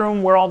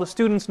classroom where all the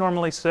students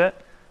normally sit,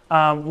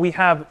 we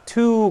have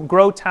 2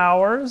 grow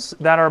towers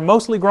that are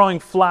mostly growing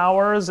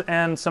flowers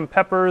and some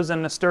peppers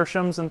and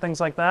nasturtiums and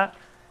things like that.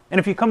 And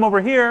if you come over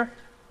here,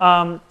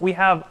 we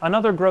have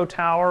another grow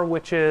tower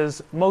which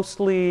is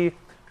mostly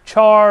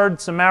chard,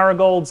 some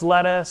marigolds,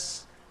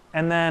 lettuce,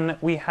 and then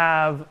we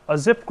have a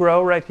zip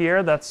grow right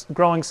here that's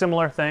growing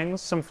similar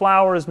things, some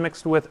flowers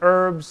mixed with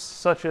herbs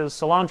such as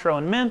cilantro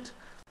and mint.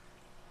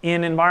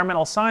 In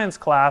environmental science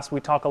class, we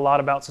talk a lot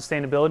about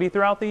sustainability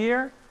throughout the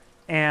year,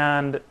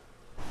 and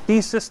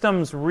these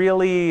systems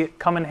really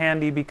come in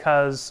handy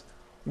because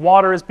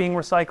water is being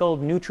recycled,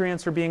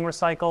 nutrients are being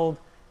recycled,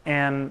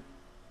 and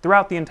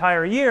throughout the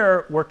entire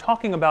year, we're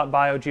talking about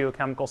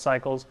biogeochemical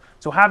cycles.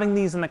 So having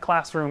these in the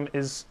classroom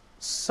is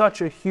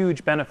such a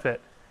huge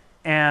benefit.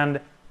 And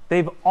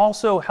they've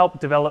also helped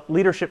develop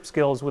leadership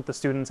skills with the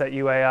students at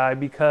UAI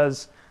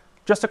because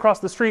just across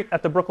the street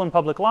at the Brooklyn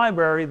Public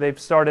Library, they've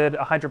started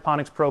a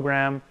hydroponics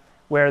program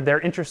where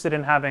they're interested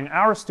in having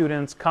our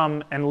students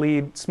come and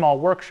lead small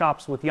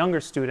workshops with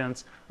younger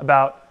students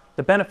about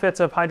the benefits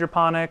of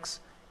hydroponics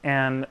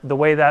and the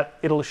way that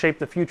it'll shape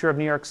the future of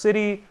New York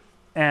City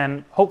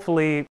and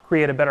hopefully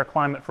create a better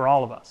climate for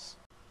all of us.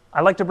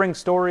 I like to bring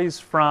stories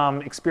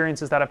from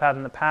experiences that I've had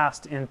in the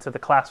past into the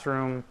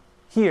classroom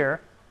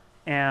here,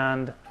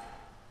 and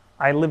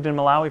I lived in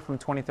Malawi from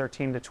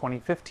 2013 to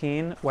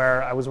 2015,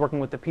 where I was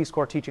working with the Peace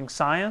Corps teaching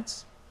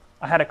science.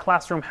 I had a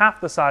classroom half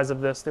the size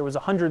of this. There was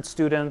 100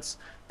 students.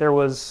 There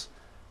was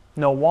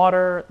no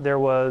water. There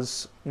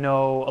was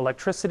no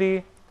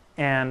electricity.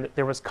 And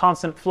there was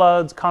constant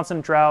floods,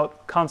 constant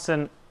drought,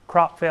 constant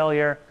crop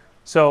failure.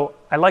 So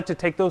I like to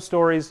take those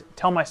stories,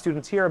 tell my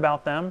students here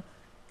about them,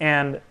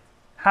 and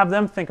have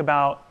them think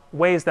about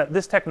ways that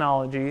this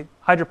technology,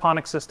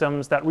 hydroponic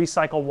systems that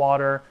recycle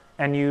water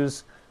and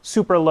use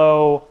super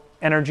low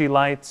energy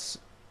lights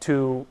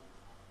to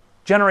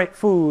generate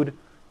food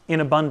in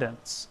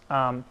abundance.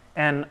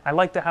 And I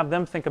like to have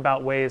them think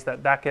about ways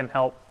that that can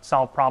help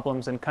solve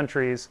problems in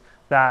countries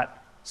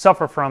that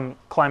suffer from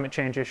climate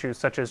change issues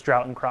such as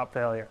drought and crop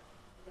failure.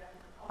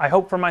 I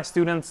hope for my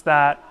students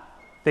that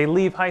they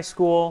leave high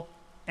school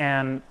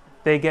and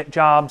they get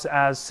jobs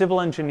as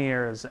civil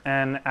engineers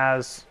and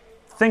as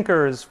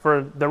thinkers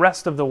for the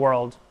rest of the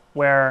world,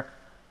 where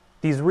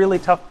these really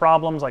tough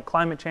problems like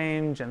climate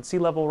change and sea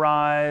level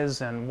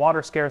rise and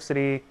water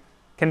scarcity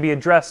can be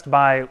addressed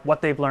by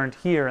what they've learned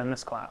here in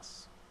this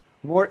class.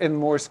 More and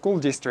more school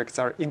districts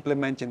are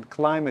implementing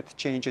climate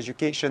change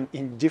education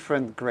in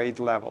different grade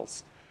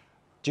levels.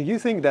 Do you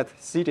think that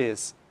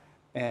cities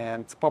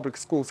and public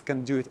schools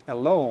can do it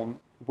alone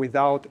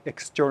without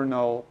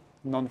external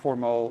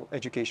non-formal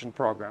education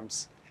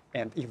programs?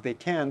 And if they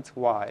can't,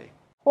 why?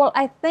 Well,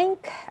 I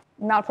think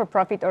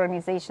not-for-profit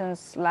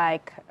organizations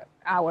like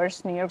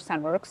ours, New York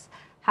Sunworks,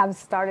 have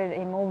started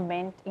a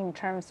movement in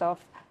terms of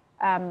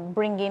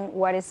bringing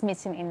what is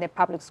missing in the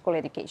public school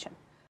education.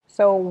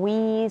 So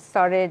we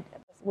started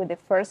with the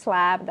first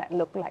lab that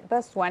looked like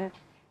this one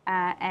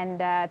and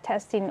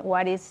testing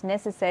what is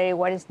necessary,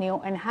 what is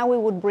new, and how we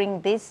would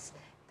bring this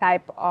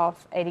type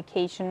of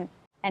education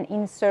and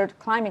insert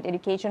climate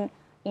education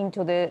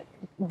into the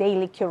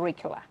daily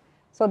curricula.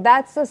 So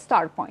that's the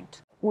start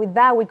point. With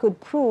that, we could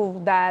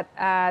prove that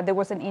there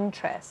was an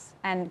interest,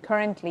 and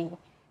currently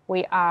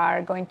we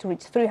are going to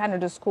reach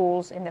 300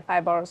 schools in the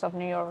 5 boroughs of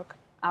New York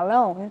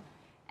alone,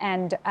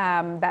 and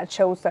that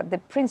shows that the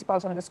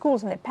principals of the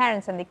schools and the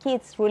parents and the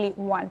kids really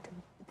want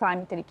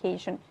climate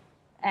education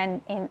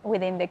and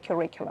within the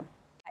curriculum.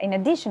 In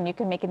addition, you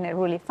can make it in a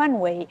really fun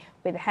way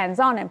with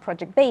hands-on and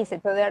project-based. So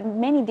there are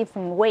many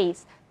different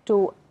ways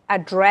to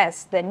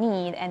address the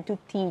need and to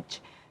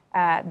teach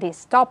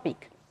this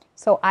topic.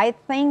 So I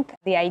think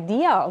the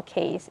ideal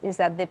case is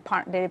that the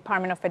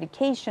Department of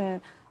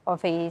Education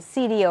of a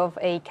city, of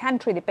a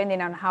country,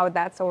 depending on how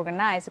that's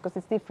organized, because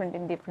it's different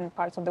in different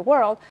parts of the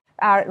world,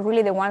 are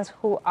really the ones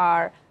who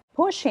are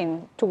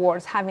pushing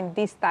towards having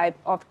this type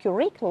of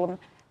curriculum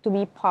to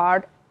be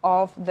part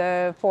of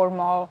the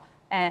formal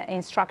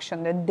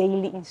instruction, the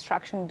daily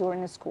instruction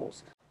during the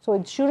schools. So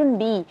it shouldn't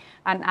be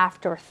an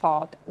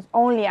afterthought,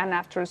 only an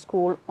after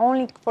school,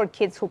 only for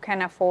kids who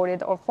can afford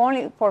it, or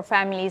only for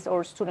families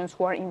or students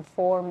who are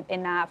informed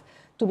enough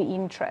to be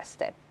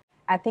interested.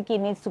 I think it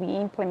needs to be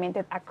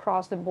implemented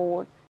across the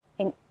board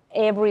in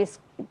every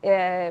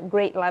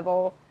grade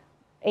level,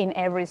 in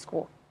every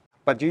school.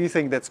 But do you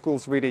think that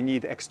schools really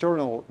need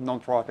external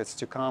nonprofits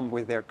to come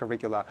with their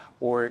curricula,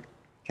 or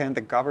can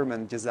the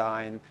government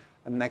design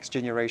next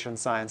generation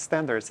science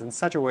standards in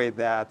such a way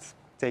that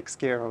takes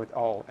care of it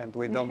all, and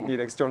we don't need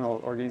external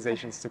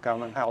organizations to come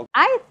and help.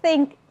 I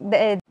think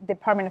the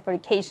Department of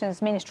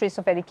Education's ministries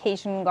of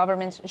education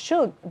governments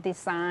should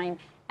design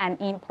and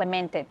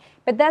implement it,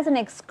 but doesn't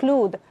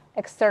exclude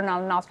external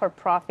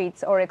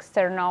not-for-profits or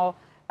external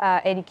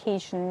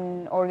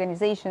education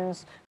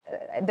organizations.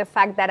 The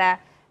fact that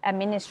a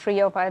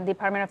ministry of a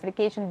Department of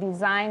Education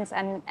designs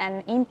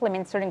and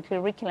implements certain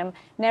curriculum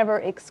never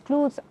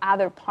excludes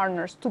other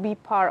partners to be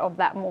part of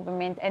that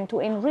movement and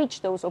to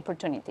enrich those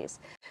opportunities.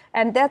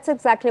 And that's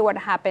exactly what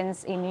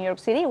happens in New York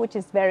City, which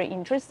is very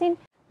interesting.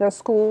 The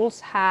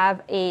schools have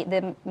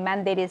the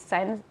mandated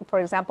science, for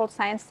example,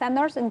 science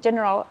standards and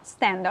general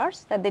standards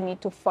that they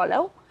need to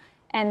follow.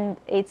 And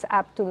it's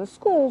up to the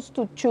schools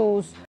to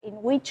choose in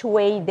which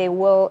way they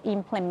will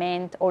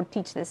implement or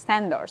teach the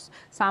standards.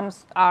 Some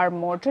are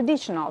more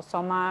traditional,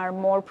 some are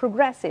more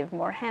progressive,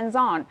 more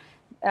hands-on,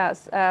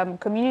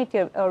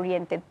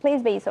 community-oriented,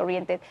 place-based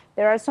oriented.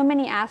 There are so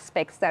many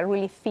aspects that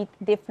really fit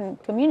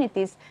different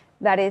communities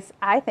that is,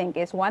 I think,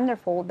 is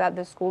wonderful that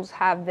the schools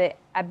have the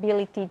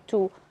ability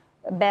to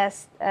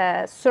best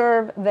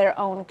serve their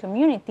own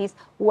communities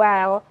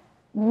while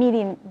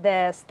meeting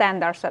the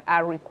standards that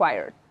are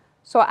required.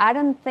 So I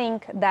don't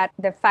think that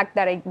the fact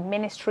that a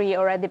ministry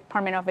or a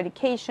Department of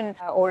Education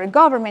or a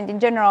government in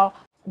general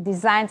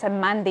designs and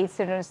mandates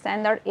certain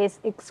standard is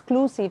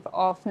exclusive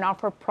of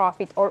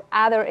not-for-profit or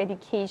other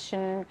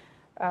education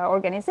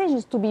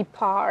organizations to be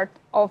part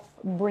of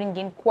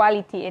bringing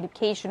quality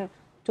education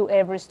to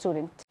every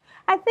student.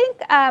 I think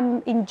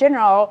in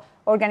general,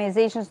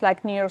 organizations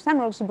like New York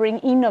Sunworks bring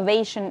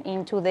innovation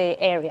into the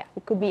area.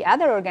 It could be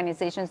other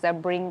organizations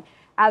that bring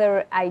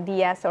other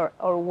ideas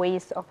or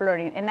ways of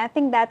learning. And I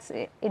think that's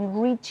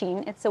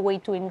enriching. It's a way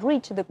to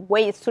enrich the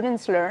way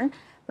students learn,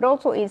 but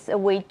also it's a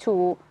way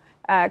to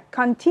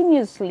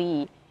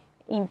continuously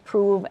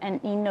improve and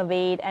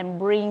innovate and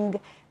bring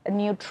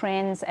new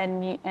trends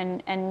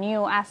and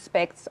new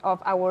aspects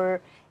of our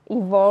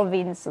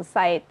evolving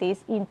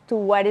societies into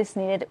what is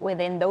needed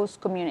within those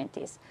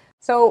communities.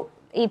 So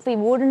if it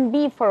wouldn't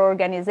be for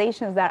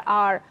organizations that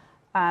are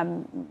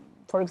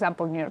for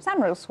example, New York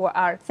Sunworks, who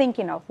are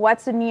thinking of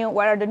what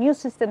are the new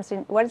systems,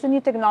 what is the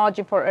new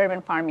technology for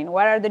urban farming,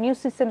 what are the new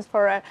systems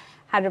for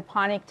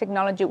hydroponic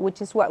technology,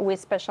 which is what we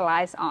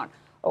specialize on,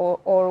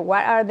 or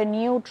what are the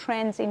new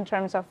trends in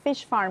terms of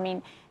fish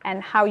farming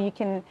and how you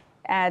can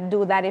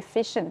do that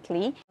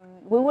efficiently.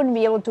 We wouldn't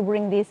be able to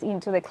bring this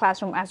into the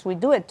classroom as we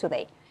do it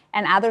today.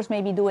 And others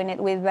may be doing it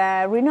with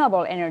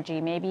renewable energy.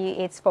 Maybe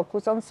it's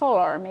focused on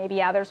solar. Maybe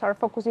others are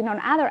focusing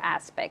on other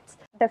aspects.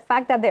 The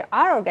fact that there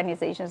are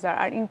organizations that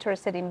are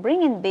interested in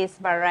bringing this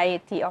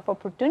variety of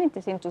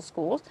opportunities into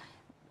schools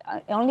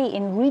only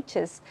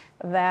enriches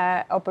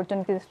the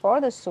opportunities for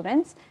the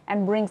students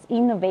and brings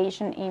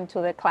innovation into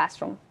the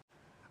classroom.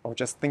 I was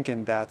just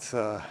thinking that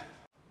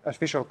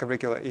official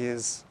curricula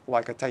is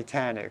like a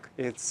Titanic.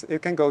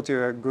 It can go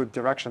to a good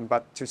direction,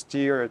 but to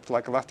steer it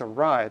like left or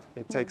right,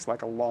 it takes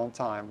like a long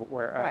time.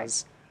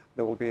 Whereas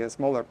there will be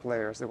smaller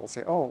players that will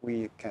say, oh,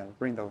 we can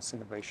bring those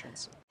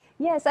innovations.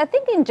 Yes, I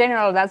think in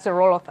general that's the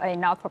role of a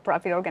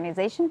not-for-profit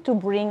organization, to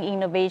bring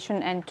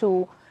innovation and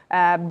to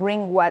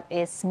bring what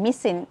is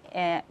missing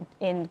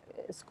in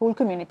school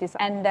communities.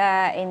 And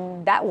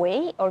in that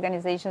way,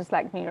 organizations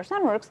like New York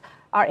Sunworks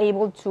are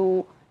able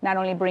to not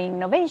only bring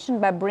innovation,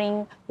 but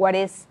bring what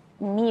is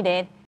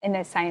needed in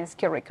a science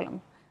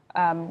curriculum.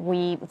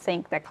 We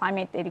think that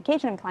climate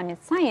education and climate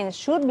science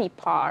should be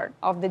part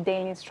of the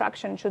daily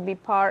instruction, should be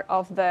part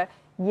of the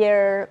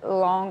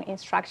year-long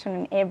instruction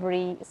in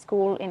every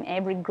school, in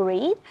every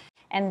grade.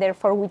 And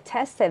therefore, we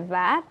tested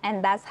that,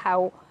 and that's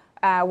how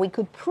we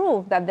could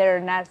prove that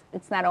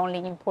it's not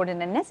only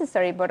important and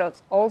necessary, but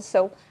it's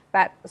also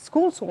that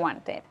schools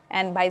want it.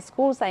 And by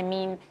schools, I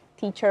mean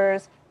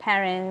teachers,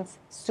 parents,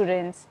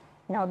 students.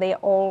 They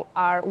all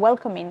are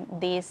welcoming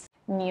this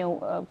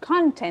new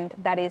content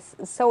that is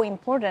so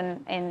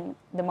important in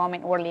the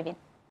moment we're living.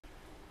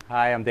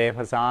 Hi, I'm Dave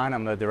Hazan.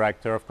 I'm the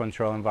Director of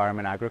Control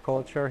Environment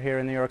Agriculture here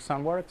in New York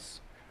Sunworks.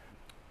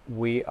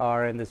 We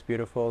are in this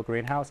beautiful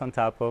greenhouse on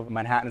top of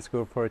Manhattan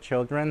School for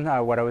Children.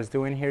 What I was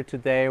doing here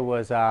today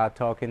was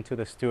talking to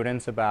the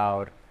students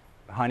about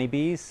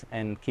honeybees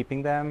and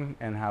keeping them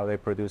and how they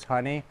produce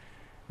honey.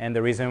 And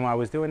the reason why I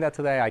was doing that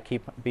today, I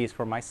keep bees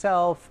for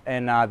myself,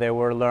 and they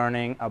were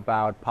learning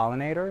about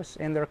pollinators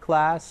in their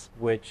class,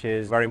 which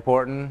is very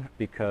important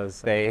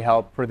because they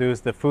help produce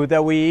the food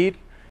that we eat.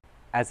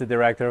 As the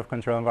Director of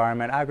Control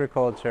Environment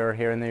Agriculture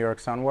here in New York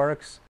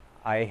Sunworks,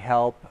 I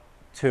help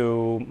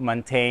to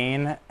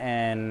maintain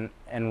and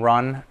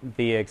run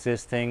the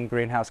existing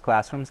greenhouse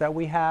classrooms that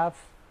we have.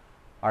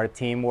 Our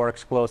team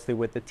works closely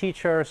with the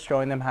teachers,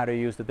 showing them how to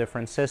use the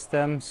different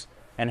systems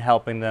and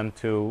helping them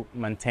to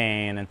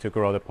maintain and to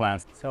grow the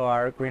plants. So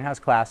our greenhouse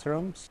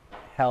classrooms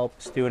help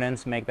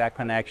students make that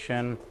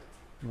connection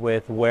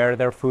with where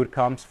their food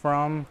comes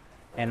from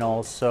and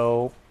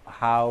also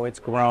how it's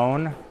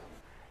grown.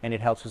 And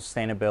it helps with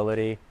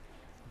sustainability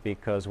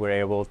because we're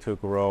able to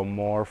grow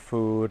more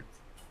food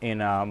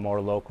in a more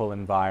local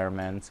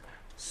environment.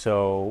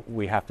 so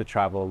we have to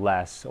travel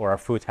less, or our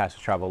food has to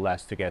travel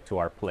less to get to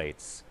our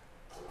plates.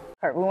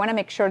 We want to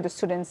make sure the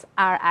students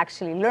are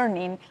actually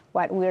learning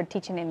what we're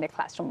teaching in the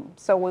classroom.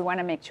 So we want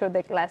to make sure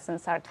the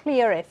lessons are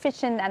clear,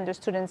 efficient, and the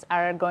students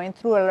are going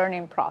through a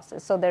learning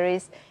process. So there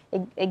is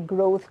a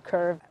growth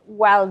curve.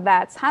 While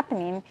that's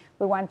happening,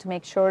 we want to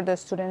make sure the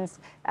students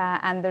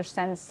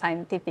understand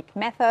scientific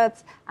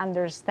methods,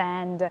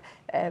 understand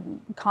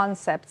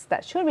concepts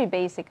that should be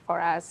basic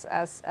for us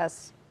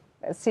as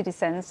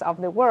citizens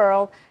of the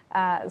world,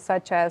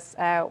 such as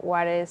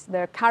what is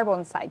the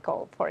carbon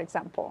cycle, for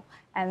example.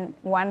 And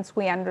once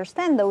we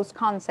understand those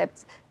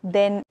concepts,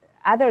 then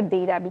other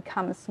data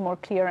becomes more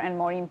clear and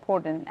more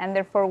important, and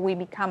therefore we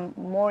become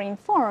more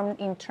informed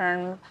in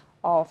terms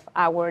of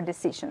our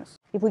decisions.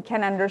 If we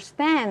can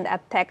understand a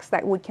text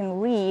that we can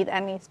read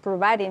and is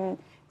providing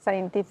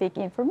scientific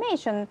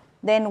information,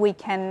 then we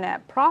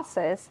can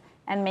process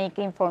and make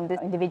informed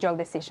individual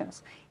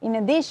decisions. In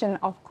addition,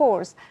 of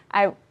course,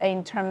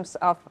 in terms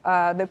of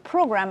the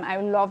program, I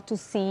would love to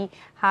see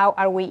how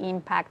are we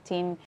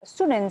impacting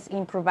students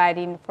in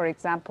providing, for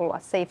example,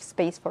 a safe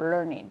space for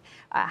learning.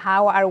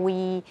 How are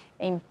we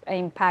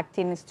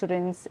impacting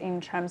students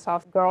in terms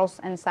of girls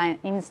and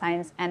in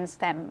science and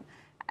STEM?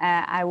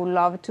 I would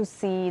love to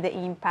see the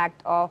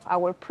impact of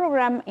our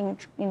program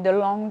in the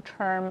long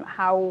term,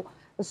 how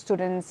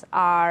students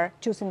are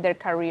choosing their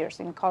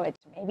careers in college.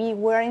 Maybe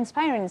we're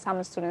inspiring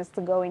some students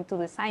to go into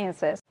the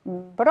sciences,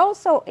 but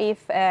also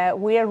if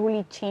we are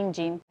really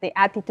changing the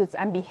attitudes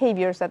and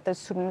behaviors that the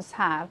students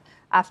have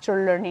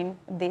after learning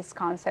these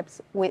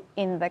concepts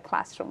within the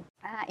classroom.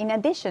 In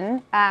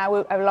addition, I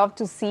would love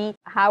to see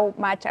how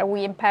much are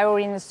we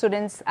empowering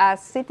students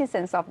as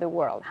citizens of the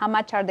world. How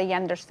much are they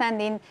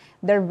understanding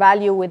their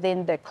value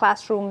within the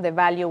classroom, the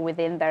value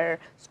within their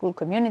school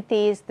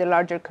communities, the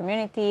larger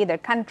community, their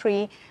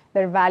country,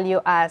 their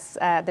value as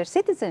their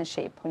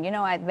citizenship. You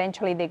know,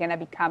 eventually they're going to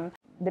become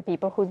the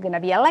people who's going to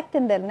be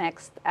electing the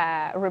next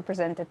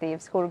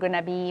representatives, who are going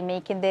to be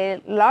making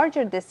the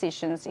larger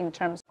decisions in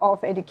terms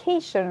of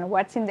education,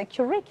 what's in the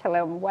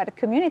curriculum, what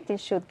communities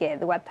should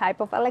get, what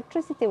type of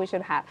electricity we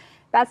should have.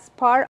 That's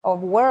part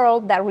of a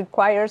world that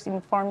requires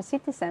informed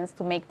citizens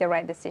to make the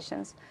right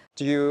decisions.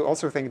 Do you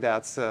also think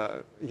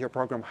that your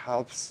program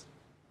helps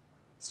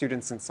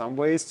students in some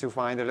ways to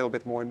find a little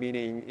bit more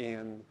meaning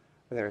in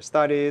their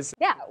studies?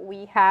 Yeah,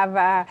 we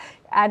have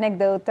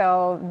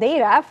anecdotal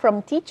data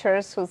from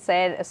teachers who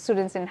said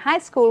students in high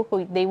school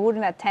who they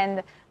wouldn't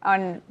attend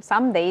on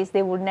some days,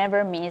 they would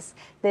never miss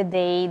the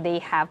day they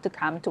have to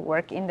come to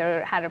work in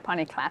their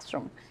hydroponic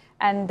classroom.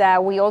 And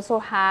we also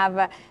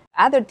have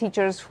other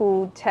teachers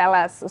who tell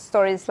us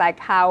stories like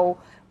how,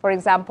 for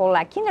example,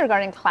 a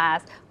kindergarten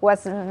class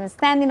was an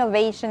standing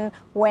ovation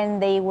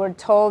when they were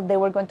told they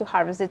were going to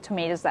harvest the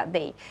tomatoes that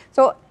day.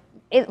 So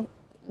it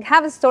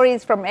have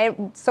stories from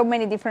so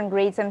many different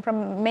grades and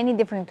from many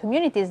different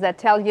communities that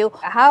tell you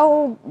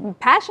how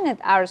passionate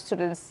our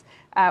students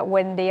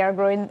when they are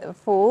growing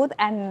food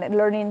and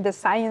learning the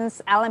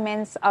science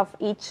elements of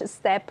each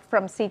step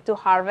from seed to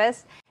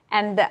harvest,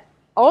 and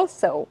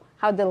also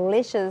how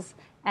delicious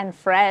and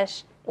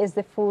fresh is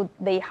the food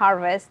they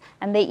harvest,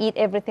 and they eat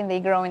everything they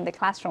grow in the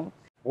classroom.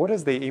 What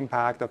is the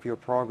impact of your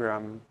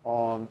program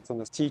on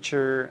the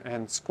teacher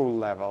and school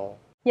level?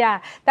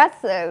 Yeah,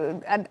 that's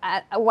a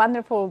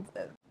wonderful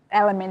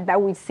element that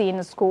we see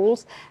in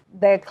schools.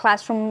 The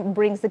classroom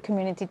brings the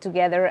community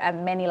together at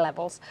many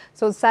levels.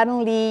 So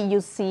suddenly you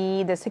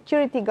see the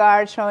security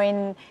guard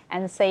showing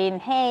and saying,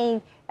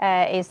 hey,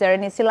 is there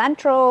any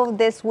cilantro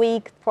this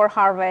week for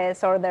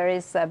harvest, or there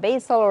is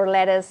basil or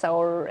lettuce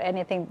or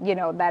anything, you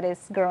know, that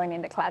is growing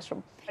in the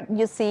classroom.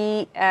 You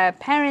see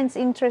parents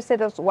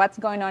interested in what's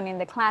going on in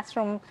the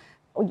classroom.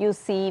 You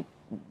see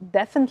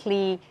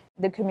definitely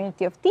the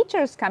community of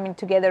teachers coming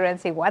together and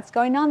say what's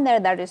going on there.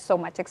 There is so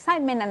much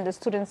excitement, and the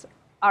students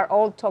are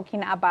all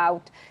talking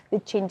about the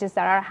changes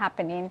that are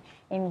happening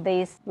in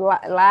this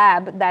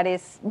lab that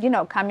is, you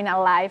know, coming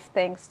alive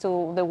thanks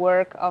to the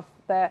work of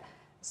the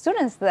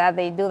students that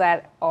they do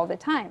that all the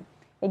time.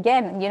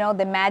 Again, you know,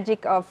 the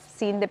magic of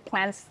seeing the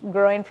plants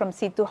growing from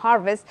seed to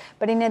harvest,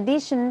 but in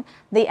addition,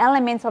 the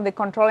elements of the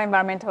controlled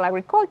environmental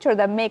agriculture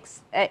that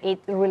makes it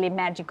really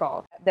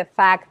magical. The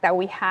fact that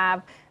we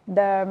have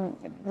the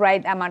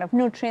right amount of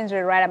nutrients,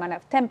 the right amount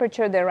of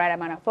temperature, the right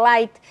amount of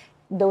light,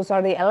 those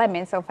are the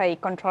elements of a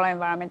controlled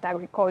environment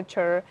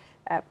agriculture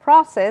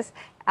process,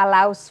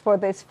 allows for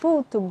this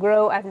food to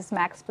grow at its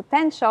max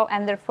potential,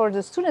 and therefore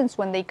the students,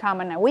 when they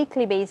come on a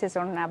weekly basis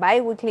or on a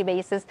bi-weekly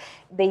basis,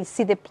 they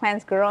see the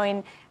plants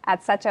growing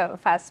at such a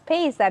fast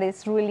pace that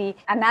it's really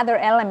another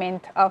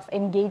element of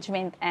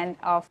engagement and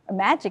of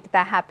magic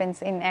that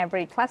happens in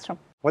every classroom.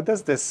 What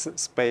does this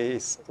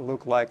space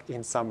look like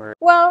in summer?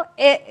 Well,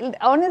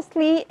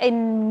 honestly,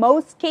 in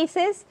most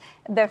cases,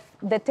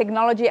 the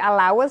technology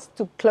allows us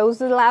to close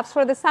the labs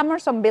for the summer.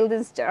 Some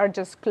buildings are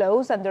just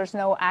closed and there's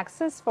no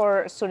access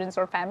for students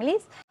or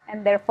families.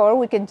 and therefore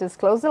we can just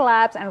close the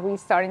labs and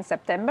restart in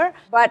September.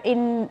 But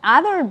in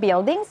other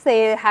buildings,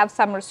 they have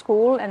summer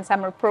school and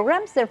summer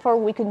programs, therefore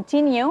we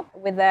continue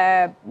with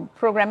the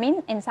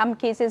programming, in some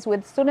cases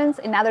with students,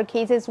 in other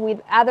cases with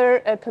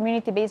other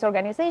community-based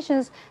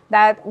organizations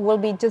that will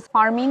be just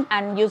farming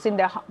and using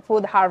the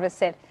food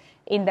harvested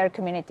in their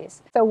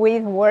communities. So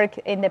we've worked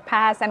in the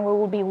past, and we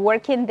will be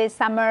working this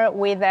summer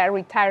with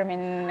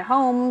retirement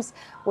homes.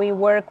 We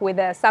work with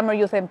the Summer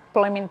Youth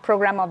Employment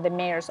Program of the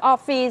Mayor's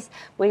Office.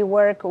 We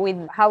work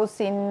with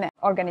housing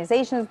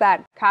organizations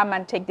that come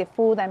and take the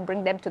food and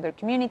bring them to their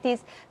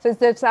communities. So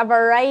there's a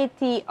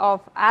variety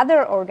of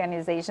other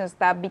organizations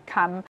that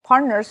become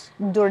partners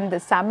during the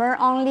summer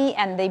only,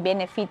 and they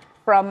benefit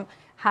from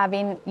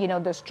having,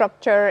 the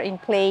structure in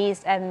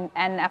place and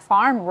a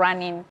farm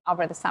running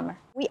over the summer.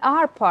 We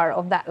are part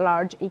of that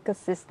large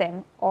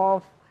ecosystem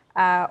of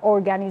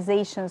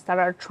organizations that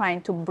are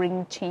trying to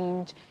bring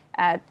change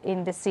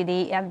in the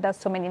city, and there's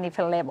so many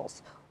different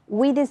levels.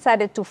 We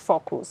decided to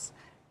focus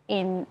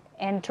in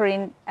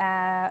entering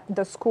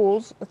the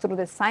schools through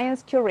the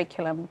science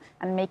curriculum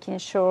and making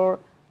sure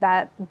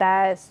that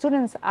the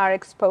students are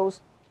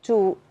exposed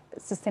to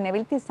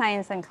sustainability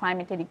science and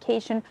climate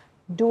education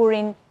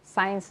during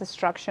science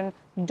instruction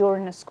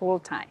during school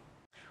time.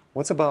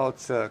 What's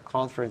about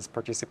conference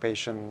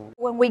participation?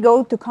 When we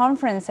go to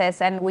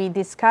conferences and we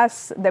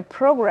discuss the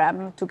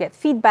program to get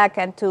feedback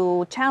and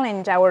to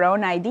challenge our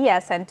own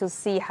ideas and to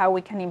see how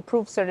we can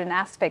improve certain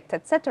aspects,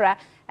 etc.,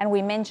 and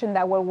we mentioned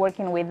that we're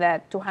working with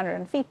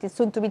 250,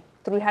 soon to be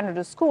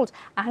 300 schools,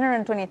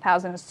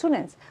 120,000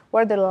 students.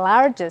 We're the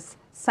largest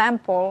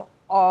sample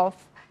of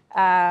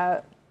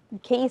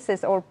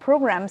cases or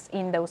programs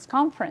in those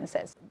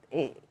conferences.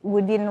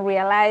 We didn't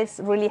realize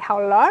really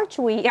how large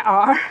we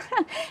are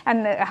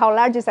and how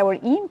large is our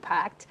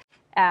impact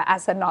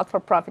as a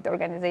not-for-profit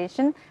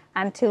organization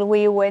until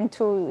we went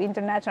to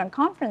international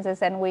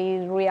conferences and we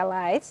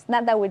realized,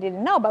 not that we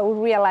didn't know, but we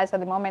realized at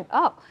the moment,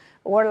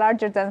 we're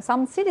larger than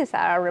some cities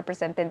that are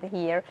represented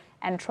here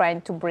and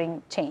trying to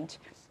bring change.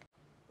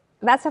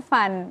 That's a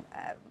fun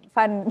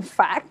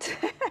fact.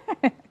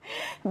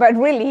 But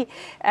really,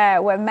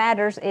 what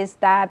matters is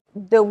that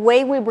the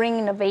way we bring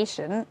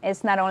innovation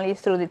is not only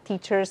through the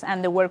teachers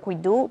and the work we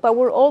do, but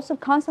we're also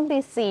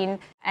constantly seeing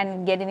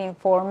and getting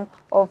informed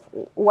of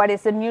what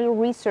is the new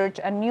research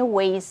and new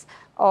ways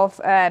of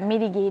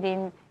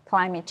mitigating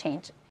climate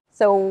change.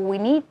 So we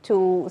need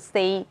to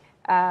stay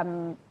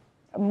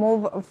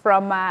move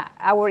from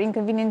our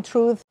inconvenient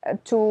truth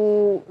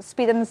to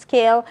speed and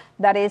scale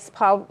that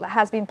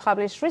has been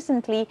published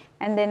recently,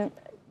 and then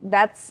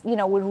that's, we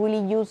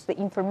really use the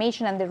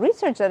information and the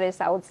research that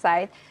is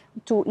outside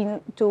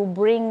to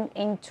bring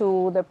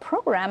into the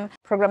program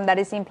that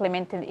is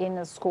implemented in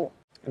a school.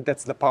 And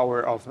that's the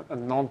power of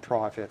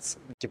nonprofits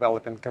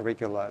developing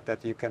curricula,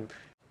 that you can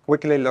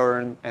quickly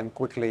learn and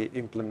quickly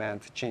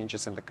implement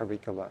changes in the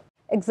curricula.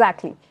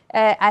 Exactly.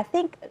 I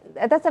think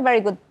that's a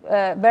very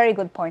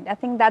good point. I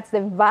think that's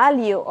the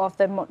value of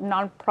the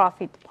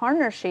nonprofit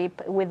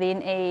partnership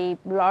within a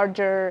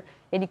larger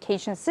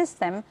education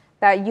system,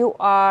 that you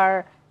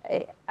are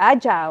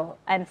agile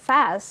and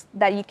fast,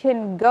 that you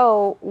can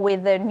go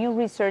with the new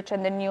research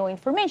and the new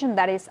information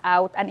that is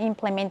out and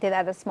implement it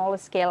at a smaller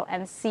scale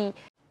and see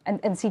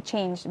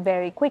change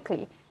very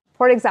quickly.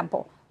 For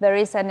example, there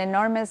is an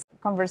enormous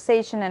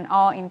conversation and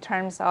awe in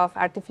terms of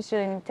artificial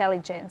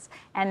intelligence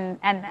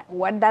and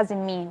what does it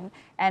mean,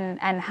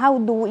 and how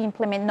do we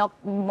implement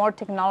more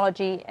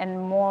technology and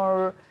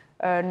more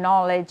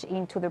knowledge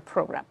into the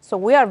program. So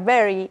we are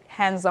very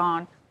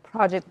hands-on,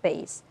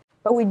 project-based.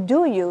 But we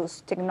do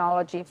use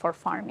technology for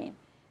farming,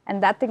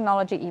 and that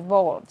technology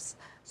evolves.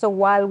 So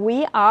while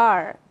we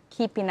are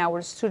keeping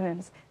our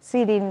students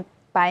sitting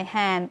by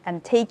hand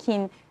and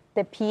taking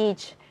the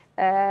pH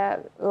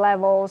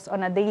levels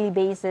on a daily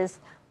basis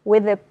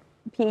with the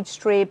pH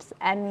strips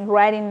and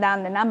writing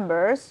down the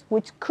numbers,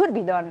 which could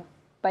be done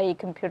by a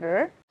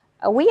computer,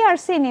 we are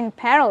seeing in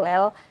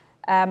parallel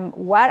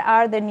what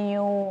are the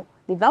new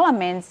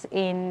developments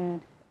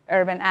in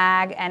urban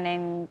ag and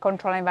in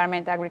controlled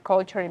environment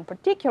agriculture in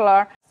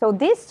particular. So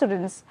these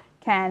students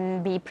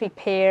can be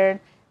prepared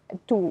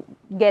to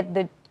get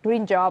the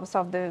green jobs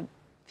of the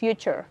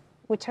future,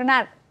 which are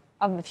not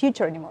of the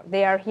future anymore.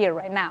 They are here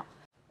right now.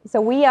 So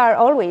we are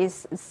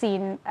always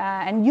seeing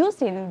and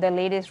using the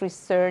latest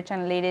research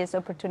and latest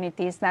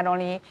opportunities, not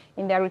only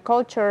in the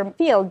agriculture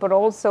field, but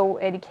also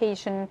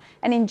education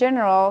and in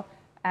general,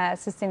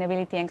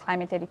 sustainability and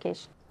climate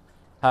education.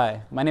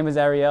 Hi, my name is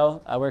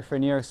Ariel. I work for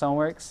New York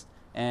Sunworks.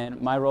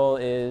 And my role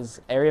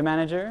is area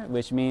manager,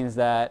 which means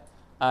that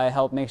I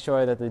help make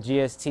sure that the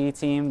GST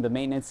team, the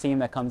maintenance team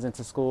that comes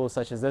into schools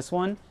such as this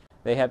one,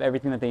 they have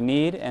everything that they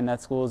need and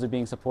that schools are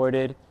being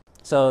supported.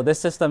 So this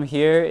system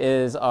here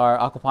is our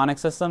aquaponics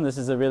system. This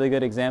is a really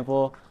good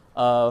example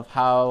of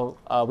how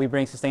we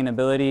bring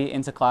sustainability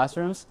into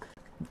classrooms.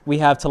 We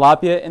have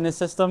tilapia in this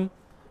system,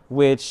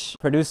 which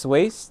produce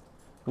waste,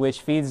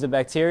 which feeds the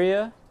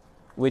bacteria,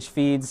 which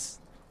feeds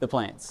the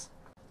plants.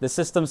 The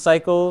system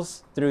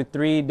cycles through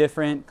 3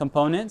 different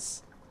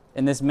components.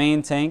 In this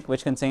main tank,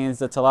 which contains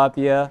the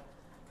tilapia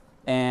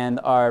and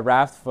our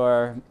raft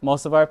for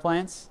most of our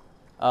plants,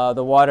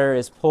 the water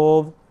is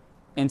pulled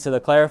into the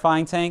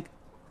clarifying tank,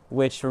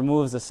 which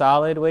removes the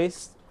solid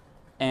waste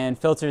and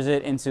filters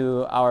it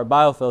into our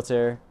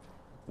biofilter,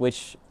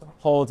 which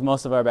holds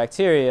most of our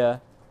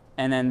bacteria,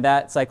 and then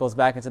that cycles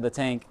back into the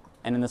tank,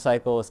 and then the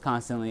cycle is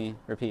constantly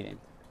repeating.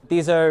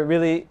 These are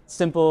really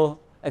simple,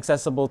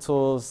 accessible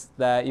tools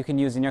that you can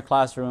use in your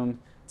classroom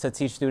to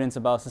teach students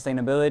about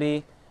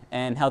sustainability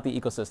and healthy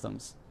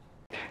ecosystems.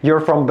 You're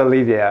from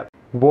Bolivia.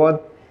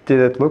 What did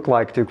it look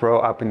like to grow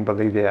up in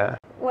Bolivia?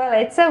 Well,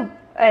 it's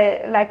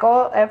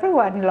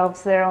everyone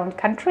loves their own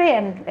country,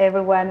 and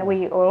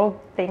we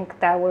all think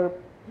that our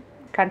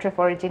country of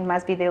origin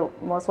must be the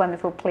most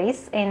wonderful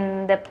place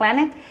in the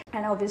planet.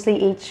 And obviously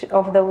each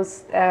of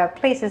those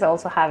places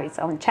also have its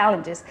own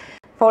challenges.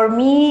 For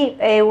me,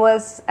 it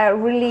was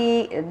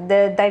really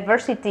the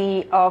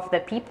diversity of the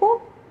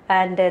people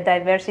and the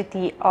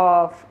diversity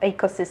of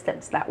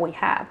ecosystems that we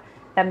have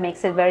that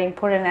makes it very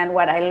important, and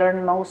what I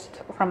learned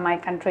most from my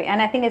country.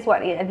 And I think it's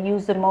what I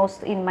use the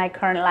most in my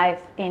current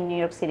life in New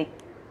York City.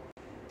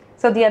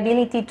 So the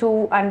ability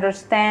to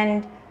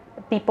understand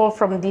people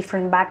from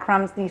different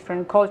backgrounds,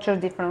 different cultures,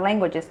 different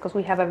languages, because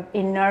we have an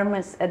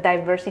enormous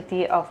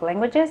diversity of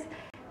languages,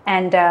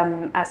 and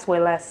as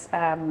well as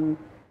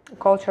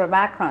cultural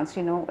backgrounds,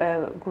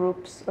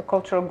 groups,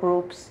 cultural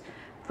groups,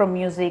 from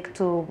music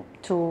to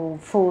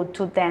food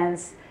to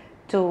dance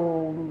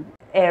to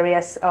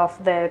areas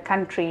of the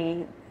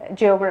country,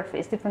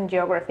 different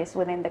geographies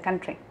within the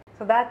country.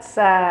 So that's,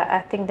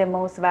 I think, the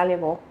most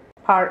valuable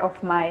part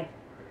of my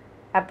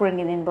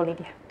upbringing in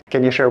Bolivia.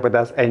 Can you share with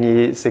us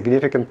any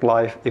significant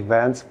life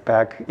events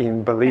back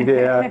in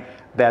Bolivia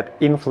that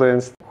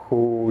influenced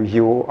who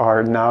you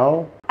are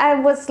now? I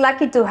was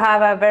lucky to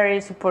have a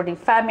very supportive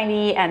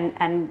family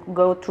and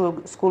go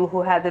to a school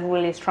who had a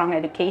really strong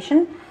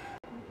education.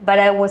 But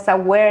I was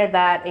aware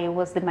that it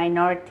was the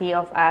minority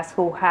of us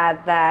who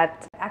had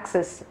that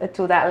access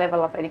to that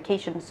level of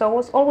education. So I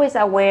was always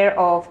aware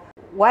of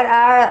what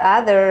are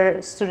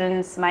other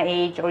students my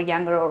age or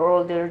younger or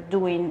older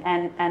doing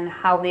and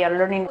how they are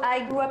learning.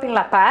 I grew up in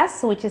La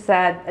Paz, which is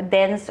a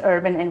dense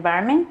urban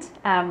environment.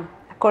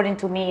 According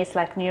to me, it's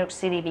like New York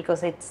City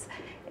because it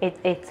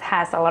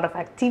has a lot of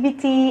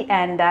activity,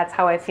 and that's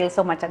how I feel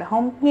so much at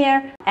home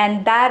here.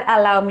 And that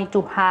allowed me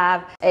to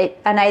have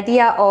an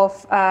idea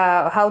of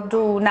how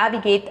to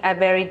navigate a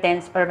very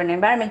dense urban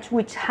environment,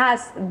 which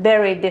has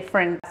very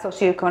different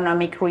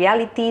socioeconomic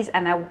realities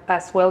and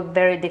as well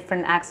very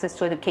different access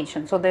to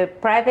education. So the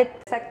private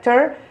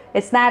sector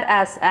is not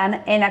as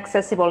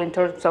inaccessible in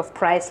terms of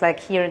price like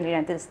here in the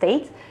United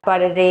States, but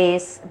it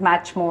is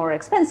much more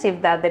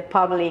expensive than the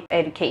public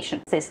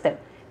education system.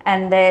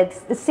 And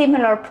it's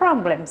similar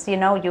problems, you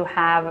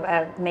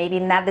have maybe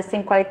not the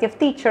same quality of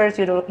teachers,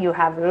 you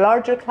have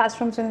larger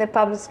classrooms in the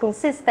public school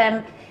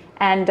system,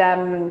 and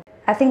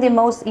I think the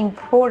most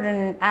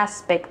important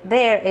aspect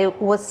there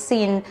it was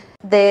seeing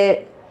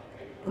the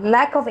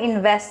lack of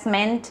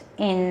investment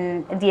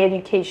in the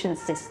education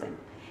system.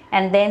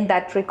 And then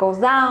that trickles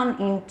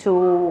down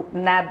into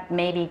not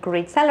maybe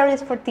great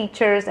salaries for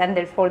teachers, and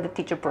therefore the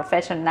teacher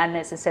profession not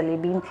necessarily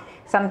being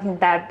something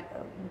that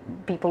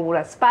people would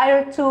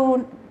aspire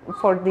to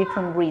for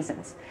different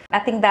reasons. I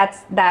think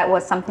that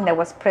was something that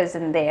was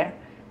present there,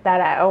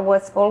 that I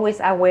was always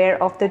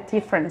aware of the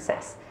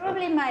differences.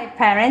 Probably my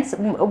parents,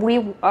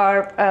 we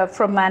are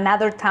from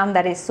another town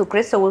that is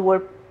Sucre, so we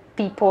were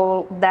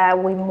people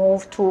that we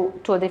moved to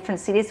a different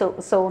city,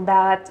 so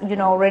that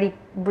already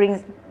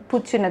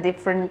puts you in a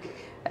different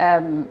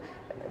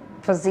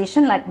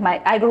position. Like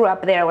I grew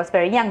up there, I was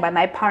very young, but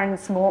my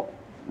parents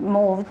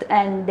moved,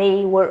 and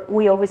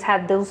we always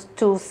had those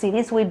two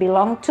cities we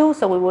belonged to,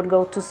 so we would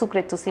go to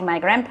Sucre to see my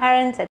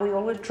grandparents, and we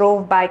always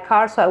drove by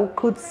car so I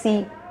could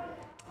see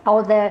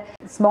all the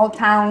small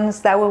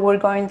towns that we were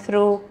going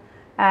through.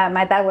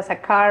 My dad was a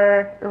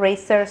car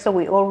racer, so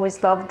we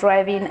always loved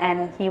driving,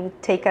 and he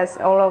would take us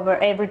all over.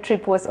 Every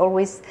trip was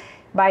always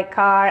by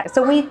car,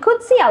 so we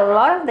could see a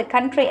lot of the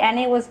country, and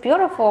it was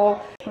beautiful.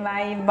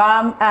 My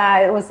mom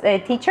was a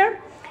teacher,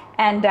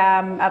 and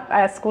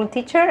a school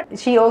teacher.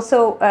 She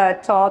also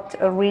taught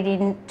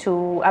reading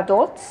to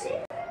adults,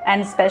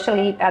 and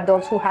especially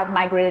adults who have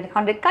migrated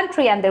from the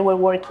country and they were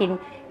working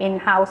in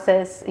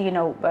houses,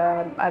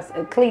 as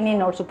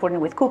cleaning or supporting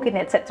with cooking,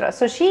 etc.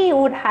 So she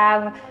would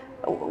have,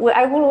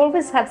 I would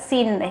always have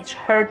seen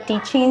her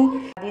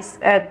teaching these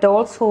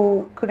adults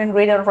who couldn't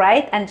read or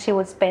write, and she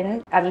would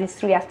spend at least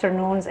 3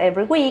 afternoons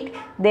every week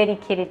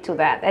dedicated to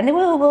that. And then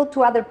we would go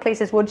to other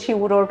places where she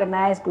would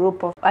organize a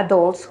group of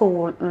adults who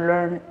would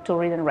learn to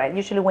read and write,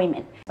 usually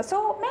women.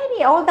 So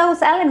maybe all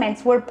those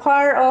elements were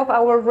part of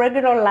our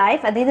regular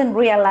life. I didn't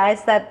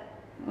realize that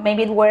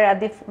maybe it were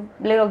a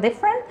little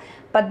different,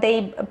 but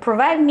they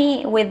provide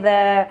me with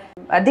a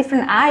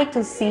different eye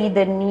to see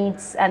the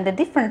needs and the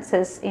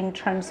differences in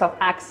terms of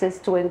access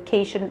to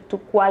education, to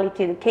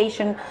quality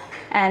education,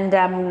 and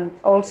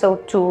also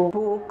to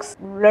books,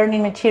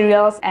 learning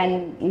materials,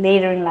 and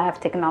later in life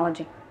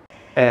technology.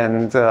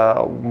 And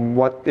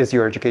what is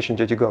your education?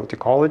 Did you go to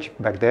college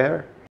back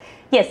there?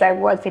 Yes,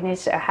 I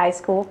finished high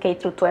school, K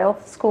through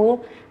 12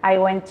 school. I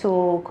went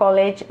to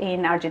college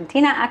in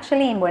Argentina,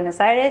 actually, in Buenos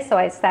Aires. So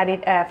I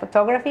studied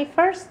photography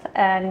first,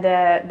 and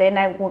then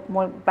I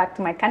went back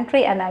to my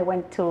country, and I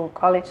went to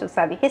college to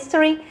study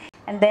history.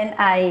 And then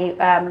I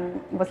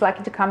was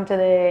lucky to come to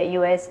the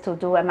US to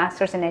do a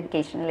master's in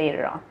education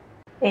later on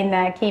in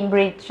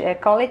Cambridge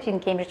College in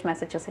Cambridge,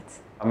 Massachusetts.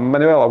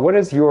 Manuela, what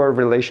is your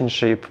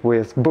relationship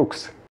with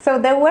books? So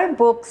there were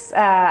books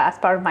as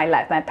part of my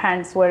life. My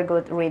parents were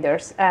good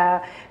readers.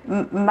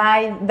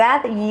 My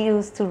dad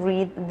used to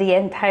read the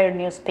entire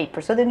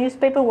newspaper. So the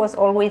newspaper was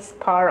always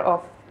part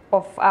of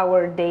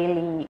our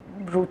daily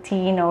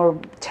routine or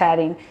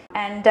chatting.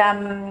 And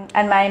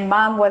my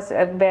mom was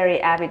a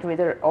very avid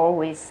reader,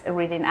 always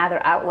reading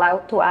either out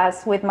loud to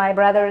us with my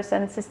brothers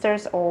and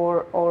sisters,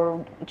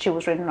 or she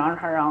was reading on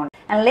her own.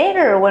 And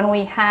later, when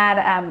we had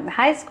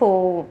high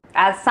school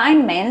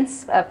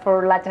assignments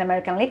for Latin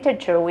American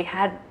literature, we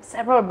had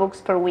several books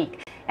per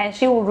week, and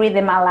she would read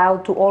them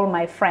aloud to all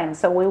my friends.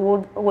 So we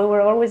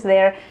were always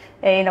there,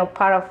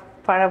 part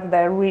of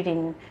the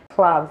reading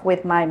club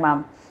with my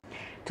mom.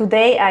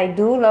 Today, I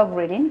do love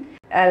reading.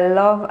 I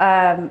love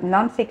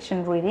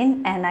nonfiction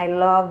reading, and I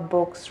love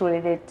books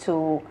related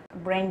to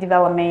brain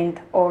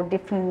development or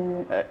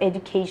different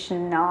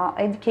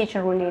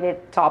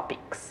education-related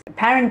topics.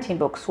 Parenting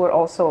books were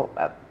also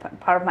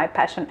part of my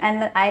passion,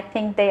 and I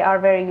think they are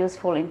very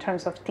useful in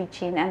terms of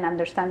teaching and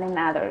understanding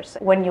others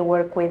when you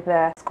work with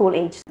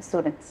school-age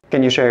students.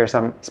 Can you share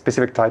some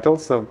specific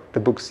titles of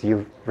the books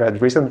you've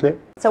read recently?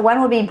 So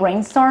one would be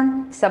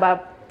Brainstorm. It's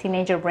about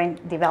teenager brain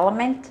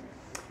development.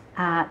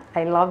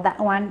 I love that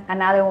one.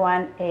 Another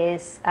one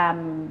is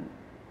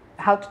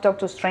How to Talk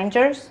to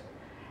Strangers,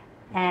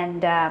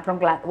 and from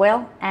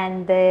Gladwell.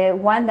 And the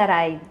one that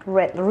I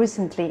read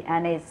recently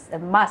and is a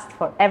must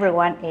for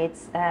everyone,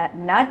 it's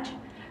Nudge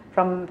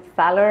from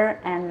Thaler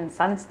and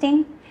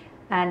Sunstein,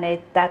 and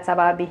that's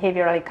about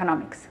behavioral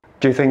economics.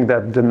 Do you think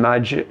that the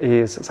nudge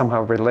is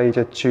somehow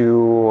related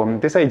to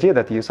this idea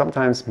that you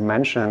sometimes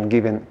mention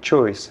giving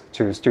choice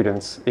to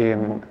students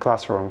in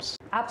classrooms?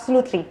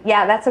 Absolutely.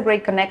 Yeah, that's a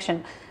great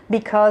connection.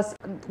 Because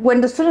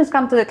when the students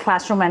come to the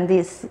classroom and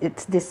they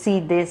see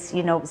this,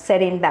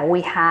 setting that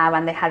we have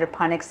and the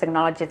hydroponics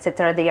technology,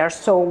 etc., they are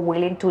so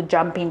willing to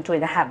jump into it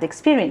and have the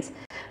experience.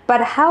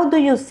 But how do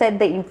you set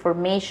the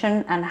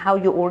information and how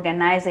you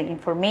organize the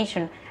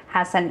information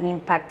has an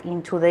impact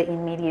into the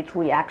immediate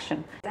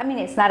reaction? I mean,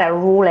 it's not a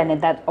rule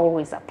and that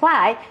always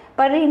apply,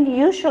 but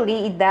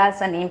usually it does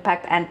an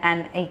impact,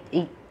 and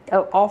it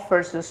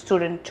offers the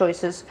student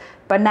choices,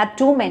 but not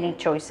too many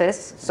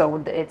choices,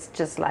 so it's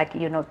just like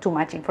too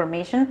much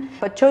information,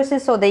 but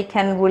choices so they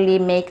can really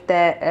make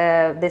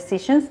the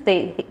decisions,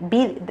 they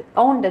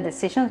own the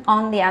decisions,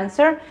 own the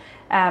answer,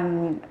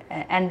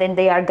 and then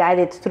they are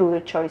guided through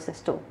the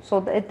choices too. So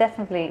it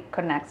definitely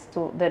connects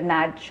to the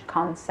nudge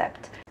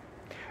concept.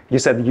 You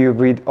said you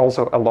read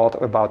also a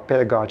lot about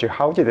pedagogy.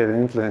 How did it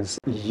influence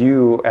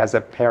you as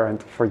a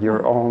parent for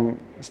your own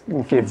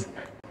kids?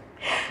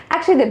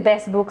 Actually, the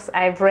best books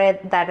I've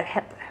read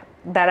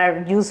that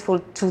are useful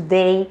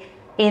today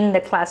in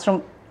the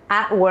classroom,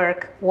 at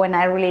work, when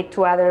I relate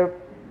to other,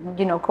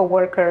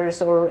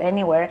 coworkers or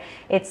anywhere,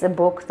 it's a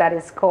book that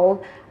is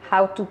called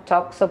How to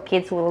Talk So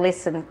Kids Will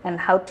Listen, and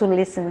How to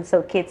Listen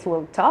So Kids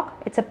Will Talk.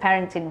 It's a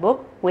parenting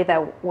book with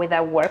a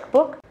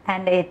workbook,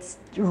 and it's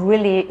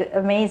really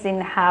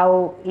amazing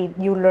how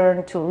you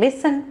learn to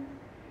listen,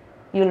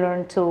 you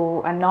learn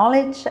to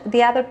acknowledge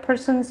the other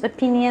person's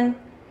opinion,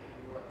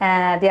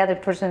 the other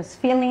person's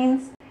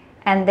feelings,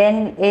 and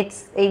then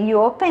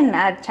you open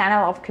a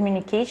channel of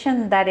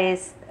communication that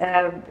is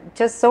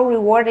just so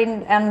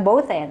rewarding on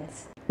both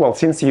ends. Well,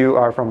 since you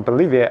are from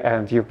Bolivia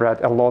and you've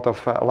read a lot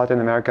of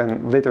Latin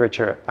American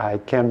literature, I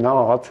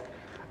cannot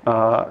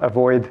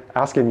avoid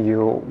asking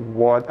you,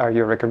 what are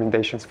your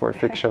recommendations for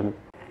fiction?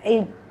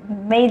 It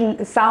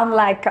may sound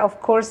like, of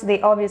course,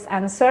 the obvious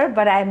answer,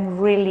 but I'm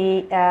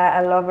really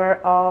a lover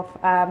of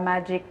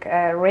magic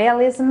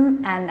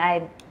realism, and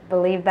I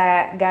believe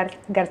that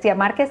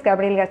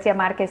Gabriel Garcia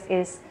Marquez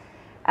is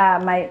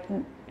my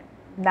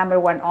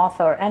 #1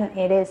 author, and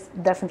it is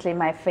definitely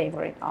my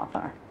favorite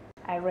author.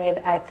 I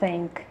read, I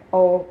think,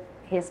 all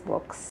his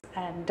books,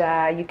 and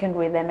you can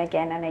read them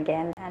again and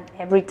again, and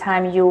every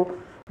time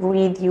you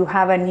read, you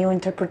have a new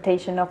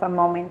interpretation of a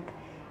moment.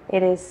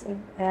 It is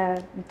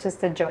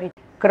just a joy.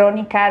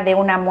 Crónica de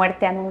una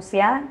muerte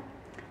anunciada.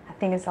 I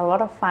think it's a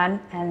lot of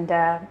fun, and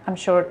I'm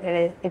sure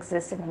it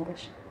exists in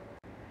English.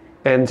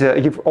 And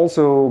you've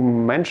also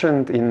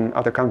mentioned in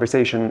other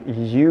conversation,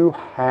 you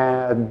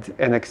had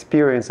an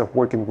experience of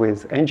working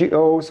with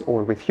NGOs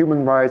or with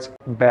human rights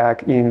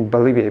back in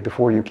Bolivia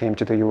before you came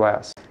to the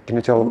US. Can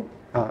you tell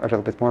a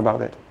little bit more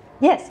about it?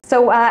 Yes,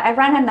 so I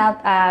ran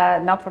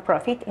a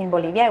not-for-profit in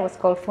Bolivia. It was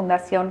called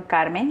Fundación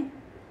Carmen.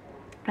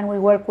 And we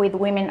work with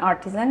women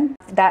artisans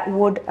that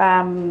would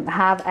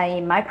have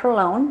a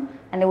microloan,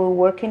 and they would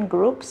work in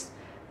groups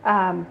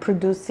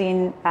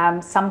producing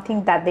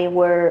something that they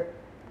were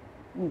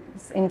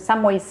in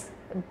some ways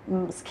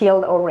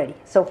skilled already.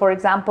 So for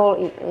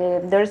example,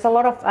 there's a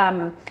lot of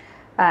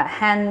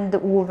hand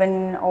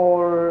woven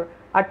or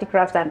arty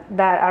crafts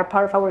that are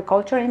part of our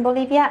culture in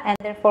Bolivia, and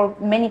therefore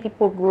many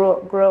people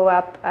grow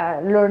up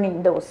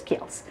learning those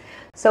skills.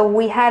 So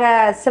we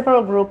had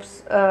several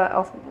groups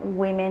of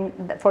women,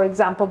 for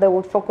example, that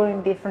would focus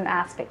on different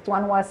aspects.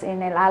 One was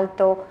in El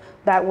Alto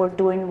that were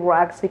doing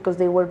rugs because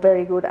they were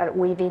very good at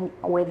weaving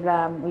with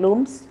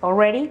looms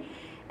already.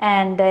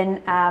 And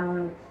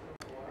then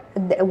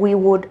we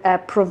would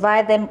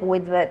provide them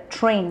with the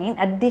training,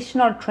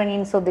 additional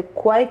training, so the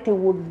quality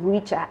would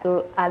reach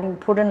an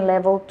important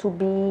level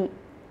to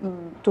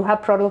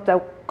have products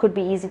that could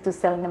be easy to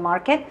sell in the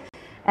market.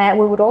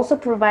 We would also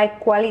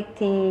provide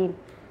quality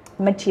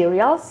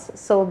materials,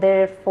 so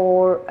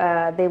therefore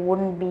they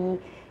wouldn't be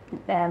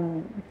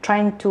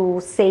trying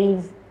to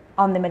save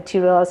on the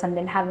materials and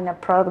then having a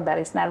product that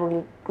is not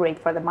really great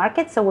for the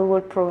market. So we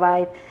would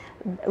provide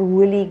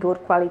really good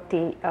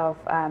quality of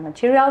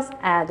materials,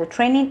 the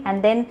training,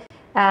 and then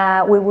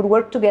we would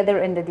work together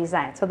in the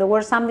design. So there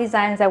were some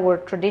designs that were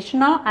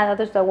traditional and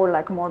others that were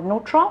like more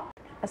neutral.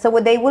 So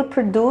they will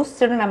produce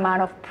certain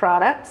amount of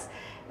products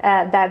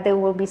that they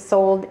will be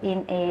sold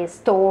in a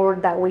store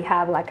that we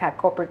have, like a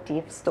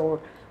cooperative store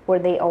where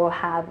they all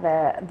have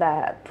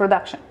the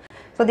production.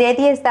 So the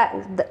idea is that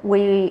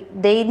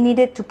they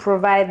needed to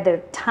provide their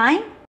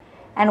time,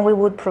 and we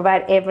would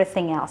provide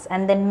everything else.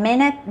 And the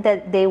minute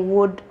that they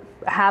would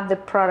have the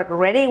product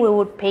ready, we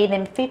would pay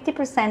them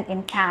 50%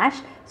 in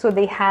cash, so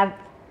they have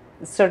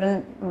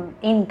certain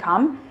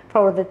income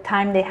for the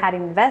time they had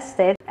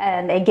invested,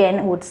 and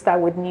again would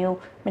start with new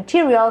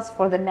materials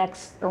for the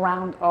next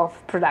round of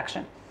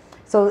production.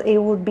 So it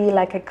would be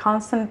like a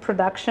constant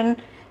production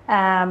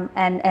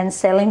and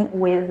selling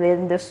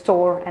within the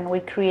store. And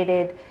we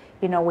created,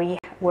 we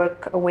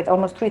work with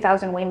almost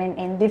 3,000 women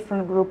in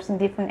different groups in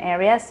different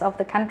areas of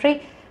the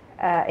country.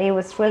 It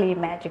was really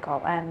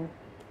magical and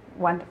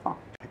wonderful.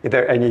 Are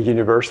there any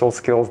universal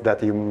skills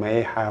that you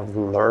may have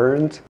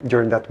learned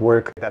during that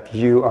work that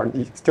you are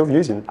still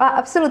using?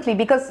 Absolutely,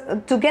 because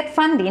to get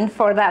funding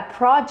for that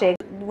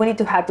project, we need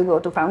to have to go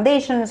to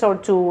foundations or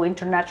to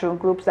international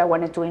groups that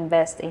wanted to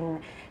invest in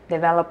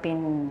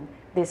developing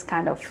this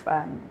kind of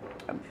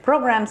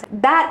programs.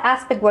 That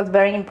aspect was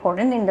very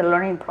important in the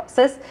learning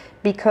process,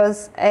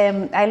 because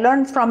I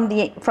learned from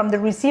the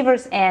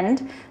receiver's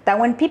end that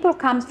when people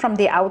come from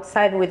the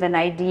outside with an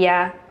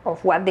idea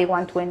of what they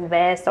want to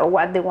invest or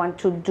what they want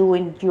to do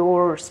in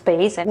your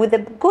space, and with the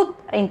good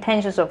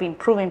intentions of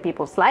improving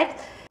people's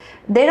lives,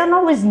 they don't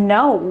always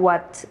know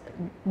what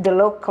the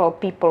local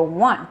people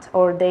want,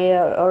 or they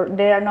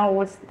are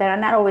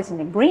not always in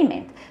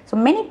agreement. So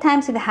many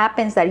times it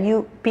happens that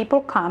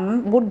people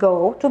would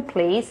go to a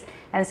place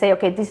and say,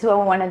 okay, this is what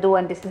I want to do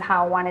and this is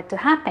how I want it to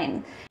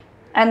happen.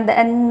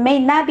 And may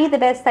not be the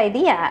best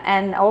idea,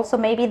 and also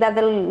maybe that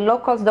the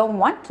locals don't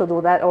want to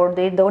do that or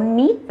they don't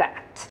need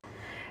that.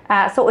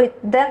 So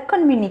that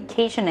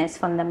communication is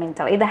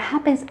fundamental. It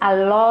happens a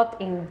lot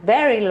in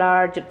very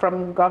large,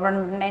 from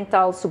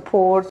governmental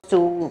support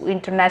to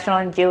international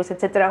NGOs,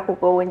 etc., who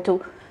go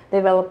into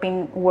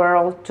developing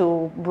world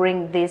to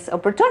bring these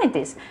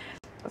opportunities.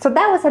 So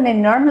that was an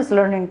enormous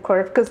learning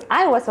curve, because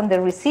I was on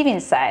the receiving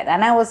side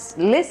and I was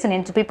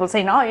listening to people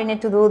saying, oh, you need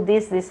to do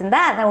this, this, and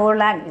that. And we're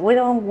like, we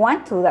don't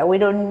want to do that. We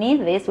don't need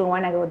this. We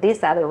want to go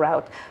this other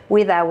route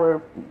with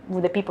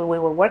the people we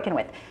were working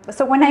with.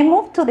 So when I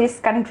moved to this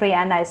country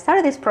and I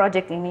started this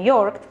project in New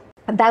York,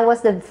 that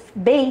was the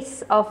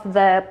base of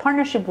the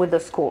partnership with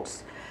the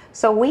schools.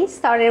 So we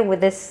started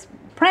with this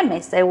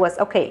premise. It was,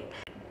 okay,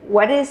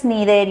 what is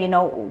needed?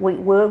 We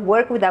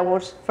work with our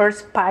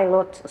first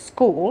pilot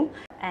school.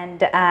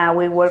 And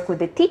we work with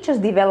the teachers,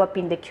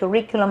 developing the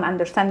curriculum,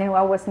 understanding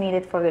what was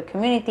needed for the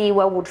community,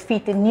 what would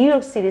fit in New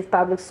York City's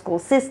public school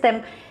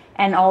system,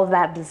 and all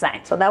that design.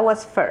 So that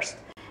was first.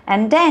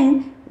 And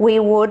then we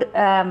would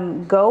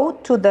go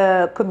to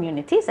the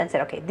communities and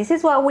say, okay, this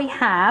is what we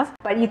have,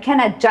 but you can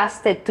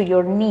adjust it to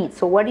your needs.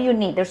 So what do you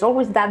need? There's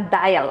always that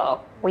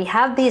dialogue. We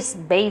have this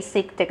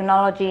basic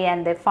technology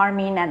and the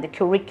farming and the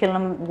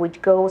curriculum,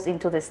 which goes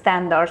into the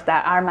standards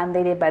that are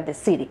mandated by the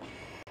city.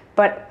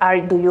 But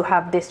do you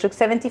have District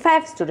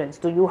 75 students?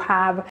 Do you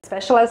have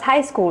specialized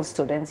high school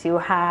students? You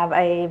have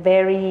a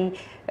very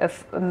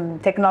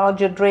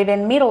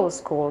technology-driven middle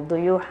school? Do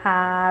you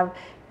have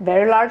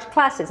very large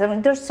classes? I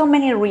mean, there's so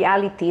many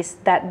realities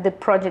that the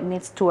project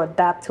needs to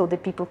adapt so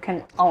that people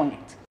can own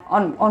it,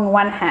 on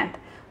one hand.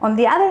 On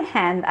the other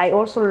hand, I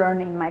also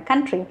learned in my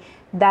country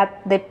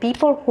that the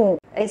people who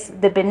is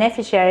the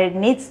beneficiary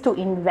needs to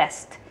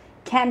invest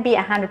can be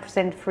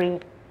 100% free,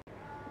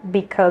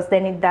 because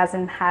then it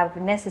doesn't have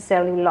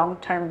necessarily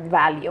long-term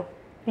value,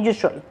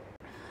 usually.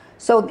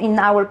 So in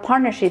our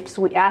partnerships,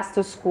 we ask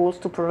the schools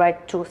to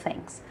provide two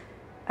things: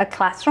 a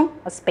classroom,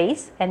 a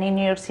space, and in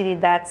New York City,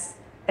 that's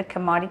a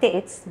commodity.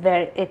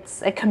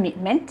 It's a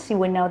commitment.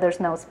 We know there's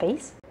no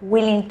space.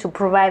 Willing to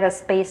provide a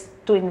space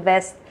to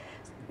invest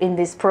in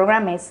this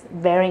program is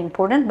very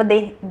important, but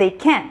they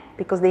can,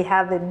 because they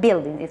have a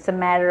building. It's a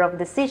matter of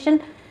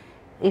decision.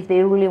 If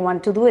they really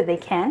want to do it, they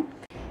can.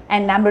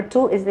 And number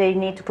two is they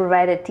need to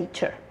provide a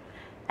teacher,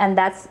 and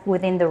that's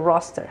within the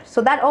roster. So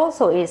that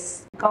also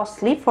is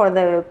costly for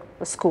the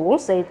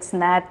schools. It's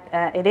not,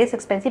 it is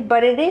expensive,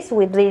 but it is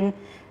within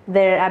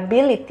their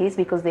abilities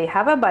because they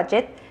have a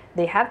budget,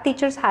 they have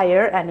teachers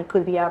hired, and it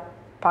could be a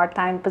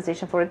part-time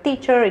position for a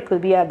teacher, it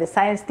could be the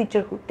science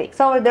teacher who takes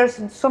over.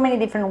 There's so many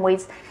different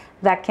ways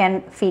that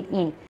can fit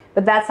in.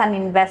 But that's an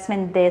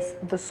investment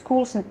the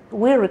schools,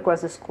 we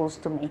request the schools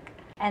to make.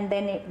 And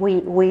then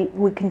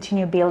we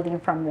continue building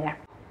from there.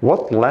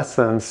 What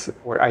lessons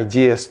or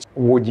ideas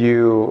would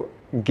you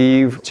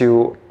give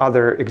to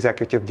other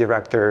executive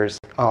directors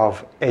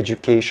of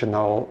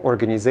educational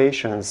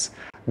organizations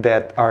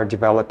that are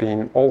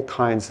developing all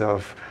kinds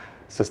of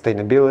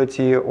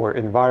sustainability or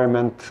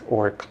environment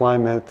or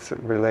climate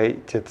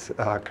related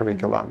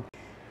curriculum?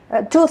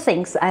 Two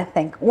things, I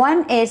think.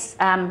 One is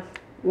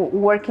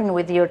working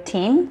with your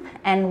team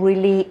and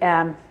really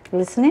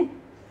listening,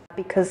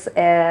 because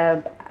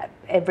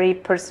every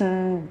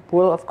person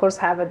will, of course,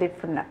 have a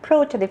different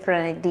approach, a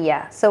different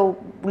idea. So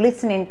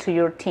listening to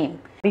your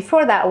team.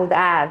 Before that, I would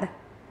add,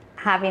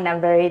 having a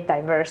very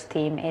diverse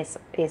team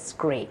is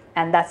great.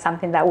 And that's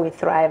something that we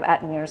thrive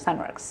at New York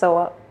Sunworks.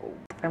 So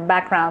different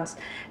backgrounds,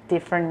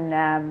 different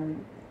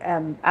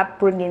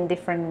upbringing,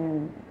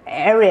 different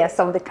areas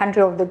of the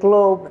country, of the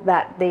globe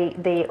that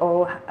they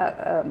all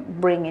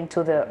bring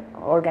into the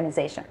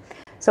organization.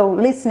 So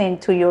listening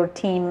to your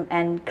team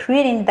and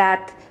creating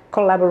that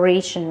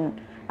collaboration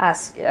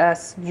as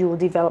you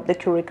develop the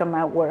curriculum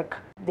at work.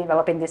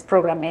 Developing this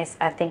program is,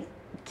 I think,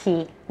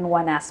 key in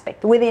one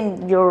aspect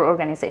within your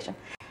organization.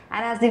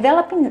 And as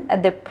developing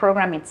the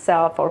program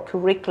itself or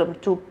curriculum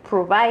to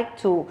provide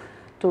to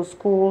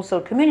schools or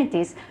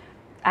communities,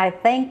 I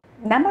think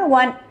number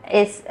one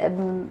is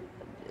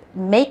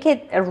make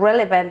it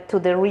relevant to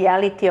the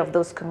reality of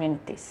those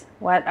communities.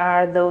 What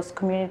are those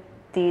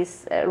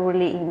communities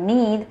really in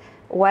need?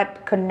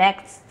 What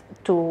connects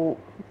to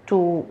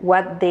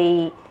what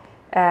they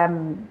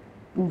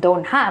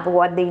don't have,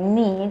 what they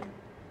need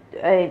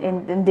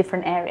in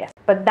different areas.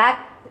 But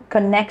that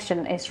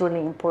connection is really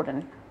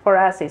important. For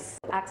us, it's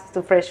access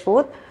to fresh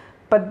food,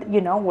 but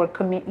you know,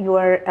 you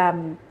are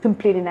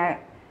completing a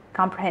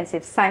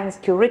comprehensive science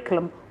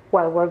curriculum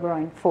while we're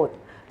growing food.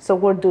 So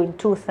we're doing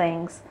two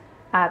things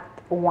at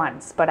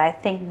once. But I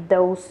think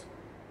those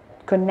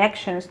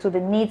connections to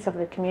the needs of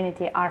the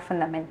community are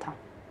fundamental.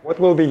 What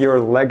will be your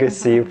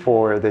legacy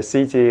for the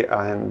city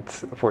and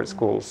for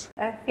schools?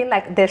 I feel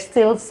like there's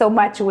still so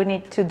much we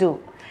need to do.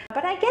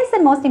 But I guess the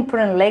most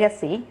important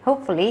legacy,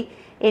 hopefully,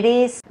 it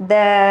is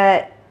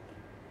the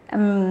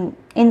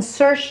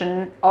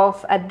insertion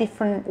of a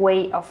different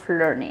way of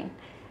learning,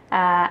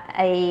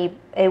 a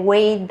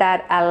way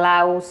that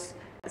allows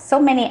so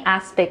many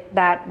aspects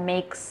that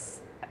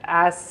makes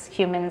us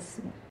humans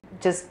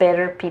just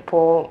better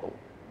people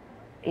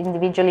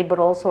individually, but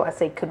also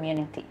as a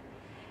community.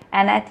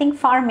 And I think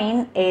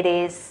farming, it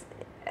is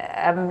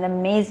an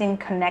amazing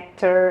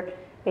connector.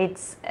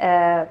 It's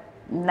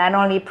not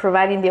only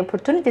providing the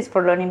opportunities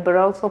for learning, but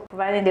also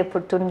providing the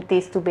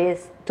opportunities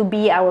to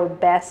be our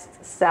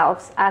best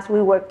selves as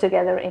we work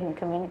together in the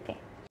community.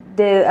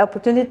 The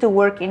opportunity to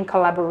work in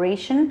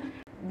collaboration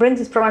brings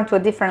this program to a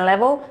different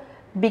level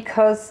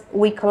because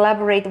we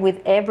collaborate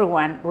with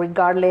everyone,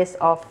 regardless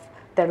of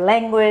their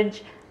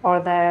language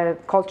or their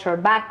cultural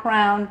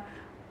background,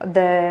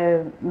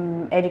 the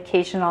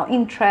educational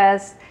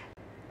interests,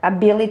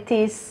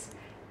 abilities.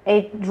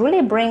 It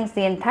really brings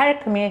the entire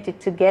community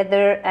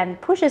together and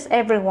pushes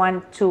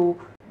everyone to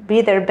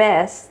be their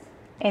best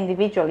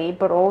individually,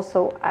 but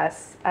also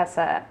as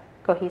a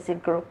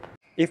cohesive group.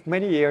 If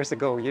many years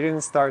ago you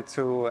didn't start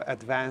to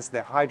advance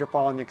the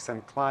hydroponics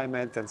and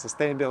climate and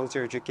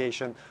sustainability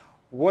education,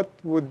 what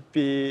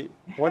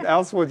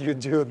else would you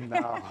do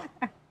now?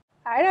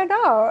 I don't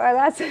know.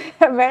 That's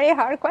a very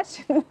hard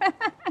question.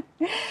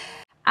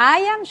 I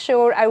am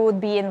sure I would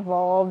be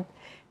involved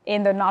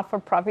in the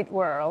not-for-profit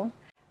world.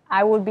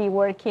 I would be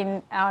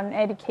working on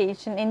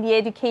education, in the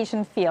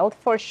education field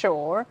for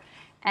sure.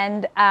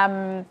 And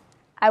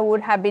I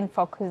would have been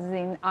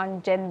focusing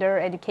on gender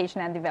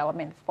education and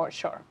development for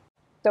sure.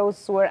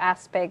 Those were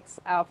aspects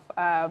of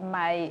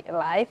my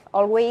life,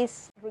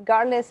 always,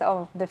 regardless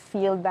of the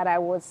field that I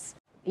was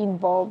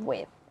involved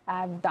with.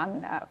 I've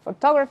done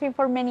photography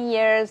for many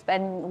years,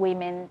 and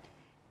women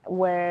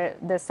were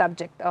the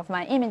subject of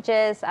my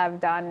images.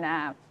 I've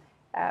done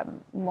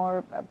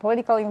more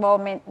political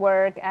involvement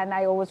work, and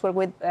I always work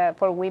with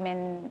for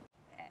women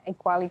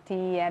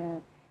equality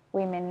and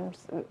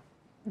women's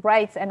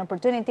rights and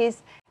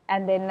opportunities.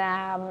 And then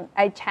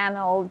I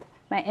channeled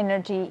my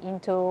energy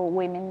into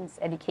women's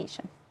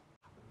education.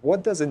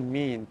 What does it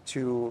mean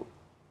to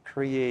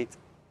create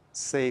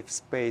safe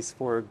space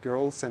for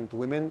girls and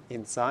women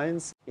in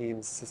science,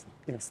 in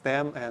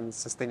STEM and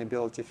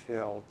sustainability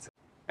field?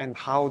 And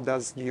how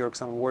does New York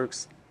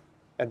Sunworks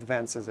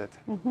advances it?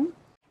 Mm-hmm.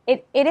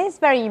 It is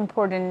very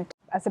important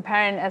as a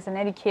parent, as an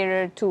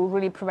educator, to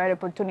really provide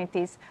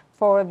opportunities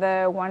for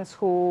the ones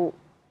who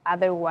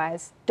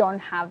otherwise don't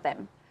have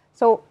them.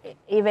 So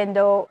even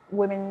though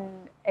women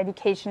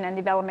education and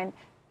development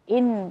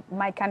in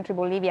my country,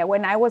 Bolivia,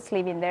 when I was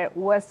living there,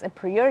 was a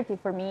priority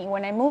for me.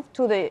 When I moved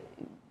to the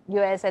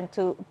US and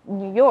to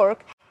New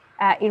York,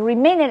 it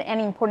remained an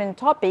important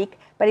topic,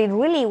 but it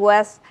really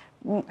was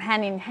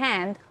hand in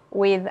hand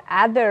with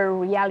other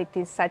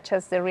realities, such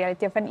as the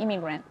reality of an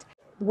immigrant.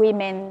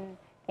 Women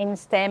in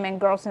STEM and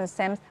girls in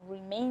STEM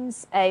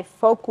remains a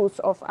focus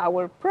of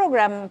our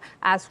program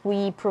as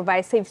we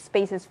provide safe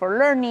spaces for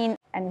learning,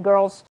 and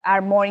girls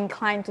are more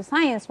inclined to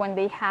science when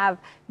they have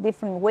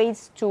different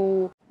ways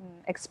to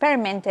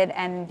experiment it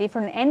and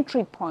different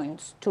entry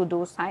points to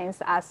do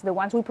science as the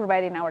ones we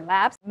provide in our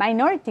labs.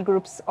 Minority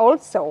groups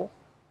also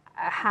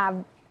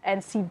have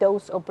and see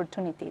those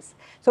opportunities.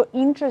 So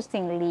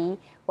interestingly,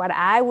 what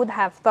I would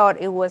have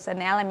thought it was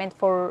an element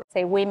for,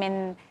 say,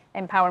 women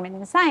empowerment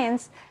in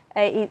science,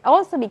 it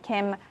also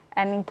became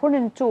an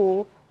important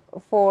tool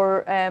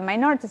for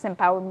minorities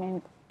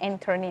empowerment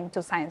entering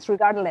into science,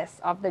 regardless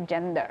of the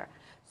gender.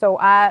 So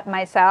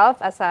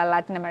myself, as a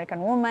Latin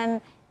American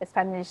woman,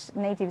 a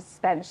native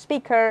Spanish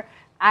speaker,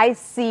 I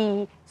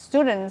see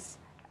students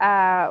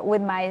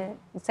with my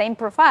same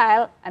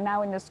profile and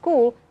now in the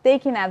school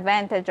taking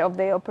advantage of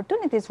the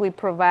opportunities we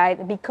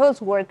provide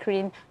because we're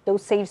creating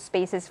those safe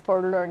spaces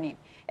for learning,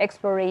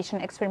 exploration,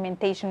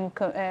 experimentation,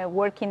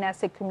 working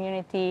as a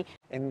community.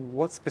 And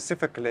what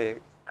specifically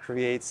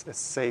creates a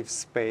safe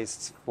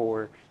space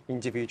for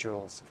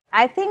individuals?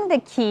 I think the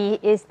key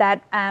is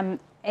that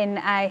in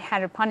a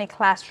hydroponic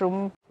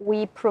classroom,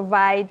 we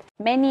provide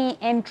many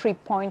entry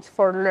points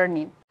for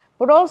learning.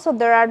 But also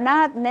there are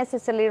not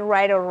necessarily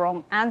right or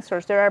wrong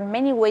answers. There are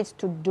many ways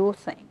to do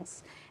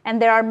things.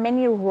 And there are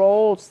many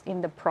roles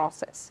in the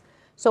process.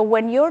 So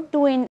when you're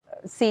doing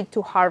seed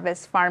to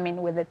harvest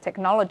farming with the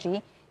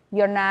technology,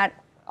 you're not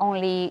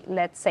only,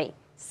 let's say,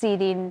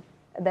 seeding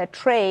the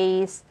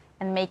trays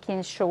and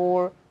making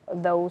sure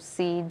those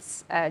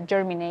seeds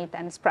germinate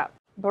and sprout.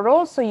 But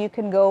also you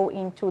can go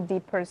into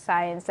deeper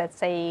science, let's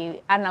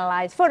say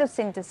analyze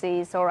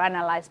photosynthesis or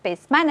analyze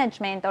pest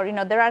management, or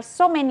there are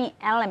so many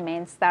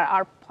elements that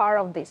are part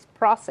of this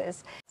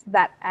process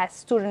that a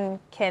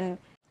student can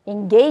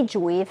engage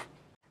with.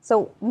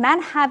 So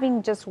not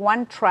having just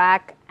one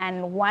track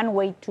and one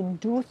way to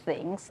do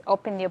things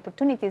open the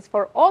opportunities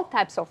for all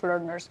types of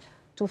learners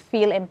to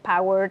feel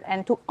empowered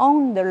and to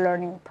own the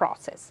learning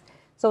process.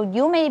 So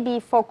you may be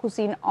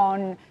focusing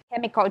on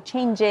chemical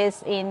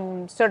changes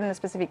in certain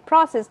specific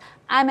process.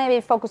 I may be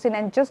focusing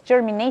on just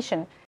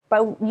germination,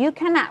 but you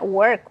cannot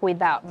work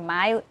without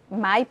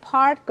my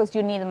part because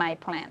you need my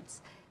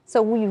plants.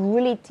 So we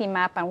really team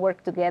up and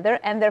work together,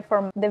 and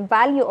therefore the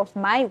value of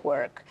my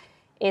work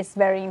is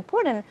very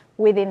important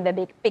within the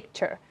big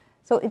picture.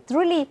 So it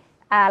really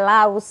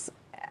allows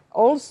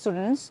all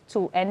students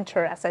to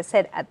enter, as I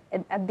said,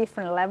 at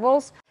different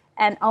levels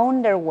and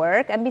own their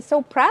work and be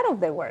so proud of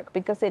their work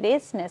because it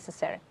is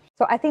necessary.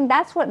 So I think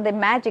that's what the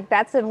magic,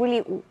 that's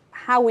really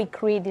how we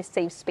create these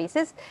safe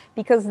spaces,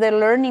 because the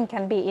learning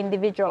can be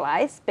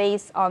individualized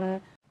based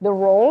on the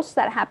roles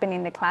that happen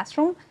in the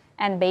classroom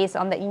and based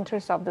on the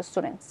interests of the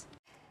students.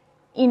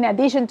 In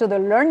addition to the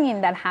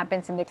learning that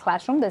happens in the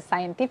classroom, the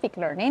scientific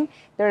learning,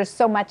 there is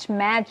so much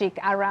magic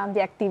around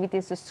the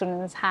activities the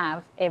students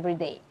have every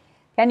day.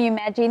 Can you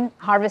imagine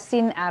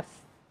harvesting a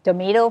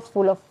tomato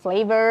full of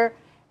flavor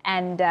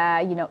and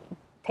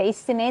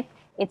tasting it?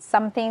 It's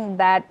something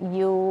that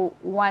you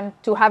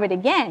want to have it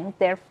again.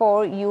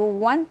 Therefore, you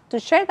want to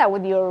share that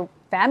with your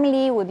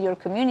family, with your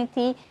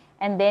community,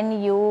 and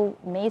then you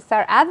may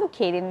start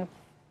advocating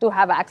to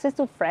have access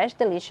to fresh,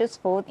 delicious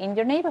food in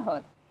your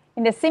neighborhood.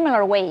 In a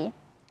similar way,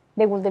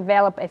 they will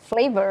develop a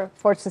flavor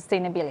for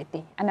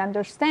sustainability, an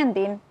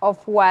understanding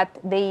of what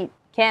they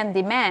can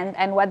demand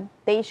and what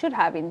they should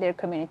have in their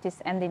communities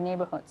and their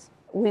neighborhoods.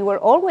 We were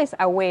always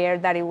aware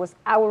that it was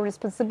our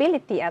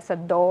responsibility as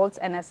adults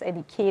and as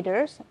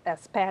educators,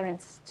 as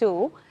parents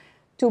too,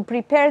 to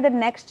prepare the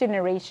next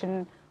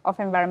generation of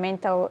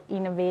environmental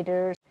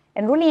innovators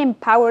and really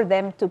empower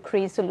them to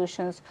create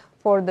solutions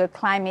for the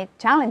climate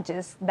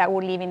challenges that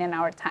we're living in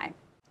our time.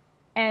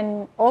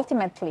 And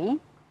ultimately,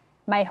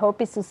 my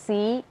hope is to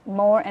see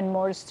more and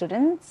more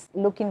students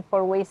looking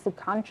for ways to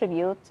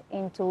contribute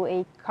into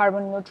a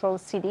carbon neutral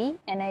city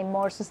and a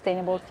more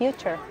sustainable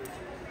future.